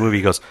can't see the movie?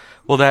 He goes,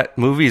 well, that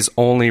movie's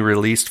only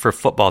released for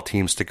football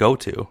teams to go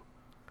to.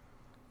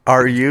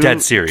 Are you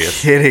Dead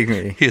serious. kidding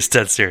me? He's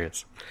dead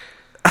serious.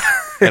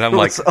 And I'm It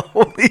like, was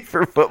only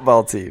for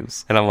football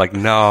teams.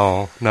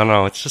 no,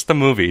 it's just a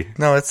movie.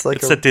 No, it's like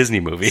It's a Disney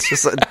movie. it's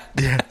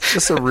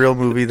just a real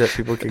movie that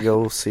people could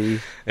go see.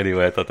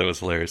 Anyway, I thought that was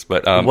hilarious.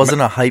 But It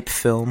wasn't a hype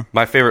film.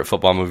 my favorite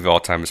football movie of all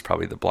time is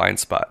probably The Blind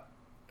Spot,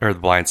 or The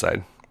Blind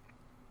Side,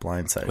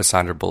 Blindside. with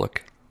Sandra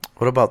Bullock.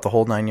 What about The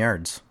Whole 9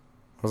 Yards?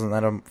 Wasn't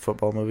that a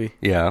football movie?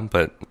 Yeah,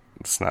 but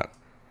it's not.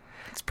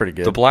 It's pretty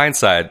good. The Blind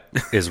Side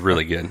is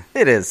really good.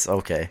 It is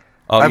okay.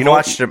 Oh, I've you know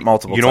watched it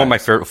multiple times. You know what my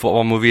favorite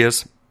football movie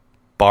is?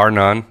 Bar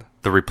none,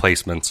 The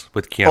Replacements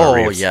with Keanu Oh,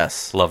 Reeves.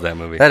 yes. Love that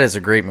movie. That is a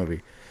great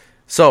movie.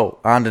 So,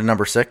 on to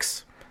number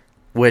 6,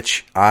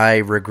 which I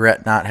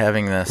regret not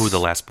having this. Ooh, The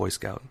Last Boy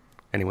Scout.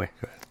 Anyway,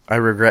 go ahead. I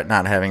regret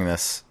not having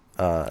this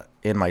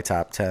in my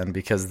top 10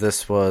 because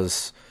this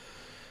was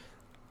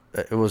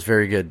it was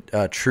very good.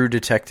 True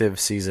Detective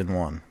Season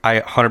 1.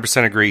 I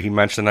 100% agree. He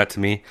mentioned that to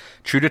me.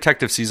 True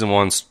Detective Season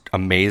 1's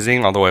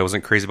amazing, although I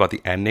wasn't crazy about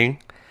the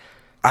ending.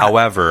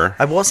 However,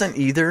 I wasn't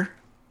either.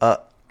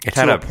 It to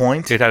had a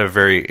point. It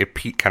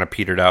had kind of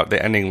petered out.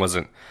 The ending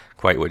wasn't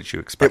quite what you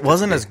expected. It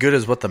wasn't to be. as good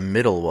as what the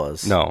middle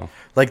was. No.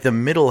 Like, the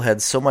middle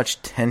had so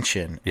much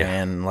tension Yeah.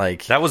 and,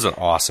 like, That was an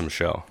awesome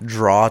show.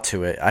 draw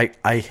to it.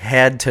 I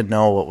had to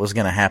know what was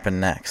going to happen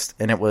next.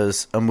 And it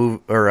was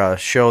a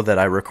show that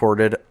I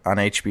recorded on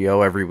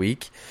HBO every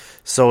week.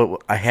 So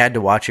I had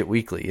to watch it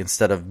weekly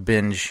instead of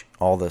binge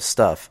all this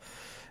stuff.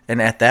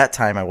 And at that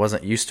time, I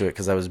wasn't used to it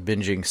because I was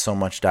binging so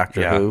much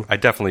Doctor Yeah, Who. I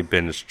definitely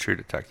binged True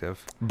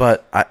Detective.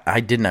 But I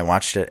didn't. I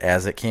watched it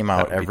as it came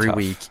out That would be every tough.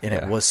 week. And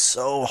Yeah. it was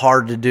so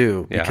hard to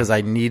do Yeah. because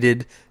I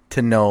needed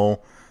to know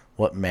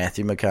what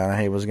Matthew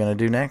McConaughey was going to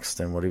do next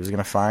and what he was going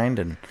to find.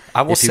 And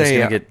I will if he was say,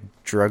 going to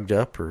get drugged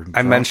up or I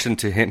drunk. mentioned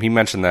to him, he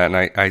mentioned that, and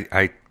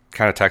I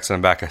kind of texted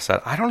him back. I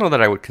said, I don't know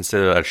that I would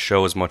consider that a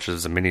show as much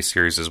as a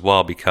miniseries as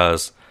well,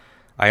 because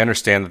I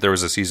understand that there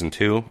was a season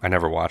 2. I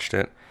never watched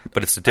it,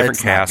 but it's a different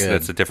It's not cast and good.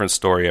 it's a different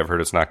story. I've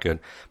heard it's not good,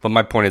 but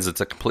my point is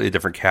it's a completely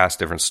different cast,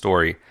 different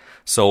story.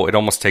 So it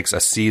almost takes a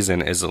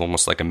season is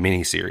almost like a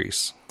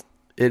miniseries.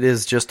 It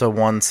is just a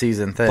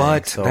one-season thing.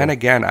 But so, then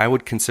again, I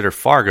would consider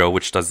Fargo,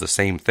 which does the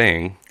same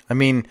thing. I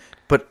mean,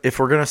 but if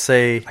we're going to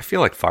say, I feel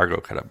like Fargo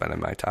could have been in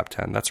my top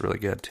 10. That's really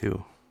good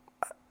too.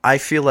 I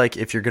feel like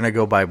if you're going to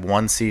go by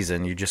one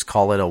season, you just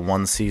call it a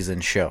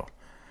one-season show.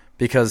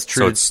 Because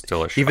It's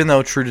still a show. even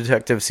though True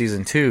Detective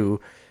Season 2,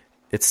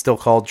 it's still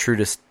called True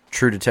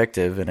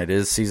Detective, and it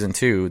is Season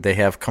 2, they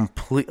have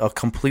a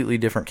completely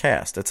different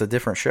cast. It's a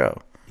different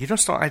show.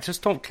 I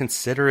just don't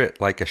consider it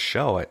like a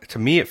show. To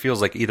me, it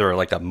feels like either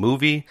like a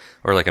movie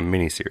or like a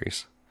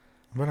miniseries.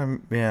 But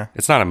yeah.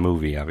 It's not a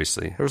movie,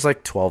 obviously. There was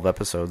like 12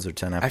 episodes or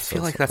 10 I episodes.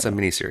 feel like that's a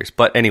miniseries.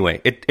 But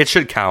anyway, it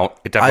should count.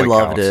 It definitely I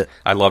loved counts. it.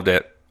 I loved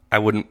it.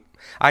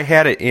 I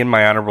had it in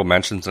my honorable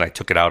mentions, and I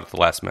took it out at the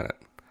last minute.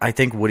 I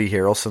think Woody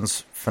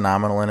Harrelson's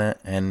phenomenal in it,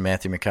 and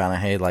Matthew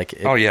McConaughey, like,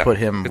 it put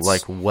him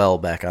like well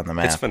back on the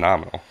map. It's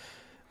phenomenal.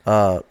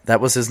 That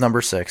was his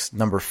number 6.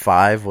 Number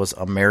 5 was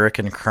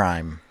American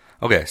Crime.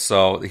 Okay,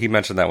 so he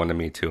mentioned that one to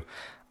me too.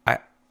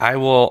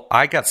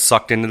 I got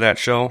sucked into that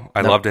show.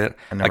 I loved it.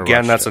 I never Again,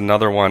 watched that's it.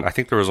 another one. I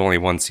think there was only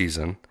one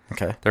season.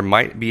 Okay. There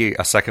might be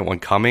a second one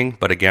coming,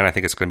 but again, I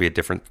think it's going to be a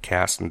different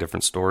cast and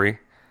different story.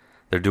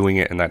 They're doing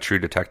it in that True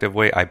Detective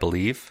way, I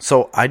believe.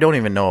 So I don't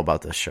even know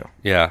about this show.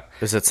 Yeah.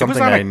 Is it was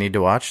something on I need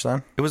to watch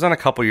then? It was on a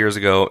couple years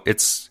ago.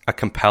 It's a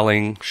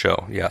compelling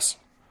show. Yes.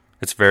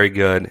 It's very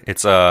good.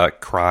 It's a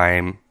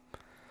crime.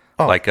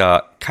 Oh. Like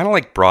kind of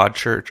like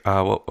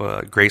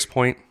Broadchurch, Grace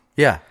Point.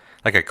 Yeah.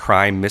 Like a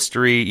crime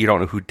mystery. You don't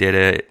know who did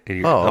it.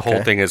 And the whole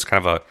okay. thing is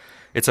kind of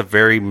it's a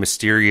very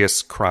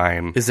mysterious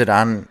crime. Is it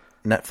on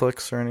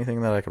Netflix or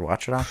anything that I could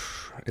watch it on?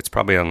 It's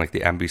probably on like the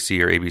NBC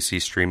or ABC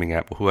streaming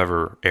app,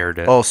 whoever aired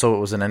it. Oh, so it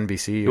was an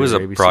NBC. It was a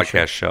ABC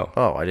broadcast show.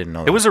 Oh, I didn't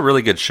know that. It was a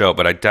really good show,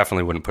 but I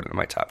definitely wouldn't put it in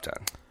my top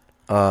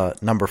 10.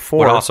 number 4.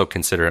 Would also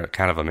consider it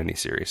kind of a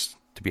miniseries,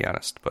 to be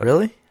honest. But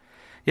Really?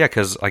 yeah,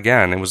 because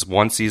again, it was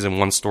one season,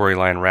 one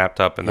storyline wrapped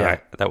up, and Yeah.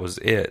 that was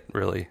it,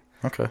 really.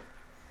 Okay.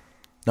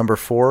 Number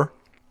 4,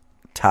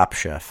 Top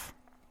Chef.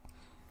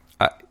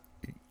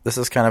 This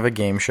is kind of a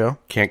game show.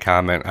 Can't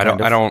comment. I Kind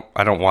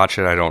don't watch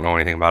it. I don't know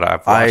anything about it.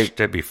 I've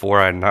watched it before.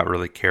 I not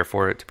really care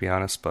for it, to be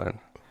honest. But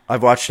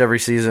I've watched every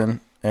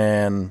season,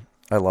 and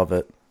I love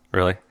it.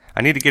 really,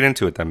 I need to get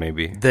into it then.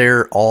 Maybe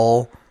They're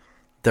all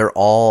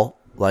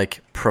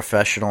like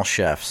professional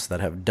chefs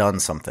that have done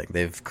something.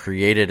 They've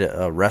created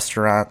a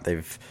restaurant.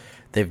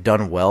 They've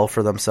done well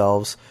for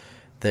themselves.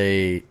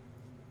 They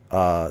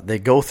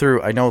go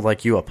through. I know,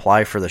 like, you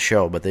apply for the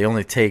show, but they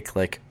only take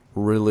like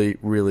really,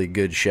 really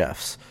good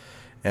chefs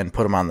and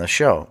put them on the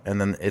show. And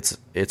then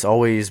it's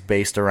always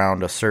based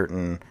around a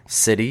certain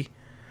city.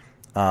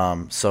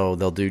 So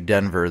they'll do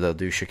Denver, they'll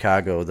do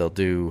Chicago, they'll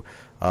do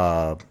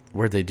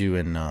where'd they do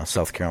in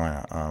South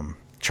Carolina,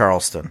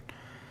 Charleston,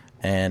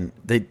 and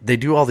they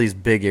do all these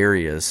big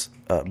areas,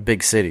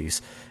 big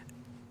cities,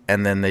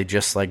 and then they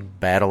just like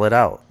battle it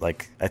out.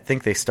 Like, I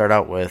think they start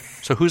out with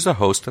so. Who's the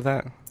host of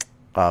that?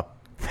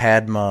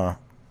 Padma.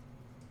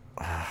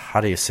 How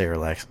do you say her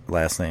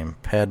last name?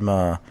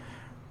 Padma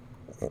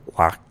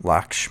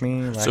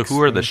Lakshmi. So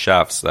who are the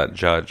chefs that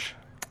judge?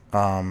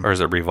 Or is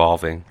it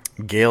revolving?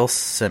 Gail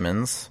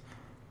Simmons,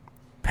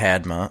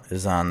 Padma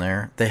is on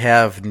there. They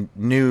have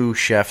new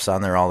chefs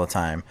on there all the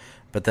time.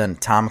 But then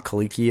Tom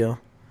Colicchio,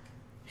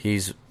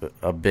 he's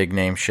a big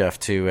name chef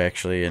too,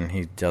 actually, and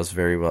he does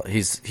very well.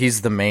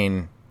 He's the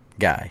main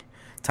guy.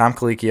 Tom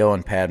Colicchio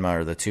and Padma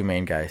are the two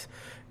main guys.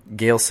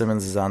 Gail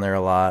Simmons is on there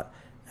a lot,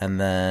 and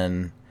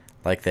then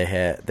like they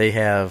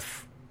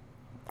have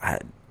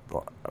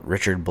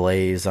Richard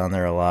Blaze on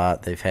there a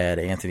lot. They've had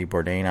Anthony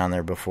Bourdain on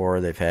there before.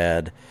 They've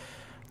had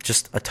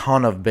just a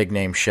ton of big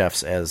name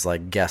chefs as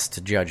like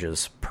guest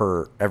judges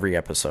per every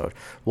episode.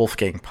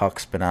 Wolfgang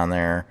Puck's been on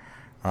there.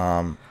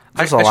 I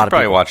should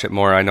probably watch it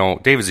more. I know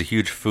Dave is a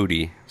huge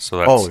foodie, so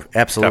that's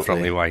absolutely.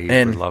 definitely why he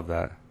would love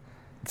that.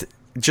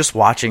 Just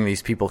watching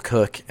these people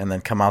cook and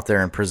then come out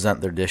there and present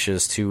their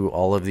dishes to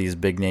all of these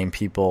big name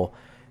people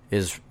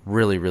is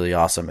really, really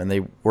awesome. And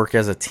they work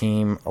as a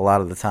team a lot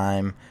of the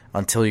time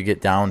until you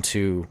get down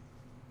to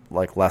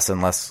like less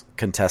and less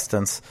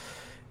contestants.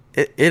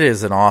 It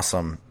is an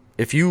awesome.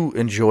 If you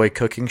enjoy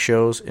cooking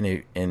shows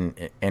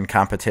in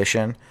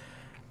competition,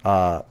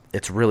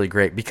 it's really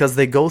great because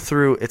they go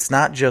through. It's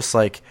not just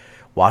like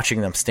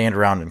watching them stand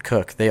around and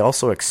cook. They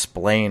also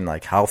explain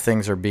like how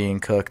things are being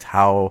cooked,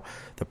 how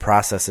the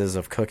process is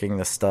of cooking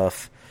the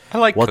stuff. I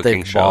like what cooking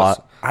they've shows.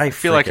 bought. I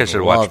feel like I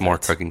should watch more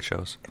it. cooking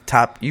shows.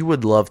 You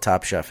would love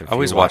Top Chef. If I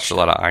always you watched a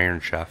lot of Iron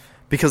Chef.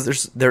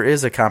 because there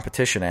is a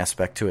competition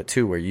aspect to it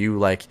too, where you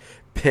like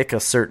pick a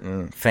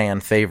certain fan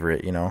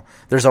favorite. You know,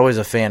 there's always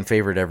a fan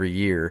favorite every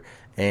year,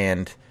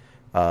 and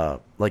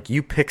like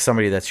you pick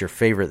somebody that's your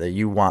favorite that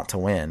you want to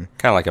win.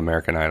 Kind of like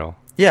American Idol.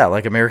 Yeah,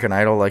 like American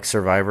Idol, like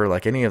Survivor,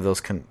 like any of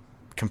those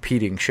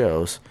competing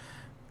shows.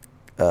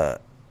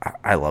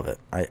 I love it.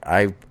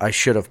 I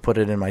should have put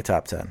it in my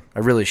top 10. I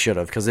really should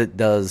have because it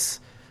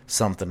does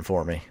something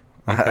for me.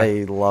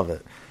 Okay. I love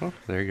it. Well,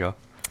 there you go.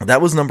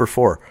 That was number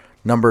 4.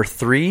 Number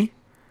 3,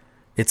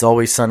 It's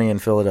Always Sunny in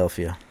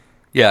Philadelphia.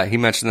 Yeah, he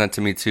mentioned that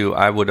to me too.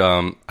 I would.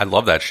 I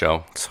love that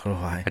show. So do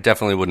I. I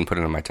definitely wouldn't put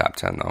it in my top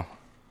 10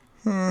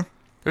 though.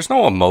 There's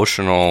no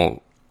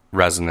emotional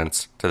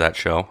resonance to that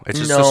show. It's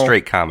just a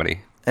straight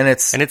comedy, and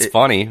it's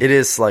funny. It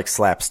is like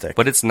slapstick,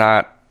 but it's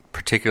not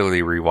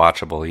particularly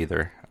rewatchable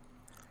either.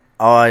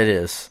 Oh, it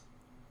is.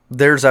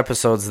 There's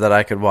episodes that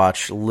I could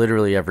watch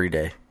literally every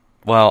day.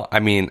 Well, I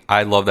mean,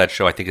 I love that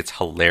show. I think it's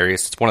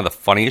hilarious. It's one of the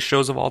funniest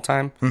shows of all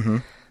time. Mm-hmm.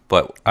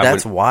 But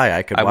that's why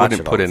I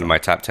wouldn't put it in my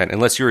top 10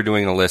 unless you were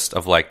doing a list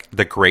of like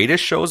the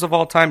greatest shows of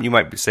all time. You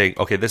might be saying,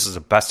 okay, this is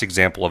the best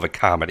example of a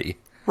comedy.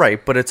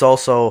 Right, but it's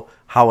also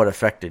how it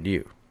affected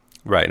you.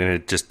 Right, and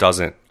it just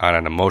doesn't on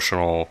an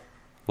emotional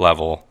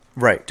level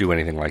do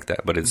anything like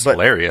that. But it's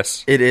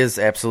hilarious. It is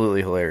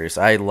absolutely hilarious.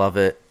 I love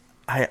it.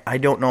 I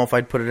don't know if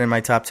I'd put it in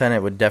my top 10.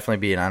 It would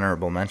definitely be an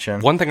honorable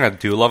mention. One thing I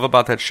do love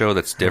about that show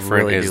that's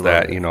different is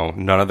that,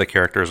 none of the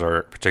characters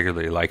are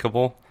particularly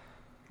likable.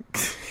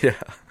 Yeah.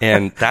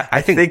 And that I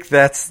think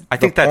that's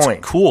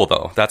point. Cool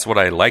though. That's what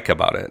I like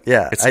about it.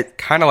 Yeah. It's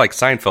kind of like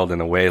Seinfeld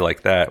in a way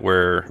like that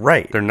where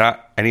they're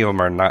not any of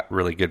them are not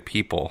really good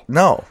people.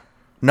 No.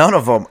 None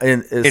of them,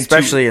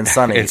 especially in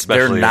Sunny,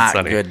 they're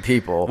not good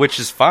people. Which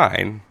is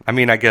fine. I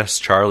mean, I guess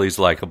Charlie's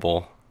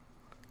likable.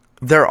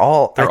 They're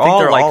all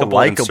likable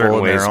in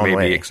certain ways, maybe,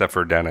 way. except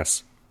for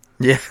Dennis.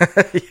 Yeah,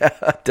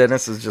 yeah.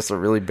 Dennis is just a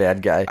really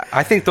bad guy.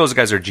 I think those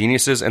guys are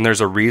geniuses, and there's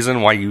a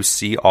reason why you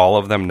see all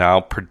of them now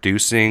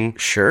producing,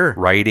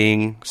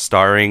 writing,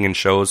 starring in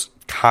shows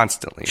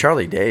constantly.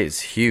 Charlie Day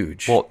is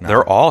huge. Well,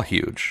 they're all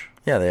huge.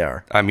 Yeah, they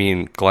are. I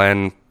mean,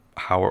 Glenn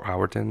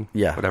Howerton?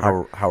 Yeah,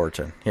 whatever.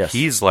 Howerton, yes.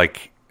 He's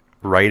like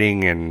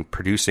writing and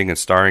producing and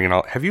starring and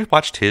all. Have you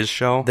watched his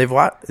show?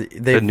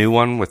 The new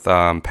one with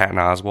Patton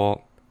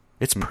Oswalt.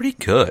 It's pretty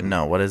good.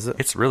 No, what is it?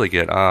 It's really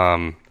good.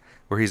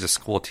 Where he's a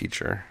school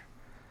teacher.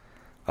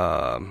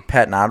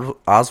 Patton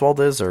Oswalt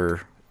is,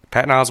 or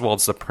Patton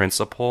Oswalt's the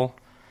principal,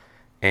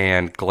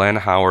 and Glenn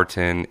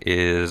Howerton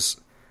is.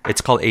 It's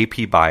called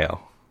AP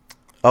Bio.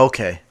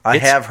 Okay, I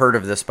have heard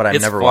of this, but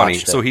I've never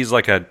watched it. So he's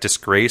like a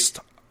disgraced.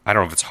 I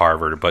don't know if it's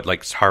Harvard, but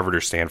like Harvard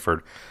or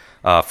Stanford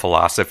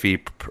philosophy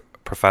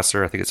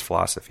professor. I think it's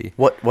philosophy.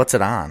 What's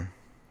it on?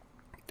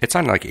 It's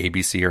on like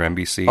ABC or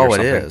NBC. Oh, or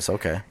something. It is.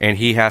 Okay. And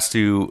he has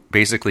to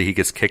basically he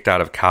gets kicked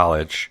out of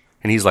college,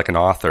 and he's like an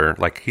author,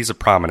 like he's a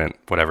prominent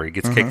whatever. He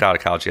gets kicked out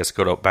of college. He has to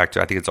go back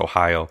to I think it's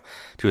Ohio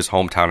to his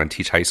hometown and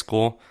teach high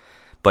school.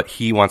 But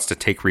he wants to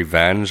take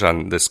revenge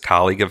on this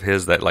colleague of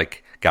his that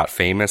like got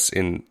famous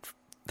in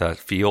the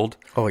field.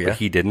 Oh yeah. But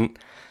he didn't.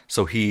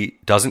 So he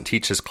doesn't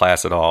teach his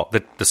class at all.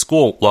 The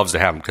school loves to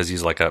have him because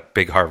he's like a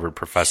big Harvard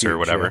professor or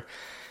whatever.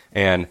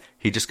 Yeah. And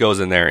he just goes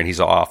in there and he's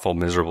an awful,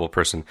 miserable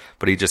person.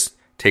 But he just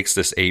takes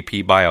this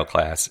AP Bio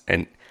class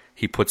and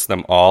he puts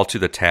them all to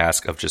the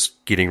task of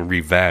just getting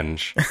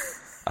revenge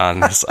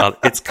on this.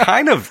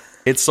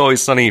 It's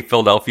Always Sunny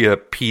Philadelphia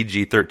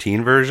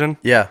PG-13 version.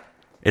 Yeah.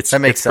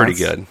 That makes sense.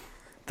 Pretty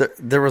good.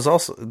 There was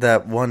also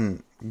that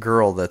one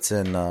girl that's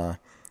in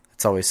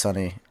It's Always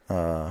Sunny.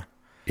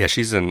 Yeah,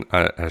 she's in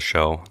a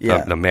show.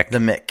 Yeah, the Mick. The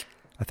Mick.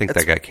 I think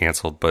that got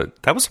canceled,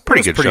 but that was a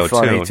pretty good show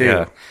too.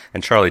 Yeah,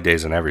 and Charlie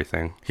Day's in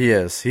everything. He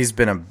is. He's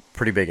been a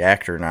pretty big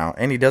actor now,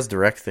 and he does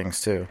direct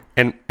things too.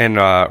 And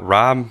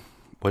Rob,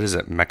 what is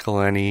it,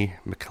 McElhenney?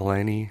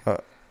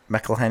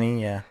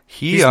 McElhenney, yeah.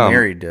 He's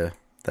married to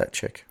that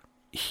chick.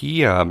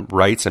 He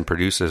writes and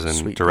produces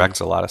and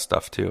directs a lot of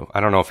stuff too. I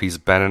don't know if he's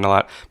been in a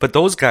lot, but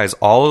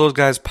all of those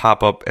guys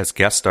pop up as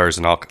guest stars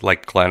and all.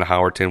 Like Glenn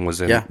Howerton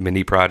was in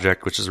Mindy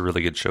Project, which is a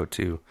really good show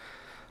too.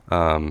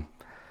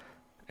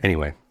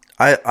 Anyway.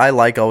 I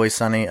like Always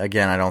Sunny.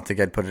 Again, I don't think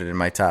I'd put it in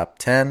my top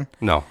 10.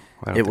 No.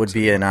 It would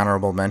be an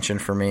honorable mention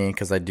for me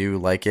because I do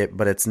like it,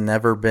 but it's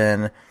never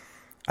been...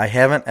 I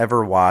haven't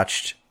ever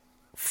watched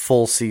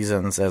full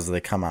seasons as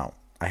they come out.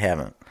 I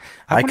haven't.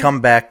 I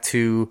come back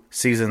to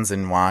seasons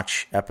and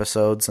watch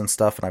episodes and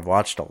stuff, and I've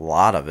watched a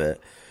lot of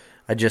it.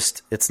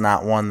 It's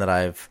not one that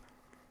I've,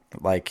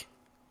 like,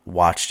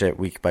 watched it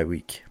week by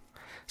week.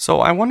 So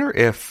I wonder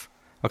if...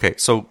 Okay,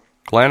 so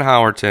Glenn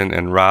Howerton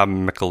and Rob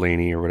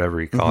McElhenney, or whatever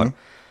you call it,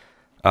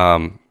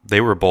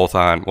 They were both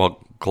on,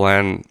 well,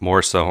 Glenn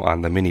more so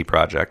on the Mini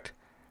Project.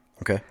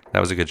 Okay. That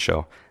was a good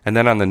show. And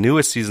then on the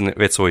newest season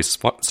of It's Always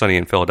Sunny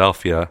in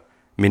Philadelphia,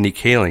 Mindy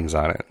Kaling's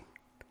on it.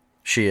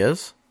 She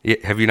is? Yeah,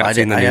 have you not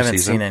seen the new season? I haven't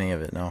seen any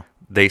of it, no.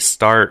 They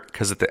start,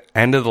 because at the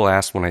end of the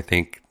last one, I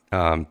think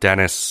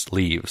Dennis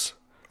leaves.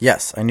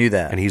 Yes, I knew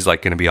that. And he's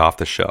like going to be off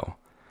the show.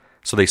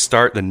 So they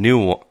start the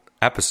new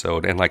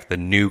episode, and like the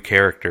new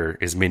character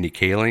is Mindy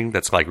Kaling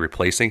that's like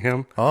replacing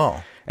him.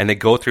 Oh. And they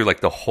go through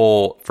like the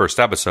whole first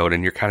episode,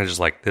 and you're kind of just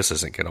like, this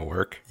isn't going to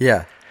work.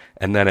 Yeah.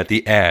 And then at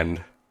the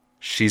end,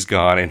 she's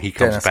gone, and he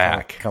comes Dennis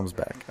back. Comes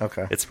back.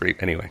 Okay. It's pretty.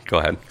 Anyway, go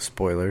ahead.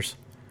 Spoilers.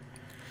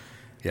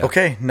 Yeah.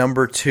 Okay,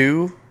 number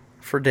 2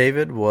 for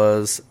David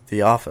was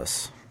The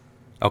Office.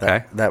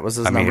 Okay. That was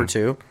his number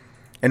 2.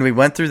 And we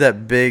went through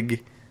that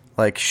big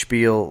like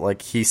spiel,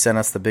 like he sent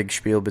us the big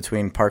spiel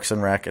between Parks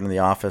and Rec and The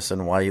Office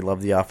and why he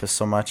loved The Office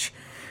so much.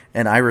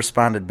 And I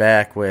responded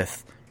back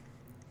with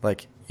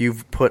like,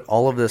 you've put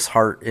all of this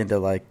heart into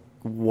like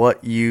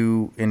what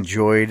you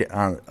enjoyed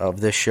of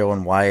this show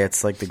and why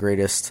it's like the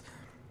greatest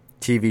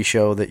TV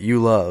show that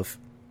you love,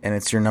 and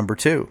it's your number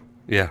 2.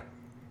 Yeah.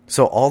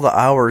 So all the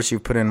hours you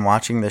put in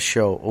watching this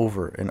show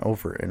over and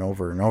over and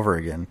over and over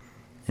again,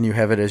 and you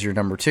have it as your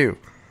number 2.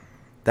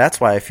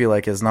 That's why I feel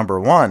like his number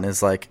 1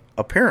 is like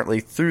apparently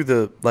through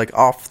the like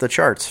off the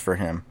charts for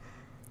him,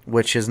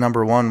 which his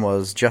number 1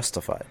 was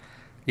Justified.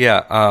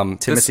 Yeah.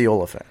 Timothy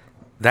Olyphant.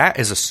 That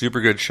is a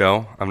super good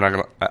show. I'm not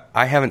gonna.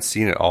 I haven't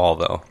seen it all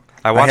though.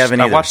 I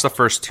haven't either. watched the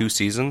first 2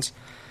 seasons.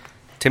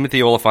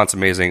 Timothy Olyphant's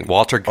amazing.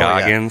 Walter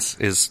Goggins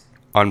is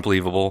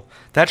unbelievable.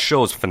 That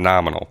show is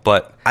phenomenal.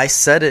 But I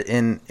said it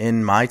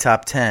in my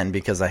top 10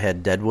 because I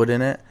had Deadwood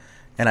in it,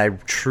 and I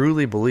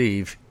truly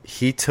believe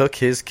he took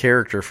his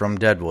character from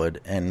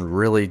Deadwood and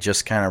really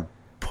just kind of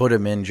put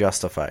him in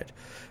Justified,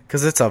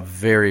 because it's a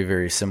very,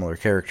 very similar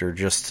character.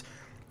 Just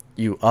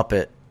you up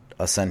it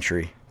a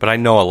century. But I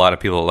know a lot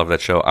of people that love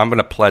that show. I'm going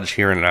to pledge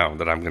here and now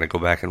that I'm going to go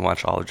back and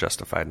watch all of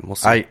Justified, and we'll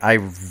see.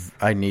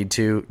 I need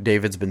to.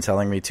 David's been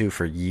telling me to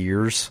for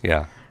years.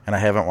 Yeah. And I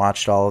haven't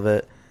watched all of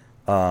it.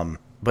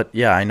 But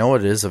yeah, I know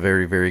it is a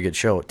very, very good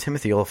show.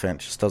 Timothy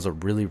Olyphant just does a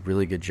really,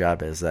 really good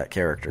job as that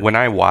character. When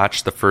I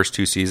watched the first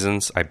 2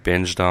 seasons, I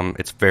binged them.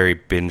 It's very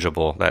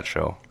bingeable, that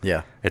show.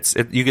 Yeah.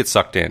 You get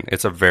sucked in.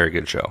 It's a very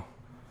good show.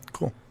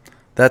 Cool.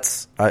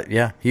 That's,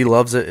 yeah, he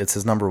loves it. It's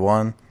his number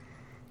 1.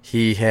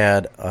 He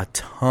had a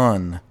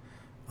ton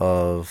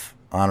of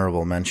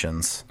honorable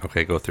mentions.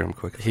 Okay, go through them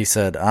quickly. He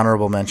said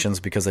honorable mentions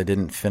because I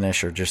didn't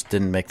finish or just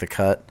didn't make the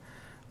cut.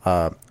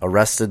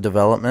 Arrested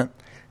Development.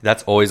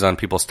 That's always on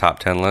people's top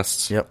 10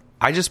 lists. Yep.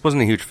 I just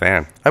wasn't a huge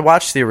fan. I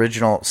watched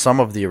some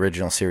of the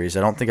original series. I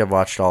don't think I've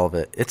watched all of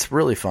it. It's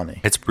really funny.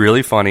 It's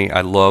really funny.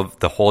 I love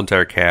the whole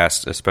entire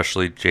cast,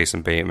 especially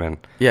Jason Bateman.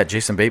 Yeah,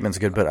 Jason Bateman's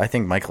good, but I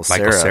think Michael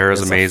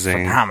Cera's is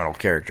amazing. A phenomenal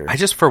character. I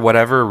just, for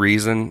whatever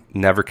reason,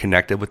 never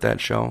connected with that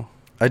show.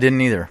 I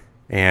didn't either.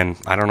 And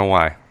I don't know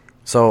why.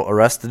 So,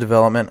 Arrested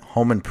Development,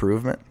 Home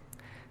Improvement.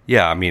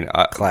 Yeah, I mean,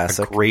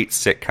 classic. A great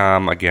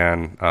sitcom,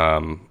 again,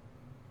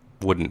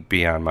 wouldn't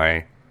be on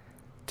my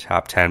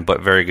top 10,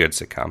 but very good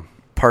sitcom.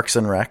 Parks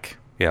and Rec.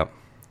 Yep.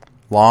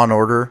 Law and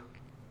Order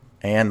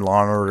and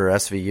Law and Order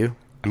SVU.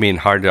 I mean,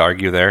 hard to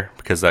argue there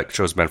because that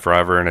show's been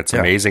forever and it's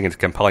amazing. It's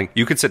compelling.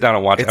 You could sit down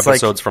and watch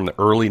episodes from the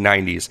early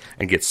 90s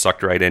and get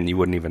sucked right in. You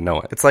wouldn't even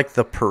know it. It's like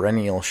the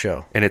perennial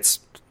show. And it's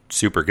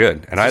super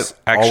good. And I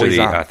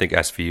think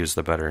SVU is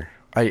the better.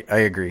 I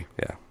agree.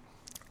 Yeah.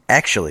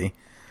 Actually,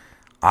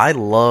 I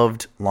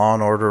loved Law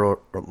and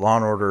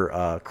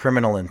Order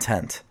Criminal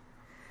Intent.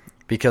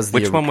 Because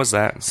which one was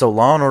that? So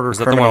Law and Order was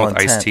that Criminal the one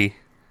with Intent. Ice-T?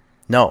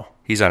 No.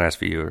 He's on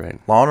SVU, right?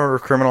 Law and Order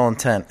Criminal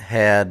Intent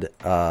had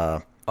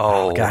oh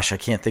gosh, I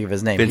can't think of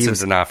his name. Vincent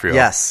D'Onofrio.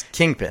 Yes,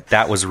 Kingpin.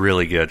 That was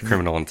really good.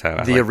 Criminal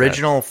Intent. The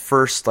original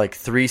first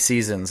 3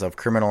 seasons of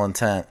Criminal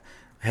Intent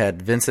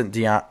had Vincent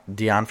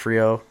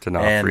D'Onofrio,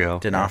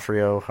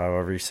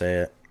 however you say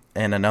it,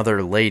 and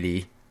another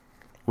lady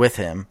with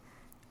him,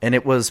 and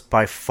it was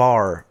by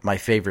far my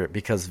favorite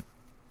because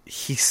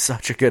he's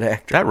such a good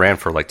actor. That ran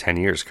for 10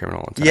 years,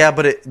 Criminal Intent. Yeah,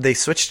 but they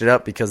switched it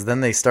up because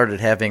then they started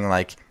having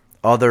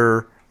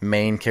other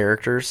main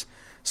characters.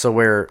 So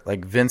where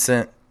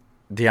Vincent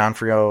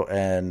D'Onofrio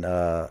and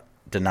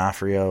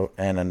D'Onofrio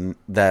and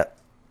that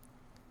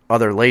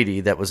other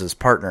lady that was his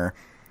partner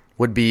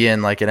would be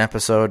in an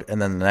episode,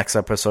 and then the next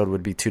episode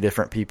would be 2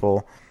 different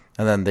people,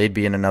 and then they'd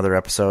be in another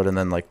episode, and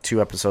then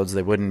 2 episodes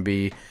they wouldn't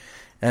be.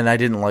 And I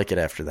didn't like it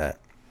after that.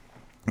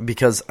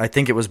 Because I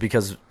think it was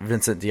because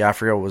Vincent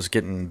D'Onofrio was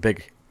getting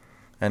big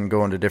and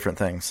going to different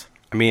things.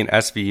 I mean,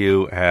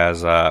 SVU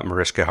has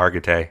Mariska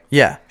Hargitay.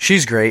 Yeah,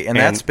 she's great, and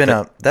that's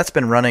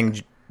been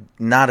running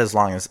not as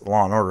long as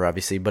Law and Order,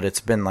 obviously, but it's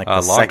been the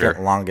longer.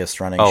 Second longest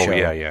running show.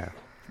 Oh yeah.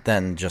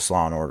 Than just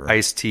Law and Order.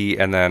 Ice-T,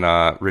 and then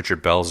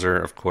Richard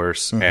Belzer, of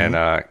course,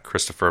 and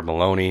Christopher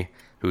Maloney,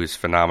 who's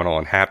phenomenal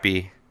and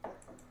Happy.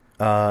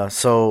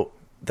 So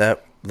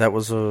that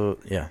was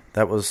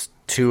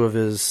 2 of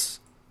his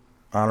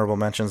honorable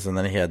mentions, and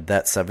then he had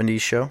That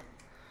 70s Show.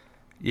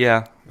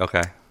 Yeah,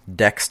 okay.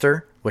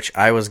 Dexter, which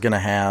I was going to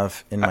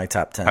have in my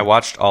top 10. I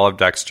watched all of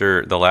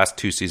Dexter. The last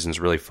 2 seasons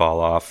really fall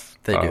off.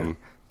 They do.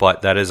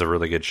 But that is a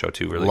really good show,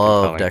 too. Really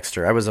Love compelling.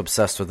 Dexter. I was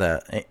obsessed with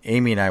that.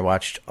 Amy and I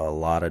watched a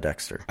lot of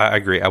Dexter. I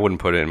agree. I wouldn't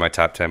put it in my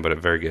top 10, but a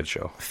very good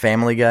show.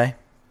 Family Guy,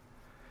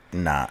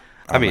 not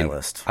on my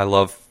list. I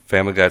love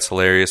Family Guy. It's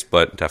hilarious,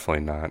 but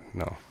definitely not.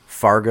 No.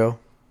 Fargo.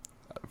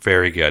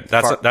 Very good.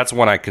 That's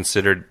one I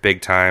considered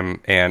big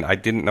time, and I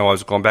didn't know I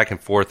was going back and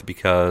forth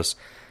because,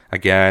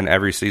 again,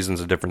 every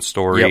season's a different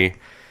story.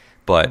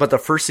 Yep. But the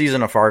first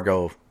season of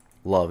Fargo,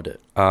 loved it.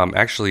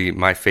 actually,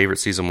 my favorite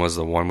season was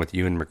the one with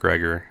Ewan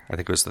McGregor. I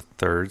think it was the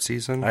 3rd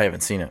season. I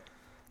haven't seen it.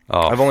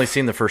 Oh. I've only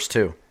seen the first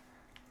 2.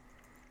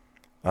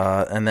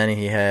 And then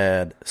he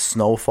had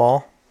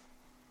Snowfall.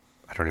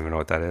 I don't even know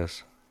what that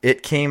is.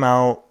 It came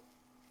out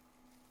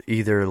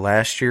either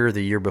last year or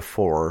the year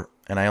before,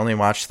 and I only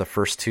watched the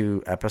first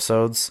 2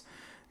 episodes.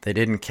 They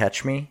didn't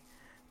catch me,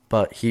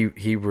 but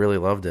he really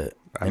loved it.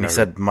 And he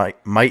said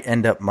might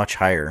end up much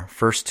higher.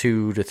 First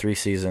 2 to 3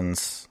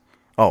 seasons.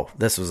 Oh,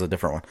 this was a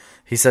different one.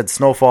 He said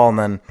Snowfall, and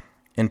then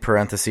in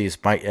parentheses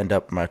might end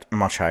up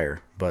much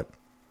higher, but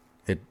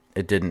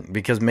it didn't,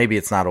 because maybe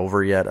it's not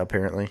over yet,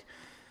 apparently.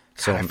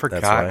 So I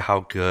forgot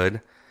how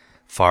good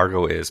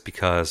Fargo is,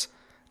 because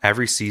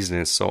every season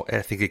is so.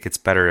 I think it gets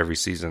better every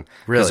season.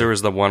 Really? Because there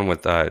was the one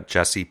with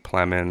Jesse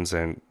Plemons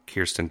and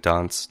Kirsten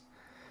Dunst.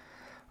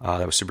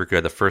 That was super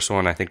good. The first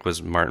one I think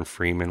was Martin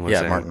Freeman.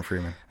 Martin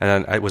Freeman.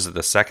 And then was it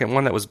the second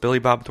one that was Billy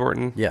Bob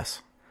Thornton?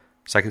 Yes.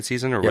 Second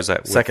season, or was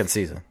that second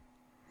season?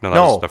 No, that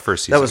was the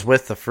first season.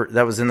 That was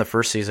that was in the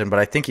first season, but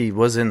I think he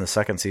was in the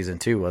second season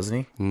too,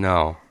 wasn't he?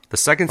 No, the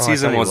second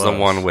season was the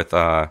one with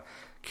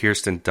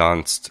Kirsten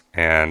Dunst,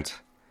 and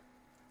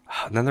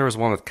then there was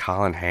one with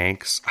Colin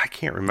Hanks. I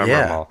can't remember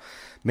them all.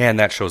 Man,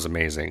 that show's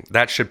amazing.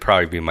 That should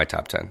probably be my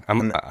top 10.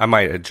 I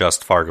might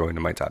adjust Fargo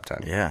into my top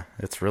 10. Yeah,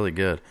 it's really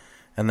good.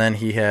 And then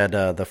he had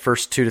the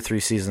first 2 to 3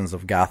 seasons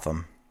of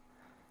Gotham.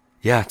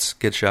 Yeah, it's a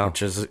good show.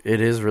 It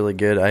is really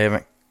good. I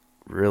haven't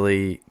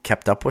really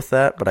kept up with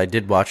that, but I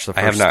did watch the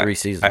first 3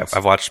 seasons.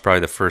 I've watched probably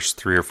the first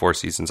 3 or 4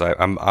 seasons.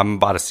 I'm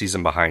about a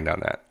season behind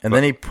on that. And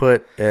then he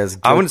put as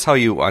I want to tell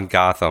you on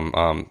Gotham,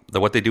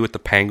 what they do with the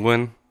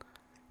Penguin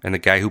and the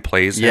guy who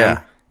plays him,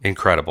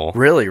 incredible.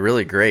 Really,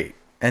 really great.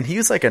 And he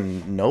was like a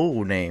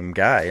no-name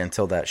guy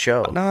until that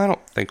show. No, I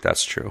don't think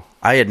that's true.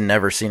 I had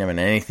never seen him in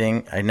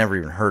anything. I'd never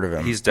even heard of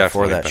him. He's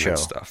definitely before that been show. in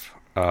stuff.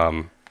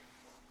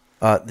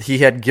 He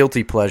had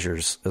Guilty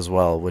Pleasures as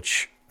well,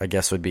 which I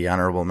guess would be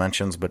honorable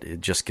mentions,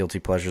 but just Guilty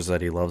Pleasures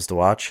that he loves to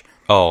watch.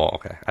 Oh,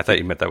 okay. I thought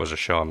you meant that was a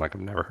show. I'm like,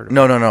 I've never heard of it.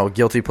 No.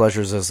 Guilty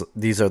Pleasures is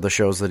these are the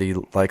shows that he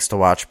likes to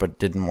watch but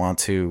didn't want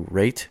to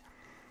rate.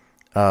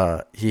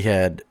 He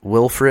had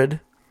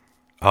Wilfred.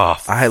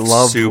 Oh, I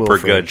love super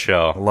Wilfred. good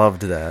show.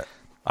 Loved that.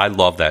 I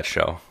love that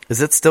show.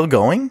 Is it still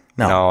going?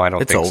 No, I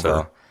don't it's think over.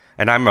 so.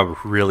 And I'm a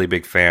really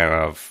big fan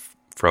of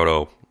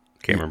Frodo.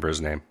 Can't remember his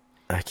name.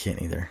 I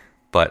can't either.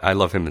 But I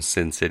love him in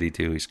Sin City,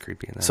 too. He's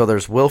creepy in that. So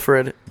there's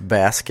Wilfred,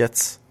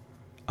 Baskets.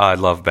 I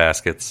love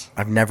Baskets.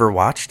 I've never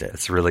watched it.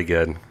 It's really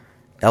good.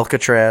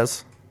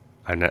 Alcatraz.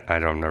 I've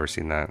never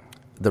seen that.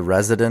 The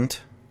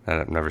Resident.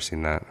 I've never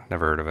seen that.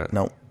 Never heard of it.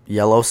 Nope.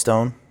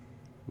 Yellowstone.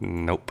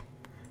 Nope.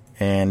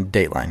 And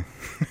Dateline.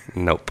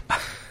 Nope.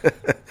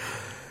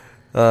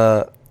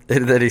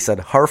 And then he said,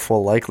 Harf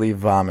will likely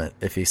vomit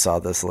if he saw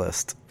this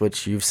list,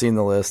 which you've seen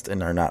the list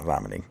and are not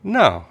vomiting.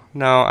 No.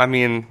 I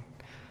mean,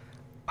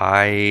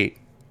 I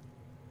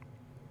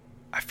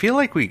feel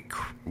like we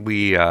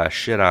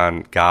shit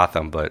on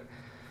Gotham, but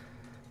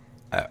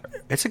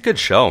it's a good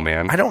show,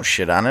 man. I don't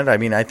shit on it. I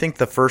mean, I think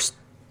the first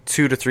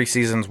 2 to 3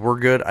 seasons were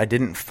good. I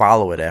didn't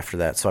follow it after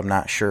that, so I'm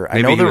not sure.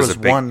 Maybe I know there was was a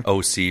big one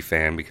OC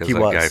fan because he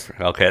that was.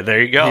 guy. Okay,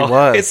 there you go. He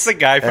was. It's the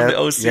guy from the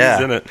OC's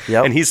in it,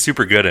 and he's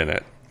super good in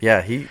it.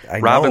 Yeah,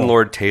 Robin know.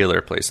 Lord Taylor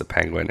plays the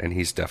Penguin, and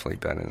he's definitely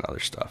been in other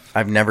stuff.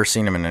 I've never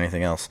seen him in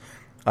anything else.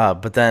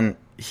 But then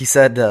he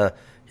said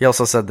he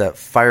also said that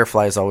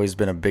Firefly has always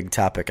been a big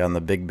topic on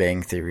The Big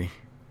Bang Theory.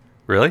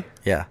 Really?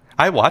 Yeah.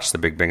 I watched The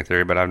Big Bang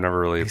Theory, but I've never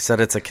really. He said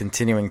it's a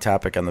continuing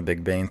topic on The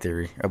Big Bang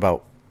Theory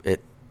about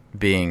it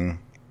being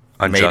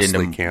unjustly made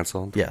into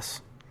canceled.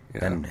 Yes,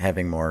 and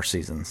having more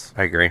seasons.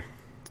 I agree.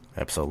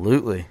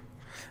 Absolutely.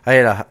 I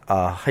had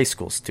a high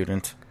school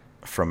student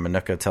from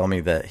Minooka tell me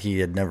that he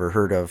had never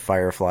heard of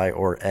Firefly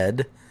or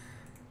Ed,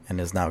 and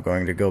is now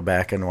going to go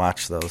back and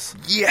watch those.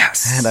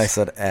 Yes! And I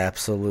said,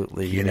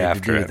 absolutely, you need to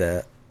do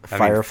that.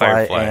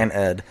 Firefly and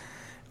Ed.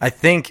 I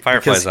think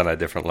Firefly's on a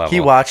different level.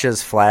 He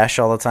watches Flash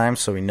all the time,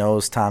 so he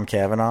knows Tom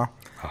Cavanaugh,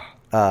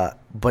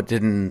 but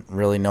didn't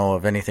really know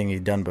of anything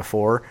he'd done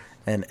before.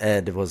 And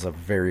Ed was a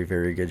very,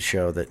 very good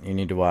show that you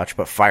need to watch.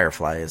 But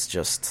Firefly is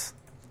just...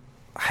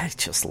 I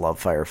just love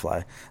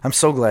Firefly. I'm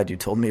so glad you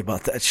told me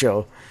about that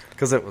show.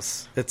 Because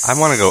it's. I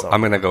want to go. So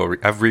I'm going to go.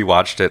 I've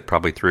rewatched it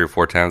probably 3 or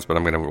 4 times, but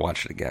I'm going to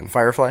watch it again.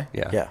 Firefly?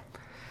 Yeah.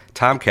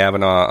 Tom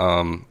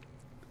Cavanaugh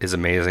is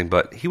amazing,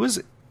 but there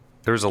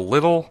was a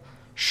little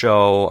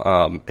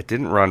show. It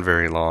didn't run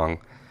very long.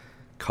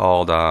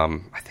 Called I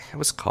think it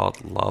was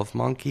called Love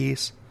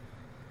Monkeys.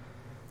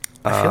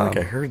 I feel like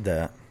I heard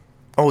that.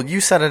 Oh,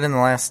 you said it in the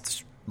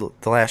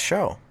last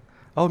show.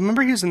 Oh,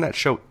 remember he was in that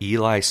show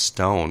Eli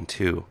Stone,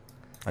 too.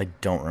 I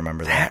don't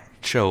remember that.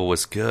 That show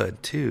was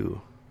good,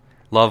 too.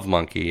 Love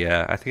Monkey,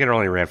 yeah. I think it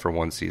only ran for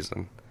one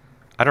season.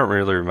 I don't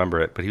really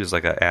remember it, but he was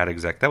like an ad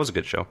exec. That was a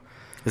good show.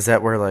 Is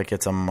that where, like,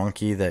 it's a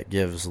monkey that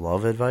gives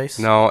love advice?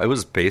 No, it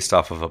was based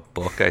off of a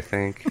book, I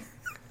think.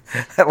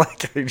 I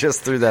like how you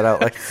just threw that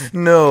out. Like,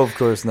 no, of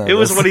course not. It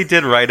was what he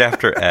did right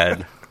after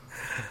Ed.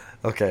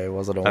 Okay,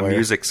 was it A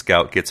music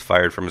scout gets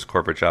fired from his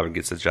corporate job and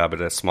gets a job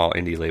at a small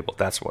indie label.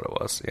 That's what it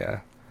was,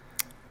 yeah.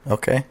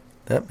 Okay,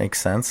 that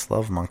makes sense.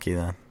 Love Monkey,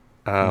 then.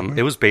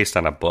 It was based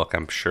on a book,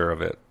 I'm sure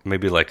of it.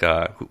 Maybe like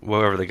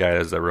whoever the guy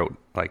is that wrote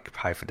like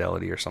High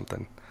Fidelity or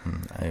something.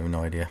 I have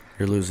no idea.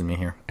 You're losing me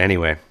here.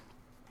 Anyway,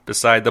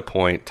 beside the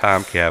point,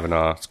 Tom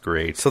Cavanaugh is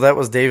great. So that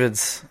was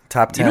David's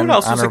top 10 what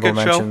else was a honorable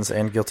good show mentions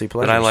and guilty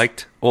pleasures. that I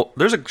liked? Well,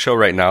 there's a show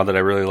right now that I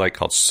really like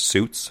called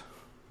Suits,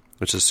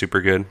 which is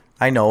super good.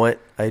 I know it.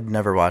 I'd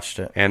never watched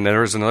it. And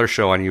there was another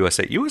show on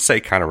USA.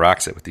 USA kind of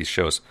rocks it with these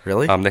shows.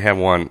 Really? They had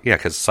one,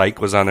 because Psych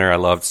was on there. I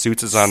loved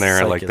Suits is on there. I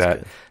Psych like is that.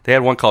 good. They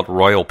had one called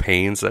Royal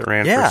Pains that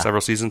ran Yeah. for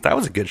several seasons. That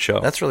was a good show.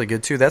 That's really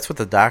good, too. That's with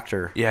the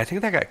doctor. Yeah, I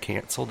think that got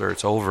canceled or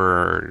it's over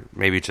or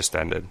maybe it just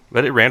ended.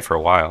 But it ran for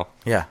a while.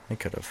 Yeah, it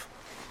could have.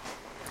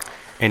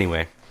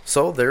 Anyway,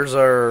 So there's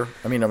our...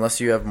 I mean, unless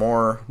you have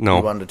more No.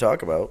 you wanted to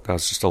talk about. that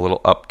was just a little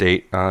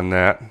update on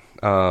that.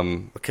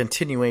 A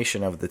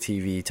continuation of the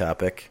TV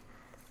topic.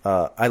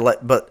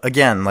 But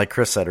again, like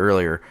Chris said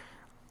earlier,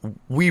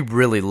 we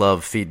really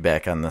love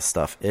feedback on this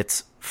stuff.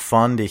 It's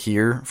fun to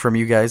hear from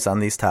you guys on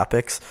these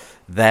topics.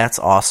 That's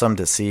awesome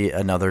to see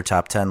another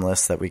top 10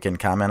 list that we can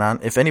comment on.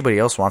 If anybody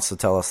else wants to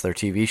tell us their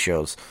TV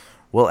shows,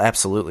 we'll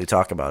absolutely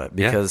talk about it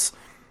because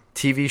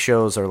TV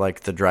shows are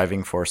like the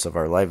driving force of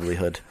our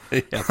livelihood.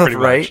 Yeah, pretty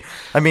right? much.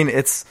 I mean,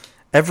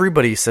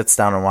 everybody sits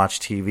down and watch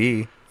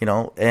TV,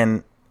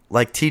 and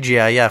like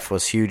TGIF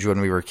was huge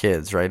when we were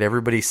kids, right?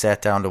 Everybody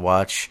sat down to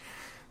watch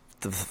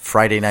the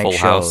Friday night Full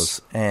shows,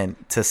 House. and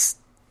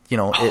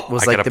it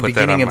was I like gotta the put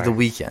that beginning on of the my-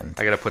 weekend.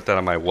 I got to put that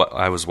on my what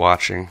I was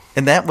watching.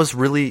 And that was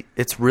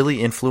it's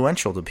really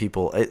influential to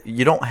people.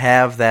 You don't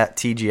have that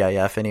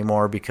TGIF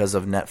anymore because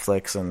of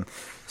Netflix and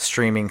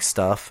streaming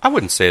stuff. I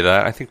wouldn't say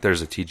that. I think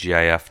there's a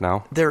TGIF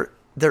now.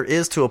 There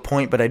is to a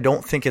point, but I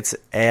don't think it's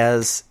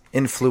as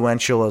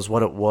influential as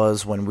what it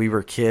was when we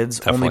were kids.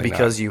 Definitely only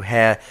because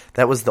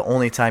that was the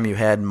only time you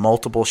had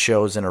multiple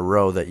shows in a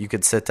row that you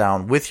could sit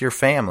down with your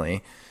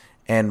family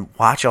and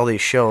watch all these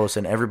shows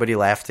and everybody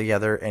laugh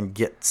together and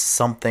get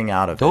something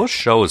out of it. Those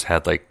shows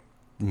had like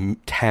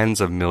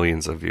tens of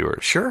millions of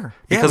viewers. Sure.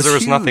 Yeah, Because it there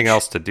was nothing huge.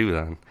 else to do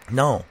then.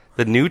 No.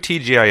 The new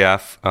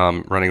TGIF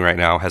running right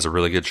now has a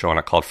really good show on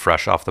it called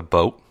Fresh Off the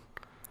Boat.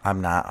 I'm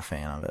not a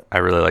fan of it. I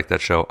really like that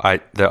show.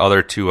 The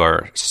other two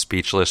are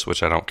Speechless,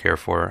 which I don't care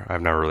for.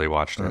 I've never really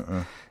watched it.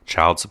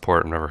 Child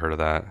Support, I've never heard of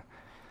that.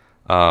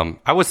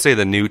 I would say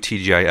the new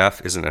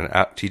TGIF isn't an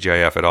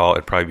TGIF at all.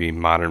 It'd probably be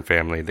Modern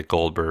Family, The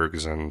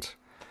Goldbergs, and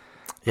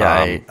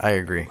Yeah, I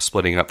agree.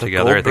 Splitting Up The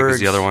Together, I think is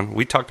the Goldbergs- other one.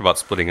 We talked about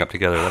Splitting Up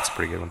Together. That's a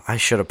pretty good one. I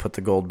should have put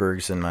the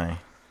Goldbergs in my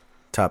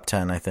top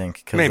 10, I think,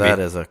 because Maybe. that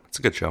It's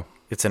a good show.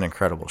 it's an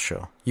incredible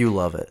show. You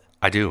love it.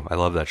 I do. I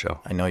love that show.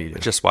 I know you do. I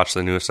just watched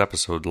the newest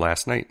episode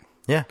last night.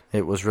 Yeah,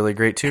 it was really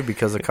great too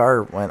because the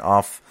car went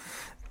off.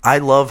 I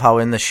love how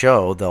in the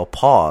show they'll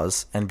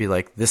pause and be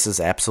like, "This is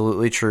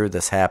absolutely true.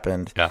 This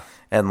happened." Yeah.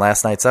 And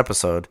last night's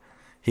episode,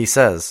 he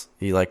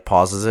like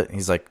pauses it.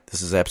 He's like,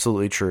 "This is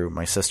absolutely true.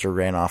 My sister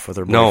ran off with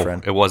her No,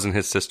 boyfriend." it wasn't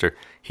his sister.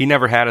 He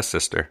never had a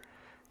sister.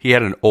 He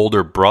had an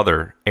older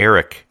brother,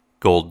 Eric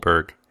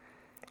Goldberg.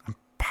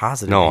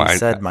 Positive. No, he I-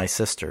 said my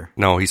sister.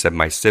 No, he said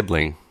my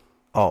sibling.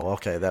 Oh,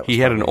 okay. That was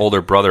He had an probably-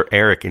 older brother,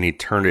 Eric, and he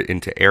turned it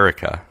into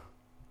Erica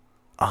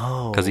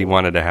Oh, because he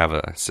wanted to have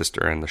a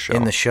sister in the show.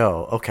 in the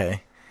show.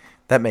 Okay,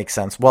 that makes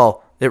sense.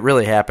 Well, it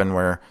really happened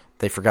where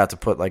they forgot to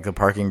put like the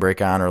parking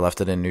brake on or left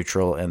it in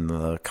neutral, and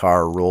the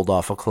car rolled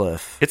off a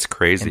cliff It's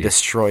crazy. and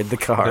destroyed the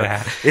car.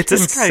 Yeah. It's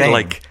this insane. guy,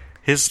 like,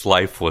 his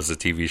life was a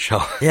TV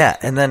show. Yeah,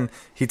 and then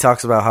he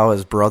talks about how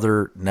his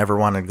brother never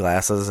wanted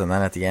glasses, and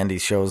then at the end he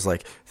shows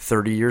like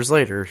 30 years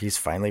later he's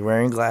finally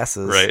wearing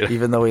glasses, Right.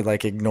 even though he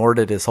like ignored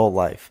it his whole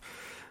life.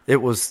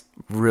 It's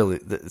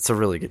a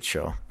really good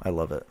show. I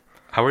love it.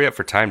 How are we at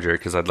for time, Jared?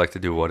 Because I'd like to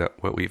do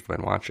what we've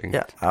been watching.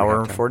 Yeah, We hour have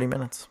and time. 40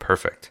 minutes.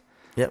 Perfect.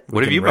 Yep. we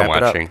What have can you been wrap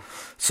it up. watching?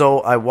 So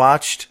I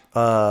watched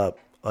a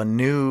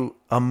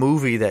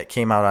movie that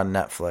came out on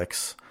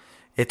Netflix.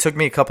 It took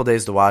me a couple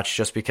days to watch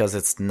just because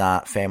it's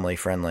not family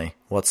friendly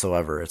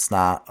whatsoever. It's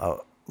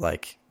not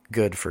like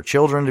good for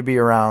children to be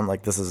around.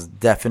 Like this is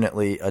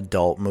definitely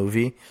adult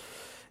movie.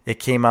 It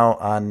came out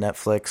on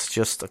Netflix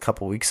just a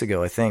couple weeks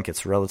ago. I think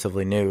it's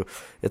relatively new.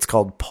 It's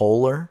called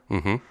Polar,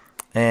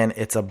 and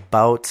it's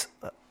about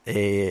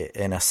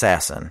an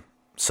assassin.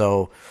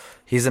 So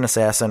he's an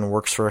assassin,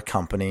 works for a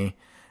company,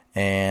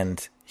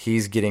 and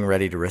he's getting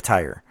ready to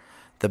retire.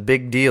 The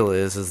big deal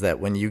is that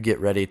when you get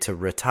ready to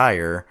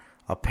retire,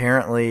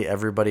 apparently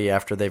everybody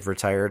after they've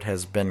retired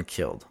has been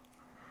killed.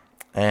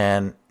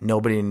 And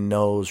nobody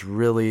knows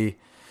really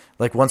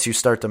like once you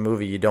start the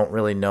movie, you don't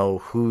really know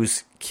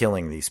who's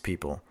killing these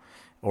people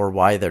or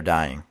why they're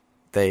dying.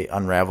 They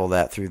unravel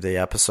that through the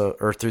episode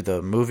or through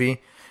the movie. I'm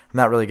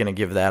not really going to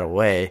give that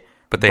away.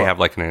 But they have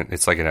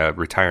it's like a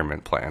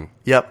retirement plan.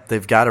 Yep,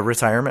 they've got a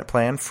retirement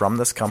plan from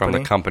this company.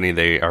 From the company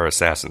they are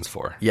assassins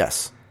for.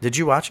 Yes. Did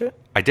you watch it?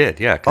 I did,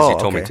 yeah, because you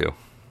told me to.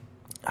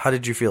 How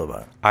did you feel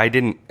about it? I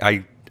didn't.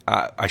 I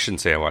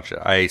shouldn't say I watched it.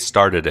 I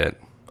started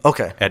it.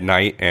 Okay. At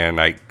night,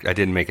 and I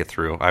didn't make it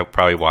through. I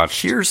probably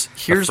watched here's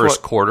the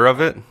first quarter of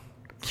it.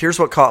 Here's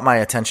what caught my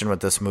attention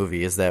with this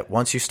movie is that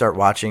once you start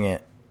watching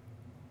it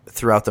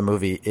throughout the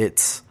movie,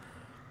 it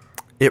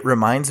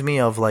reminds me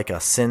of like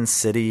a Sin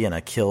City and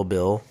a Kill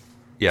Bill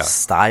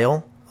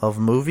style of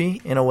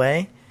movie in a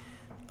way.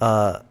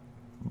 But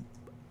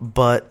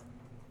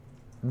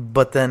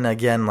then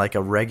again, like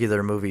a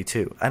regular movie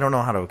too. I don't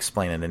know how to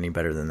explain it any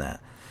better than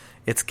that.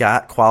 It's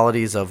got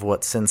qualities of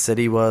what Sin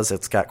City was.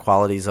 It's got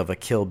qualities of a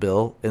Kill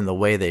Bill in the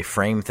way they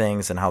frame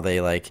things and how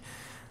they like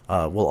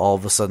will all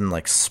of a sudden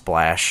like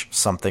splash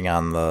something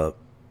on the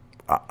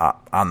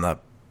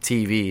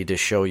TV to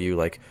show you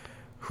like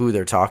who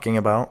they're talking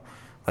about,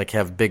 like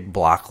have big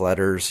block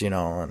letters,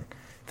 and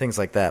things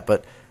like that.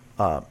 But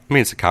I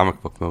mean, it's a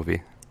comic book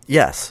movie.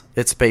 Yes,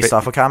 it's based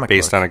off a comic book.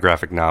 Based on a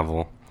graphic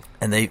novel.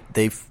 And they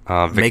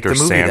Victor make the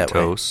movie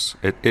Santos.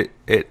 That way.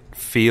 It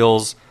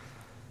feels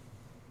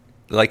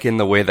like in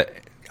the way that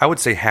I would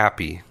say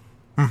Happy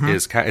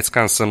is. It's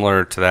kind of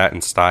similar to that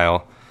in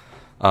style,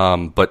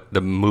 but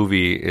the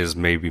movie is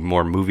maybe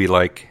more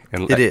movie-like,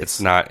 and it's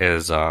not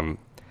as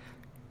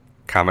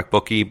comic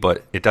booky,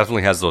 but it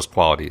definitely has those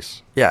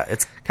qualities. Yeah,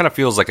 it's kind of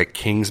feels like a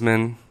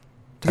Kingsman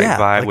type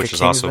vibe, like which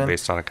is also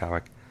based on a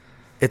comic.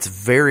 It's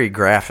very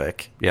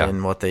graphic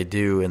in what they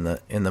do in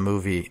the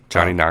movie.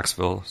 Johnny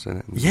Knoxville's in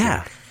it.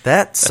 Yeah,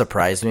 that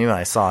surprised me when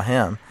I saw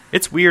him.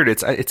 It's weird.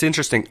 It's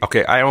interesting.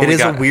 Okay, it is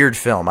a weird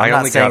film. I'm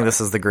not saying this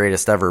is the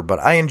greatest ever, but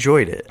I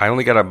enjoyed it. I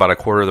only got about a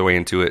quarter of the way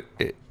into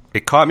it.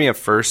 It caught me at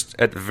first,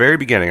 at the very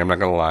beginning. I'm not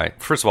going to lie.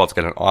 First of all, it's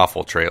got an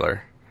awful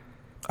trailer.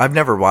 I've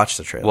never watched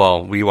the trailer.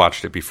 Well, we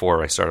watched it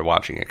before I started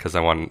watching it because I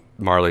wanted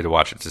Marley to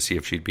watch it to see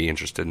if she'd be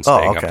interested in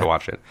staying up to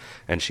watch it.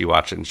 And she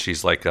watched it, and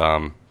she's like,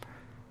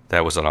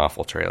 that was an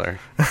awful trailer.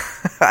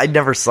 I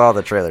never saw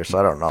the trailer, so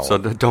I don't know. So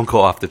don't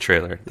go off the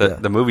trailer.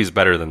 The movie's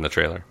better than the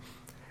trailer.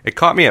 It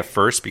caught me at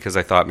first because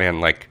I thought, man,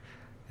 like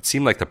it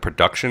seemed like the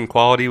production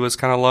quality was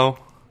kind of low.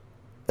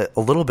 A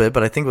little bit,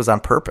 but I think it was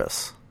on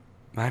purpose.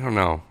 I don't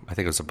know. I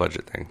think it was a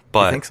budget thing.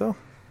 But you think so?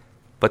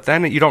 But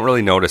then you don't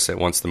really notice it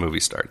once the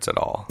movie starts at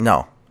all.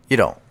 No, you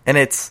don't. And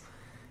it's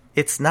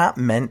not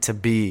meant to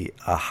be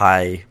a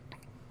highly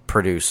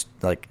produced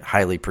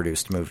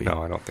movie.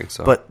 No, I don't think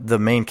so. But the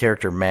main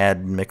character,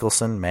 Mads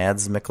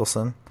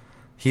Mikkelsen,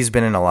 he's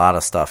been in a lot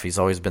of stuff. He's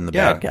always been the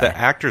bad guy. The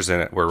actors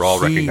in it were all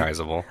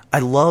recognizable. I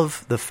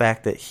love the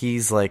fact that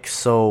he's like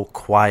so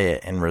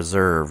quiet and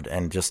reserved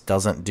and just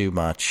doesn't do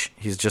much.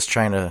 He's just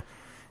trying to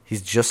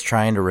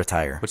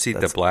retire. What's he,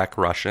 the Black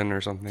Russian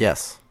or something?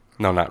 Yes.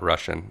 No, not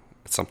Russian.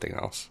 It's something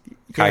else.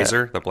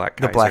 Kaiser, the Black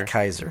Kaiser. The Black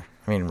Kaiser.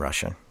 I mean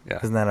Russian. Yeah.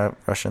 Isn't that a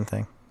Russian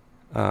thing?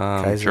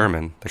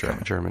 German.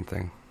 German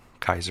thing.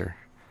 Kaiser.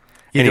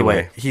 Either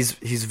way,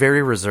 he's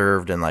very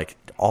reserved and like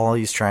all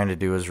he's trying to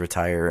do is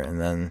retire, and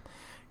then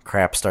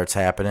crap starts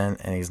happening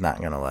and he's not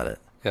going to let it.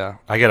 Yeah,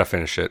 I got to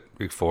finish it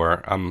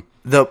before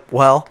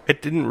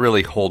it didn't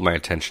really hold my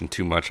attention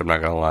too much, I'm not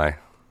going to lie.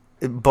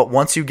 But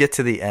once you get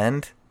to the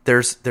end,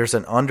 there's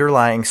an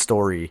underlying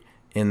story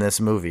in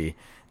this movie,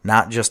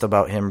 not just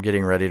about him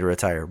getting ready to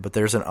retire, but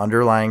there's an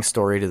underlying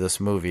story to this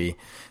movie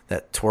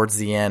that towards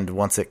the end,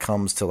 once it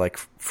comes to like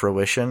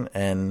fruition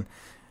and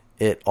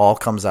it all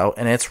comes out,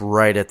 and it's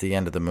right at the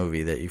end of the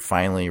movie that you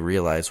finally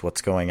realize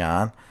what's going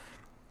on,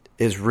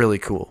 is really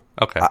cool.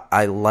 Okay.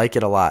 I like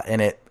it a lot.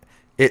 And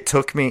it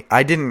took me,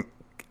 I didn't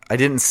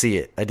see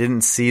it. I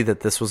didn't see that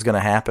this was going to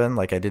happen.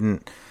 Like I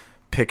didn't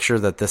picture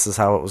that this is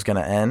how it was going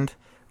to end.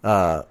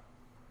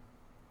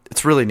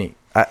 It's really neat.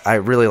 I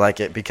really like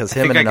it because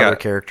him and another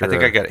character. I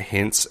think I got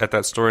hints at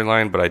that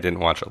storyline, but I didn't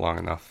watch it long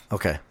enough.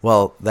 Okay.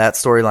 Well, that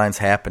storyline's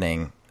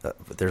happening.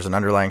 There's an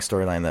underlying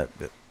storyline that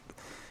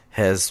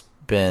has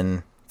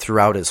been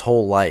throughout his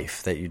whole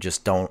life that you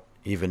just don't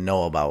even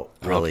know about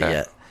really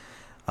yet.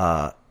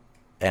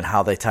 And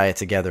how they tie it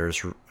together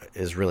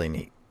is really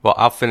neat. Well,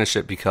 I'll finish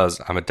it because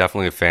I'm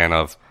definitely a fan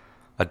of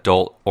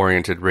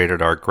adult-oriented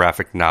rated R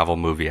graphic novel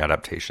movie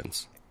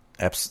adaptations.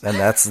 And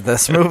that's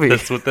this movie.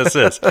 That's what this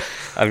is.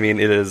 I mean,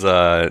 it is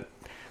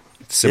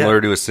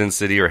similar to a Sin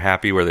City or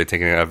Happy, where they're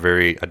taking a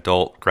very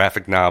adult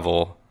graphic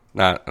novel,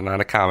 not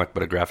a comic,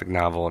 but a graphic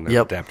novel, and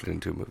they're adapted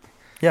into a movie.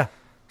 Yeah.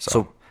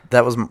 So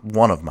that was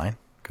one of mine.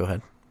 Go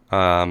ahead.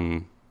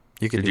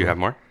 Did you have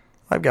more?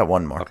 I've got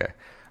one more. Okay.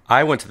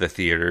 I went to the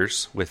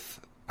theaters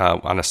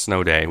on a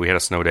snow day. We had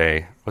a snow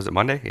day. Was it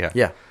Monday? Yeah.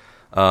 Yeah.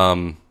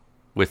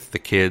 With the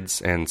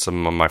kids and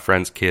some of my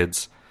friends'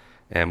 kids,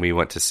 and we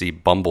went to see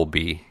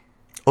Bumblebee.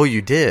 Oh,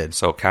 you did?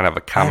 So kind of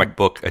a comic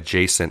book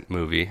adjacent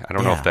movie. I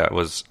don't know if that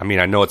was... I mean,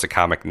 I know it's a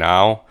comic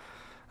now.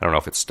 I don't know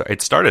if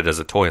it started as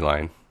a toy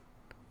line.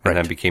 and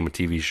Right. then became a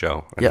TV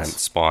show, and Yes. then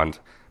spawned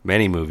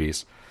many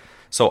movies.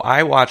 So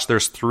I watched,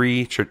 there's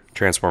 3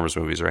 Transformers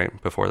movies,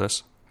 right, before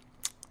this?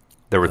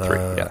 There were 3,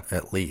 yeah.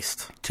 At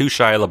least. 2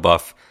 Shia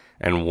LaBeouf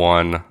and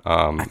 1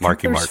 I think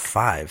Marky there's Mark.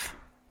 5.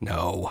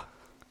 No.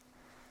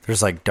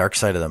 There's like Dark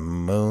Side of the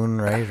Moon,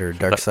 right? Or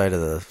Dark Side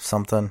of the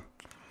something.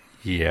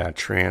 Yeah,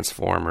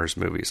 Transformers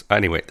movies.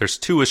 Anyway, there's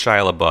 2 with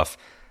Shia LaBeouf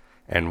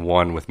and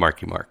 1 with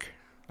Marky Mark,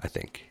 I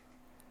think.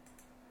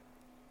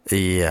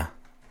 Yeah.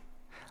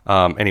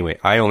 Anyway,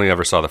 I only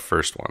ever saw the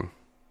first one.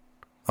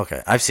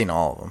 Okay. I've seen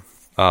all of them.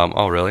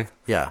 Oh, really?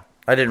 Yeah.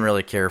 I didn't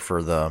really care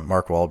for the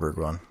Mark Wahlberg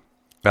one.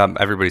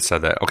 Everybody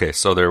said that. Okay,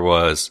 so there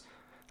was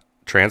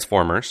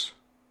Transformers,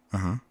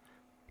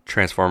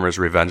 Transformers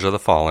Revenge of the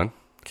Fallen,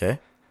 Okay.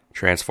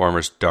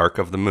 Transformers Dark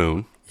of the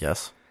Moon,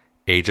 Yes.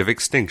 Age of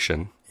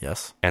Extinction,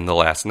 Yes. and The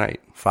Last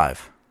Night.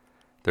 5.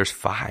 There's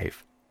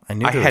 5. I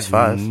knew I there had was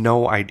 5.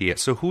 no idea.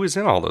 So who is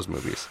in all those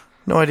movies?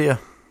 No idea.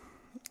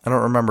 I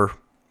don't remember.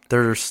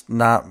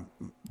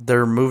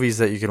 They're movies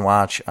that you can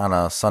watch on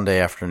a Sunday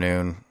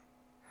afternoon.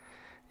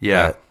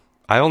 Yeah. Right.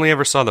 I only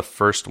ever saw the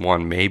first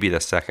one, maybe the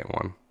second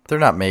one. They're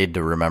not made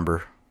to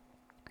remember.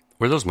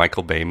 Were those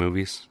Michael Bay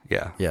movies?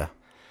 Yeah. Yeah.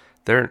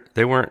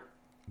 They weren't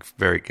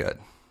very good.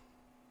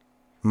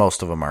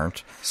 Most of them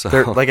aren't. So-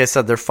 They're, like I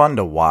said, they're fun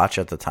to watch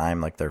at the time.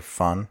 Like, they're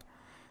fun.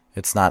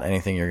 It's not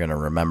anything you're going to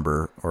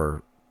remember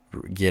or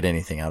get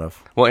anything out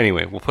of. Well,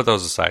 anyway, we'll put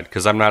those aside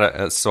because I'm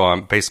not so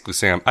I'm basically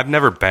saying I've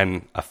never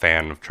been a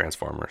fan of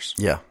Transformers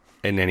Yeah.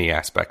 in any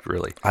aspect,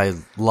 really. I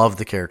love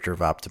the character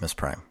of Optimus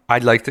Prime. I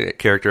liked the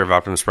character of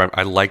Optimus Prime.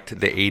 I liked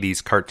the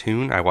 80s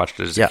cartoon. I watched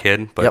it as a Yeah.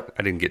 kid, but Yep.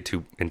 I didn't get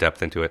too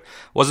in-depth into it.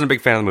 Wasn't a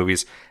big fan of the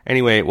movies.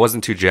 Anyway,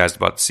 wasn't too jazzed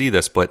about to see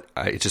this, but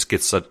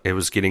it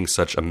was getting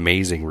such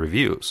amazing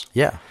reviews.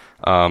 Yeah.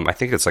 I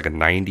think it's like a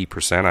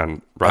 90%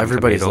 on Rotten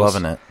Everybody's Tomatoes.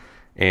 loving it.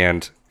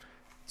 And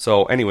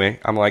so anyway,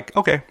 I'm like,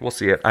 okay, we'll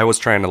see it. I was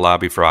trying to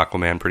lobby for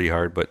Aquaman pretty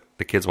hard, but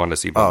the kids wanted to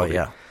see Bumblebee.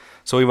 yeah.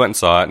 So we went and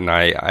saw it, and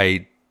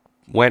I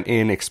went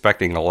in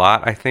expecting a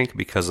lot, I think,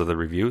 because of the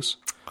reviews.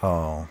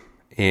 Oh.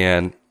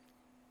 And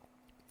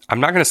I'm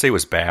not going to say it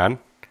was bad.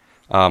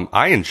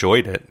 I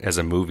enjoyed it as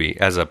a movie,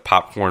 as a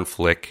popcorn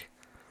flick.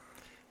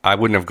 I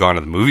wouldn't have gone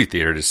to the movie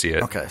theater to see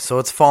it. Okay. So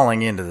it's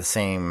falling into the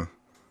same.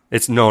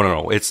 It's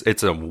no.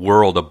 It's a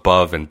world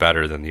above and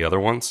better than the other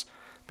ones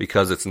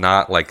because it's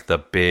not like the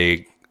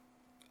big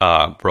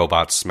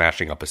robots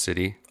smashing up a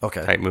city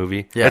Okay. type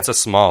movie. Yeah. It's a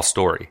small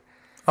story.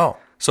 Oh.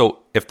 So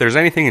if there's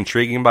anything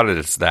intriguing about it,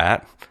 it's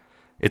that.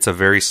 It's a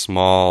very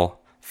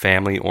small,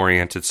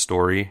 family-oriented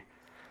story.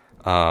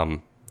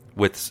 And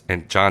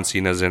John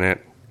Cena's in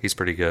it. He's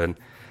pretty good.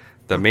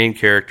 The main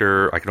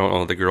character, I don't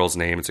know the girl's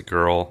name. It's a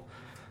girl.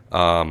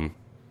 I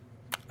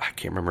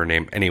can't remember her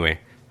name. Anyway,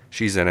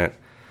 she's in it.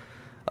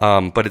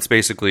 But it's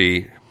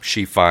basically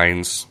she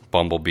finds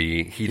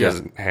Bumblebee. He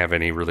doesn't have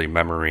any really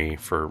memory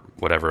for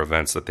whatever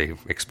events that they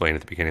explain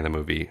at the beginning of the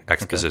movie.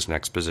 Exposition.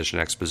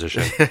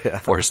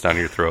 Forced down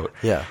your throat.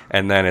 Yeah.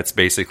 And then it's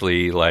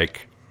basically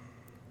like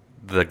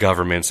the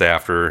government's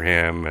after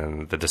him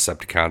and the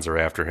Decepticons are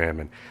after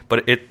him.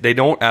 But they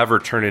don't ever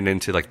turn it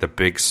into like the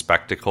big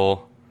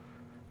spectacle.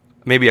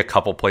 Maybe a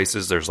couple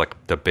places there's like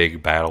the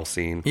big battle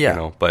scene. Yeah. You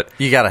know, but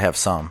You got to have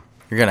some.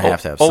 You're going to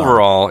have some.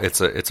 overall,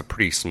 it's a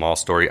pretty small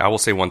story. I will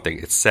say one thing: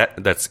 it's set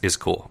is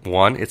cool.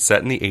 One, it's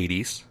set in the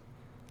 80s.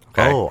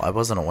 Okay, Oh, I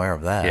wasn't aware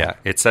of that. yeah,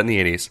 it's set in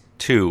the 80s.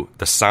 Two,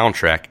 the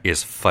soundtrack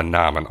is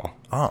phenomenal.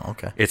 Oh,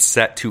 okay. It's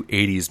set to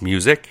 80s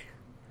music,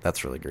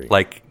 That's really great.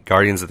 like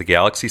Guardians of the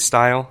Galaxy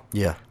style.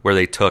 Yeah. Where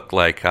they took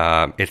like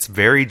it's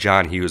very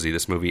John Hughesy,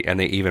 this movie, and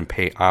they even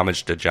pay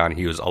homage to John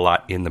Hughes a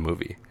lot in the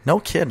movie.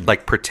 No kidding.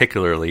 Like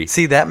particularly,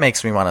 See, that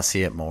makes me want to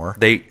see it more.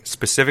 they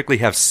specifically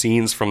have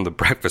scenes from The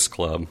Breakfast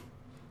Club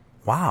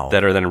Wow.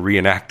 that are then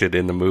reenacted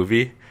in the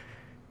movie,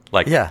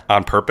 like Yeah.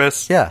 on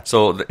purpose. Yeah.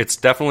 So it's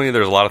definitely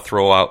there's a lot of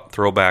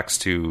throwbacks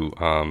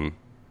to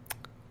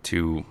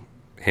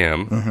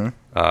him,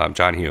 Mm-hmm.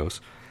 John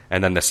Hughes,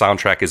 and then the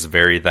soundtrack is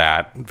very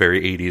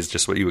 80s,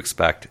 just what you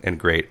expect, and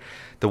great.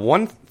 The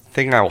one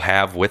thing I'll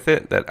have with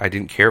it that I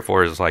didn't care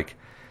for is like,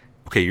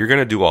 okay, you're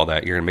gonna do all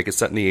that. You're gonna make it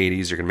set in the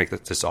 80s. You're gonna make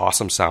this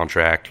awesome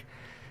soundtrack,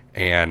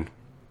 and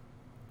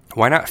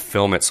why not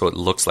film it so it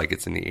looks like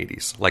it's in the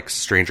 80s, like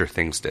Stranger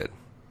Things did?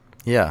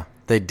 Yeah.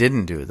 They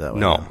didn't do it that way.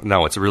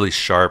 No, it's really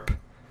sharp,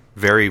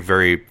 very,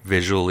 very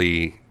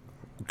visually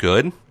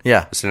good.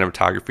 Yeah. The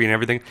cinematography and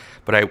everything.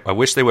 But I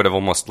wish they would have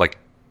almost like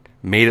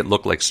made it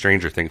look like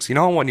Stranger Things. You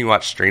know, when you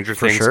watch Stranger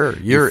Things, sure.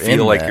 you You're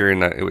feel in like that. you're in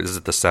the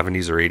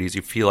 70s or 80s.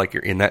 You feel like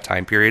you're in that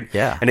time period.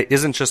 Yeah. And it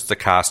isn't just the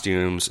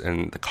costumes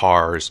and the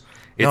cars.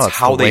 It's, No, it's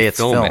how the way they it's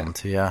film filmed,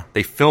 it. yeah.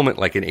 They film it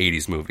like an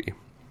 80s movie.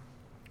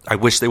 I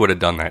wish they would have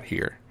done that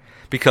here.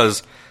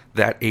 Because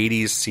that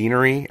 80s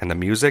scenery and the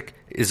music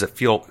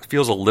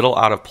feels a little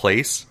out of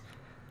place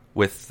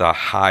with the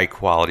high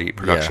quality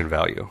production Yeah.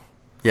 value.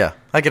 Yeah.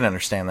 I can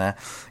understand that.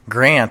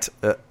 Grant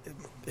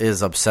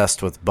is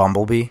obsessed with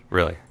Bumblebee.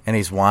 Really. And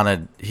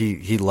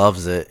he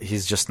loves it.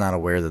 He's just not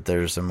aware that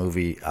there's a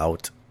movie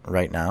out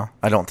right now.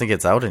 I don't think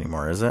it's out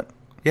anymore, is it?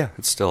 Yeah,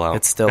 it's still out.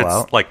 It's still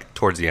out? Like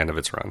towards the end of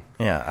its run.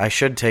 Yeah, I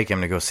should take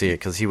him to go see it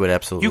because he would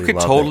absolutely You could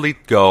love totally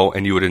go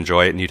and you would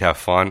enjoy it and you'd have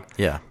fun.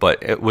 Yeah.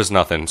 But it was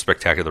nothing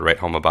spectacular to write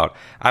home about.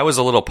 I was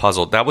a little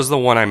puzzled. That was the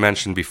one I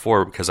mentioned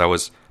before because I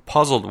was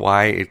puzzled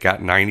why it got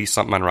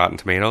 90-something on Rotten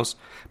Tomatoes,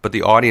 but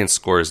the audience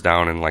score is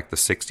down in like the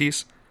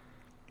 60s.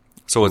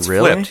 So it's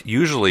Really? flipped.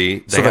 Usually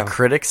the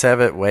critics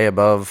have it way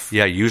above.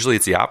 Yeah, usually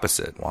it's the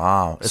opposite.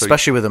 Wow. So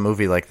Especially with a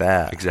movie like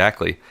that.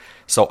 Exactly.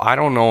 So I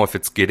don't know if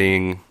it's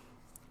getting...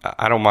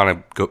 I don't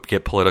want to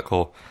get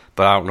political,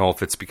 but I don't know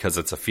if it's because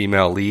it's a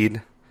female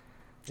lead,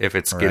 if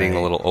it's getting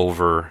a little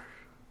over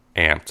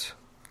amped.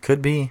 Could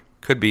be.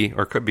 Could be,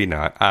 or could be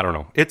not. I don't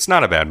know. It's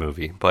not a bad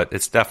movie, but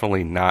it's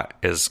definitely not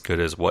as good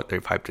as what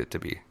they've hyped it to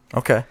be.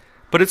 Okay.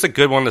 But it's a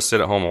good one to sit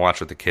at home and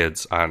watch with the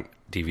kids on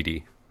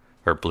DVD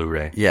or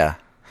Blu-ray. Yeah.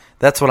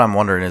 That's what I'm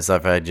wondering is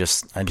if I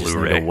just need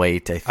to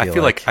wait. I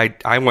feel like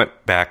I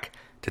went back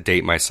to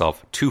date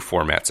myself 2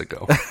 formats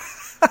ago.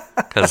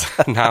 Because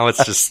now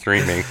it's just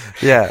streaming.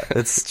 Yeah,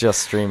 it's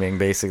just streaming,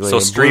 basically. So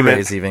and stream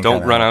Blu-ray's it. even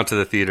Don't run out to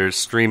the theaters.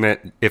 Stream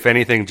it, if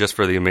anything, just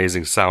for the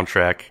amazing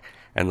soundtrack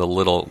and the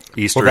little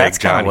Easter egg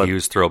John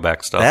Hughes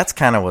throwback stuff. That's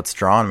kind of what's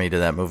drawn me to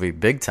that movie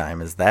big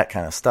time is that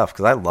kind of stuff,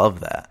 because I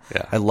love that.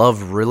 Yeah. I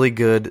love really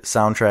good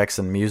soundtracks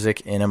and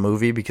music in a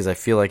movie because I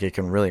feel like it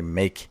can really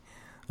make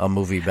a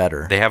movie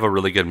better. They have a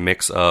really good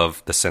mix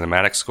of the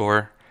cinematic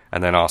score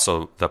and then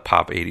also the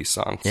pop 80s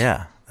songs.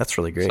 Yeah, that's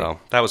really great.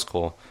 So that was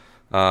cool.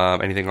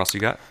 Anything else you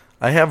got?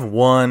 I have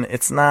one.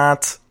 It's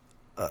not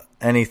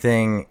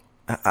anything.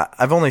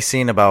 I've only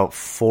seen about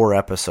 4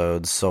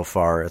 episodes so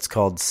far. It's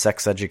called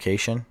Sex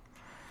Education.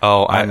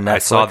 Oh, I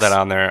saw that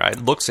on there.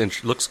 It looks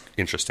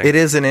interesting. It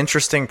is an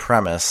interesting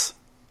premise.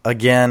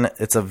 Again,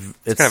 it's kind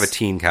of a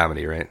teen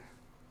comedy, right?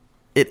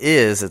 It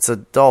is. It's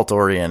adult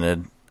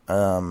oriented,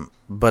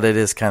 but it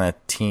is kind of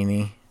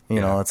teeny. You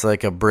know, it's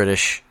like a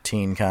British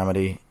teen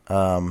comedy.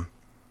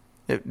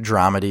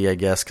 Dramedy, I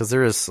guess, because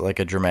there is like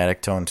a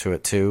dramatic tone to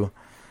it too.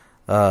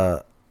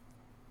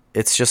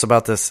 It's just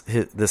about this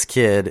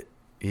kid.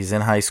 He's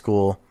in high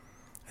school.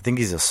 I think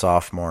he's a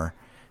sophomore.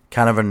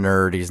 Kind of a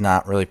nerd. He's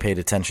not really paid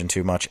attention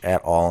to much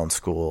at all in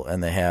school,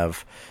 and they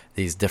have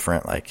these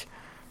different like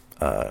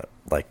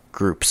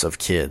groups of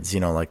kids. You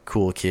know, like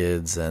cool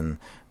kids and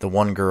the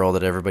one girl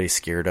that everybody's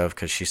scared of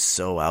because she's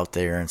so out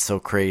there and so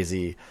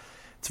crazy.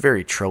 It's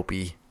very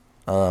tropey.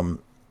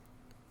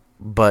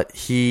 But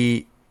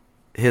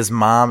his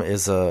mom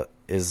is a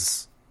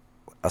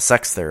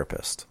sex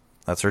therapist.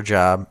 That's her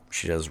job.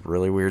 She does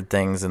really weird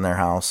things in their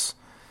house.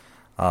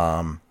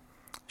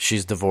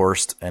 She's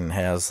divorced and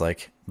has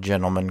like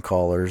gentleman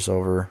callers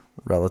over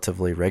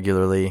relatively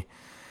regularly.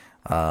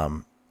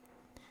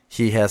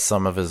 He has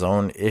some of his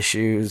own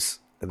issues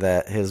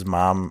that his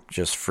mom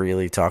just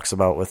freely talks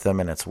about with him,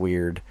 and it's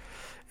weird.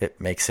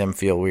 It makes him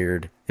feel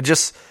weird.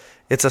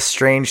 It's a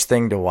strange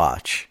thing to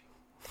watch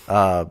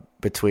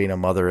between a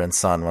mother and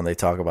son when they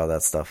talk about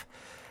that stuff.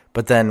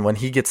 But then when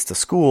he gets to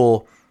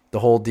school, the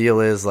whole deal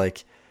is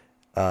like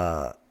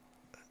there's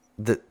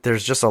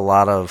just a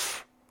lot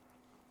of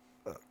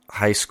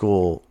high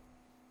school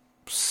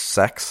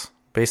sex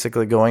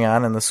basically going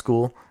on in the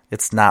school.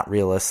 It's not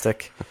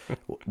realistic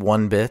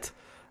one bit,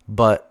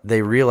 but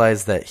they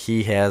realize that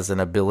he has an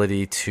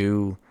ability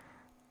to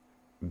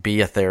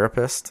be a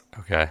therapist.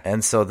 Okay.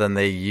 And so then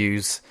they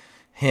use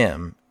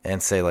him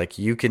and say, like,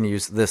 you can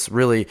use this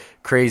really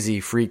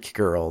crazy freak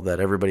girl that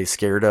everybody's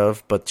scared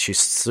of, but she's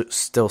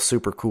still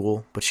super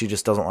cool, but she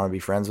just doesn't want to be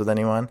friends with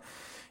anyone.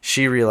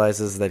 She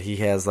realizes that he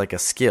has, like, a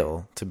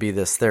skill to be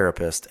this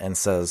therapist and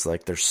says,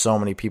 like, there's so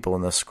many people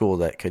in this school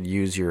that could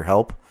use your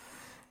help,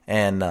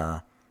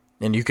 and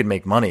you could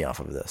make money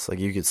off of this. Like,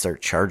 you could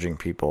start charging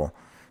people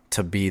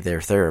to be their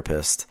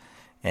therapist,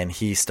 and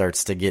he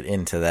starts to get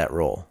into that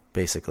role,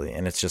 basically.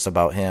 And it's just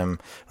about him.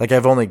 Like,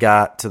 I've only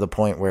got to the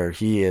point where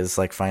he is,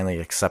 like, finally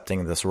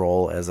accepting this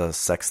role as a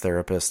sex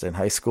therapist in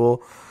high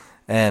school.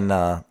 And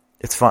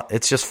it's fun.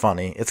 It's just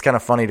funny. It's kind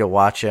of funny to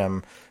watch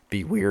him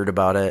be weird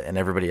about it and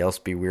everybody else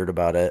be weird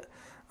about it.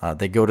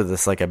 They go to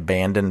this, like,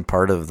 abandoned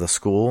part of the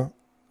school,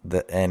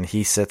 and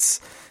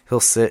he'll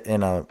sit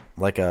in a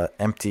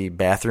empty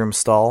bathroom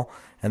stall,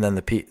 and then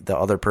the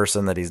other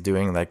person that he's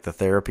doing, like, the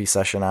therapy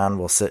session on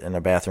will sit in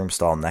a bathroom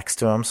stall next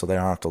to him so they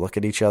don't have to look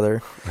at each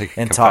other. Like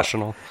and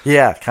confessional?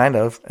 Yeah, kind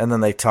of. And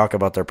then they talk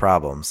about their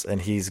problems,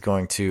 and he's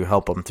going to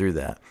help them through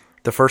that.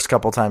 The first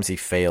couple times he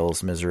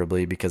fails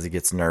miserably because he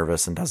gets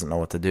nervous and doesn't know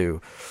what to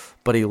do.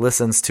 But he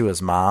listens to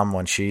his mom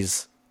when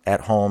she's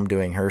at home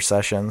doing her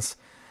sessions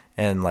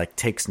and, like,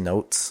 takes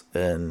notes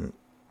and,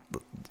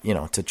 you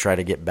know, to try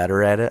to get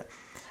better at it.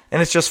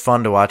 And it's just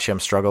fun to watch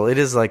him struggle. It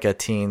is like a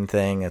teen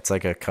thing. It's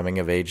like a coming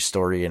of age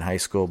story in high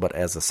school, but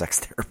as a sex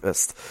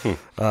therapist.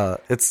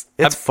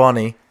 It's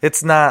funny.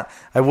 It's not.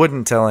 I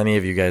wouldn't tell any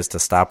of you guys to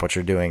stop what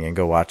you're doing and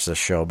go watch this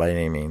show by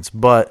any means.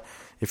 But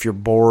if you're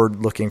bored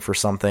looking for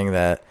something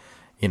that,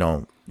 you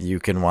know,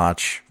 you can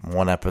watch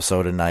one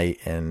episode a night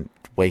and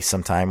waste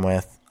some time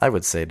with, I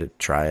would say to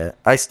try it.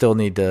 I still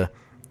need to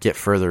get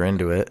further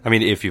into it. I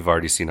mean, if you've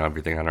already seen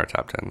everything on our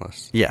top 10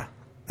 list. Yeah.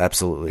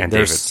 absolutely. And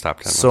There's David's top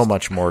 10 so list.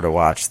 much more to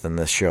watch than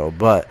this show,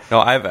 but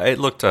No,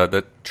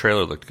 the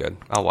trailer looked good.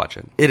 I'll watch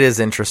it. it is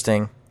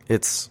interesting.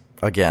 It's,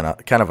 again,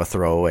 kind of a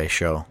throwaway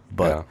show,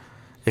 but Yeah.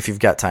 if you've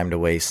got time to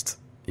waste,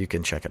 you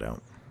can check it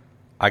out.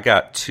 I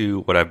got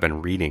 2 what I've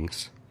been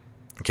readings.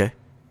 Okay?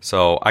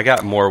 So I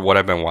got more what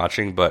I've been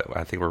watching, but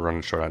I think we're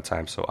running short on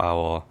time, so I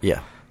will Yeah.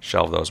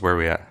 shelve those. Where are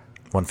we at?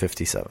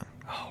 157.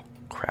 Oh,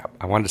 crap.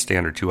 I wanted to stay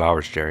under 2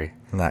 hours, Jerry.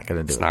 Not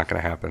going to do It's it. not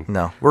going to happen.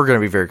 No, we're going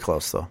to be very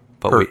close, though.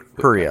 But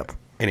Hurry up.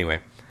 Anyway,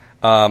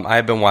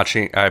 I've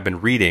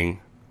been reading,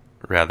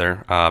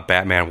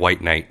 Batman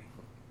White Knight.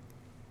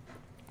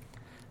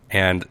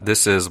 And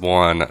this is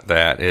one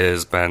that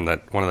has been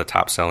one of the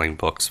top-selling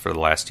books for the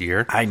last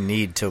year. I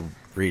need to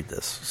read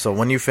this. So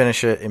when you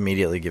finish it,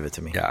 immediately give it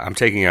to me. Yeah, I'm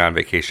taking it on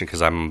vacation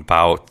because I'm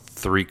about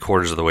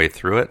 3/4 of the way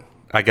through it.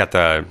 I got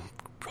the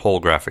whole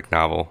graphic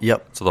novel.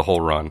 Yep. So the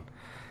whole run.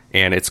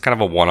 And it's kind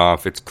of a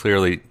one-off. It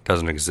clearly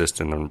doesn't exist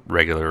in the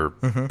regular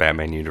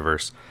Batman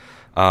universe.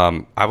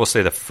 I will say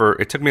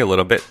it took me a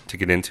little bit to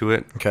get into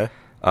it. Okay.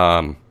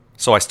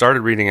 So I started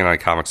reading it on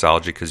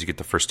Comixology because you get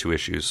the first 2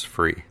 issues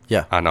free.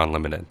 Yeah. On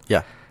Unlimited.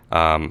 Yeah.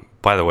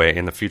 By the way,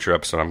 in the future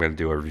episode, I'm going to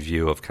do a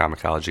review of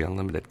Comixology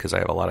Unlimited because I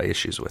have a lot of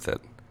issues with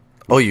it.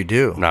 Oh, you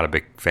do? I'm not a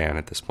big fan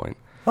at this point.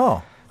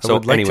 Oh, I So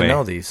would like anyway, to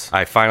know these.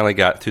 I finally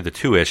got through the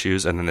 2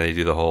 issues, and then they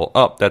do the whole,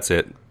 that's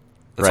it.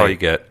 That's all Right. you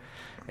get.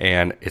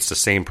 And it's the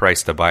same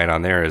price to buy it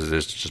on there as it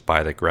is to just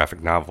buy the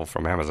graphic novel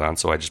from Amazon.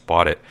 So I just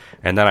bought it.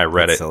 And then I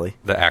read That's silly.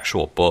 the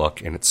actual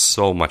book, and it's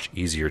so much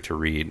easier to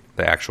read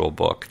the actual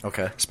book.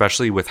 Okay.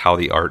 Especially with how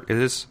the art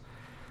is.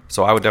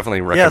 So I would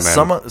definitely recommend.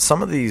 Yeah,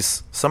 some of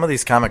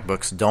these comic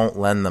books don't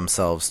lend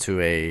themselves to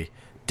a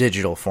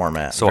digital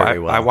format So very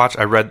well.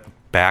 I read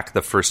back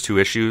the first 2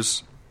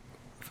 issues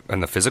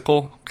in the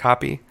physical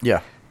copy.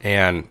 Yeah.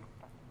 And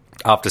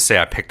I'll have to say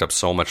I picked up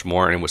so much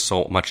more, and it was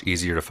so much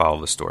easier to follow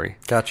the story.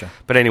 Gotcha.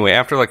 But anyway,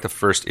 after like the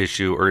first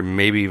issue, or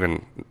maybe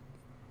even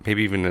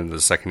into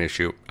the second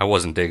issue, I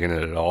wasn't digging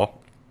it at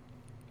all.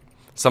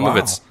 Some of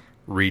Wow. it's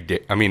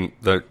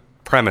the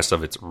premise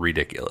of it's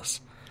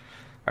ridiculous.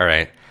 All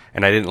right,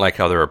 and I didn't like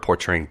how they were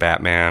portraying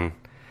Batman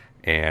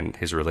and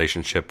his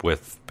relationship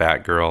with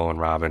Batgirl and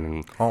Robin.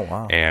 And, Oh,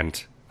 wow.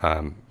 And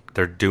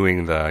they're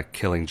doing the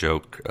Killing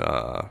Joke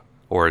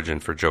origin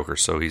for Joker.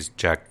 So he's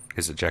Jack.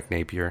 Is it Jack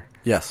Napier?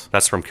 Yes.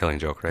 That's from Killing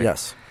Joke, right?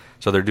 Yes.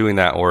 So they're doing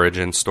that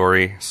origin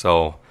story.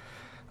 So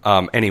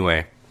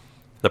anyway,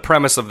 the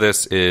premise of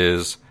this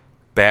is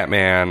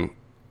Batman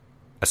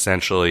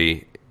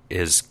essentially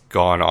is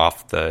gone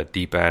off the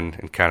deep end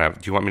and kind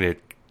of, do you want me to,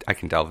 I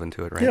can delve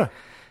into it, right? Yeah.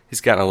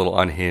 He's gotten a little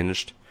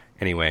unhinged.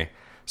 Anyway,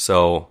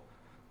 so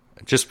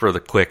just for the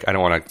quick, I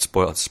don't want to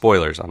spoil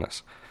spoilers on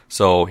this.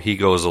 So he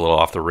goes a little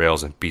off the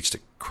rails and beats the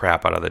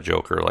crap out of the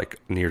Joker, like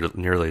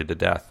nearly to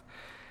death.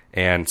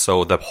 And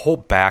so the whole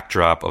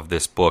backdrop of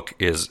this book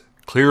is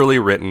clearly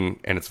written,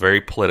 and it's very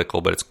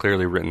political, but it's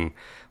clearly written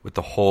with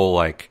the whole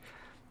like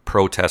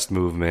protest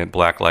movement,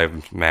 Black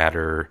Lives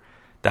Matter.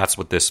 That's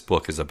what this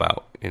book is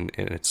about in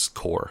its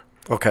core.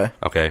 Okay.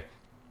 Okay.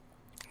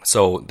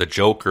 So the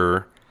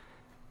Joker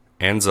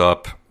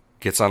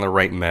gets on the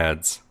right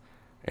meds,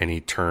 and he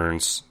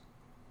turns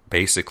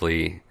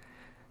basically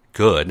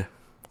good.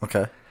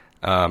 Okay.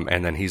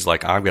 And then he's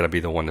like, I'm going to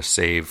be the one to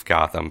save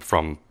Gotham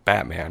from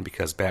Batman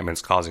because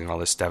Batman's causing all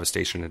this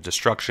devastation and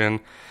destruction.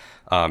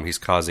 He's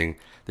causing,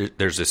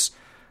 there's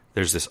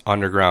this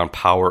underground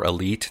power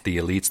elite. The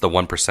elite's the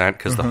 1%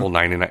 because the whole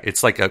 99,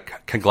 it's like a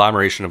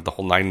conglomeration of the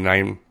whole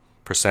 99%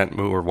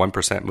 move or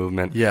 1%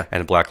 movement. Yeah.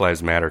 And Black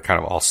Lives Matter kind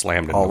of all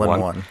slammed into All in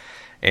one. one.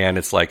 And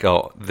it's like,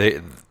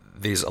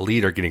 these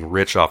elite are getting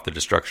rich off the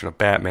destruction of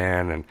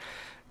Batman, and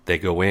they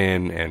go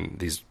in and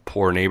these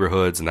poor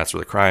neighborhoods, and that's where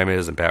the crime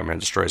is, and Batman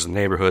destroys the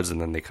neighborhoods,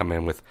 and then they come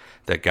in with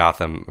the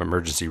Gotham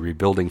Emergency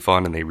Rebuilding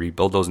Fund, and they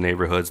rebuild those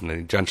neighborhoods, and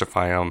they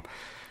gentrify them,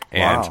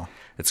 and Wow.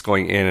 it's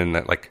going in,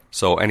 and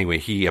so anyway,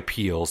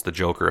 the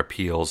Joker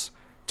appeals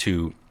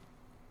to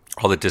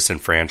all the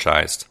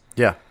disenfranchised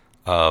Yeah.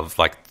 of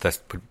like, that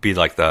would be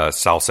like the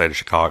south side of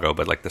Chicago,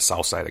 but like the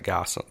south side of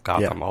Gotham,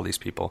 Yeah. all these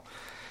people.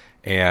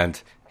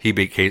 And he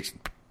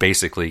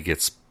basically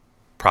gets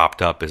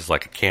propped up as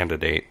like a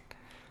candidate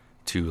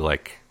to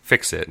like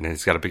fix it, and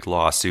he's got a big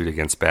lawsuit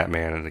against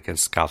Batman and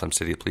against Gotham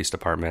City Police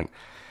Department,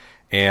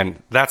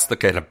 and that's the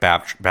kind of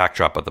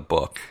backdrop of the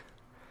book.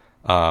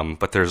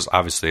 But there's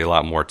obviously a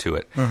lot more to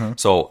it.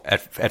 So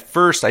at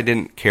first I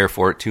didn't care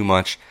for it too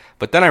much,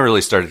 but then I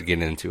really started to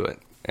get into it,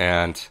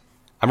 and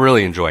I'm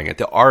really enjoying it.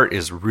 The art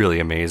is really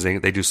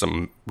amazing. They do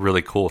some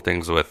really cool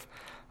things with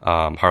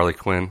Harley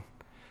Quinn.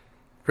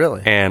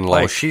 Really? And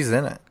like, she's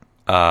in it.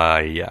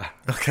 Yeah.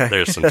 Okay.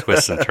 There's some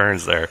twists and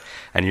turns there.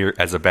 And you're,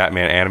 as a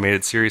Batman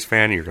animated series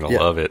fan, you're going to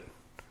love it.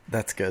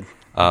 That's good.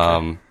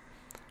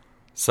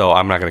 So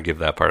I'm not going to give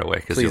that part away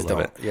because you'll Please love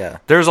don't. it. Yeah.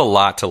 There's a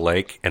lot to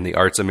like, and the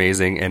art's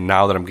amazing. And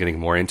now that I'm getting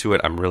more into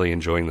it, I'm really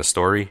enjoying the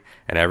story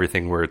and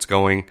everything where it's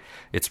going.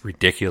 It's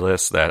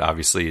ridiculous that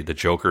obviously the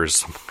Joker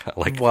is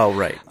like Well,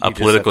 right. You a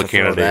just political have to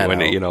throw candidate that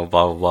when out.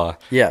 blah, blah, blah.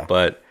 Yeah.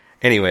 But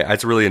Anyway,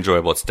 it's really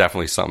enjoyable. It's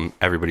definitely something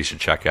everybody should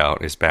check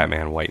out. Is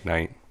Batman White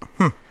Knight.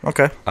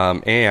 Okay.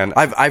 And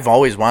I've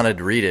always wanted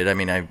to read it. I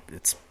mean,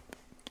 it's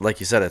like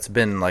you said, it's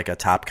been like a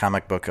top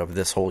comic book of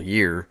this whole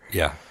year.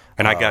 yeah.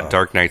 And I got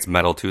Dark Knight's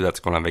Metal too.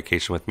 That's going on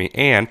vacation with me,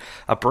 and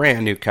a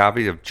brand new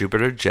copy of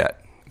Jupiter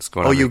Jet. It's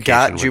going. Oh, on you vacation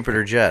got with Jupiter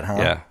me. Got Jet, huh?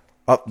 Yeah.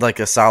 Oh, like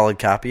a solid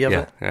copy of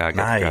Yeah, it. yeah. I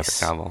got the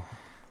graphic novel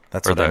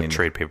That's or what I the need.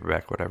 trade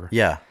paperback, whatever.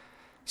 Yeah,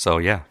 So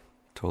yeah,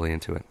 totally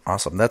into it.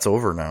 awesome. That's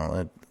over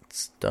now.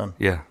 It's done.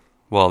 Yeah.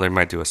 Well, they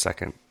might do a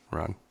second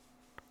run.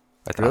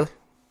 I thought. Really?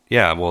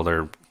 Yeah. Well,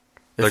 they're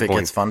If it going,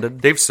 gets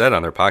funded, they've said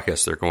on their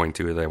podcast they're going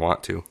to. They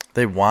want to.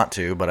 they want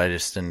to, but I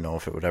just didn't know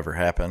if it would ever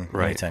happen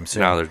anytime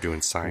soon. Now they're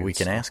doing science. We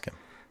can ask him.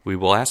 We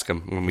will ask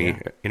him when we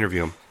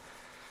interview him.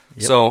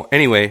 Yep. So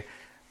anyway,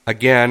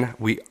 again,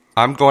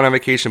 I'm going on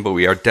vacation, but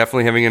we are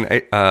definitely having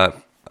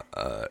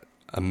an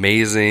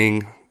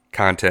amazing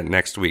content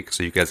next week.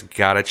 So you guys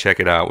got to check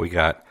it out. We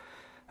got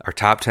our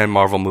top 10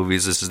 Marvel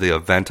movies. This is the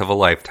event of a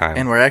lifetime.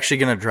 And we're actually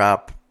going to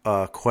drop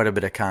quite a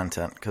bit of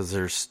content because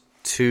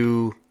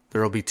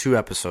there will be 2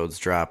 episodes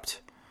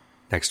dropped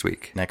next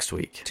week.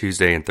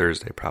 Tuesday and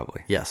Thursday,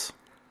 probably. Yes.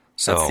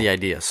 So that's the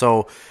idea.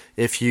 So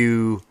if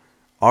you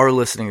are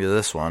listening to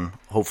this one,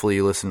 hopefully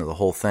you listen to the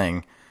whole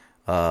thing.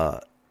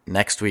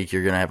 Next week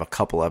you're going to have a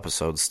couple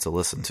episodes to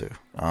listen to.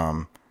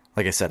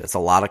 Like I said, it's a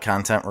lot of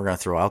content we're going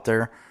to throw out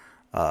there,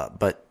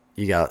 but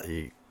you're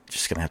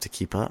just going to have to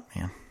keep up,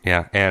 man.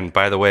 Yeah, and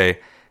by the way,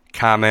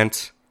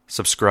 comment,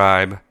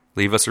 subscribe,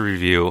 leave us a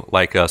review,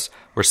 like us.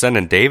 We're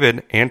sending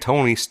David and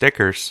Tony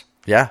stickers.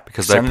 Yeah,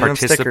 because they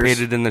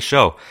participated in the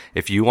show.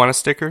 If you want a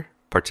sticker,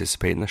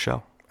 participate in the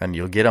show. And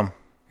you'll get them.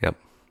 Yep.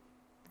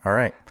 All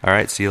right. All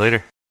right, see you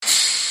later.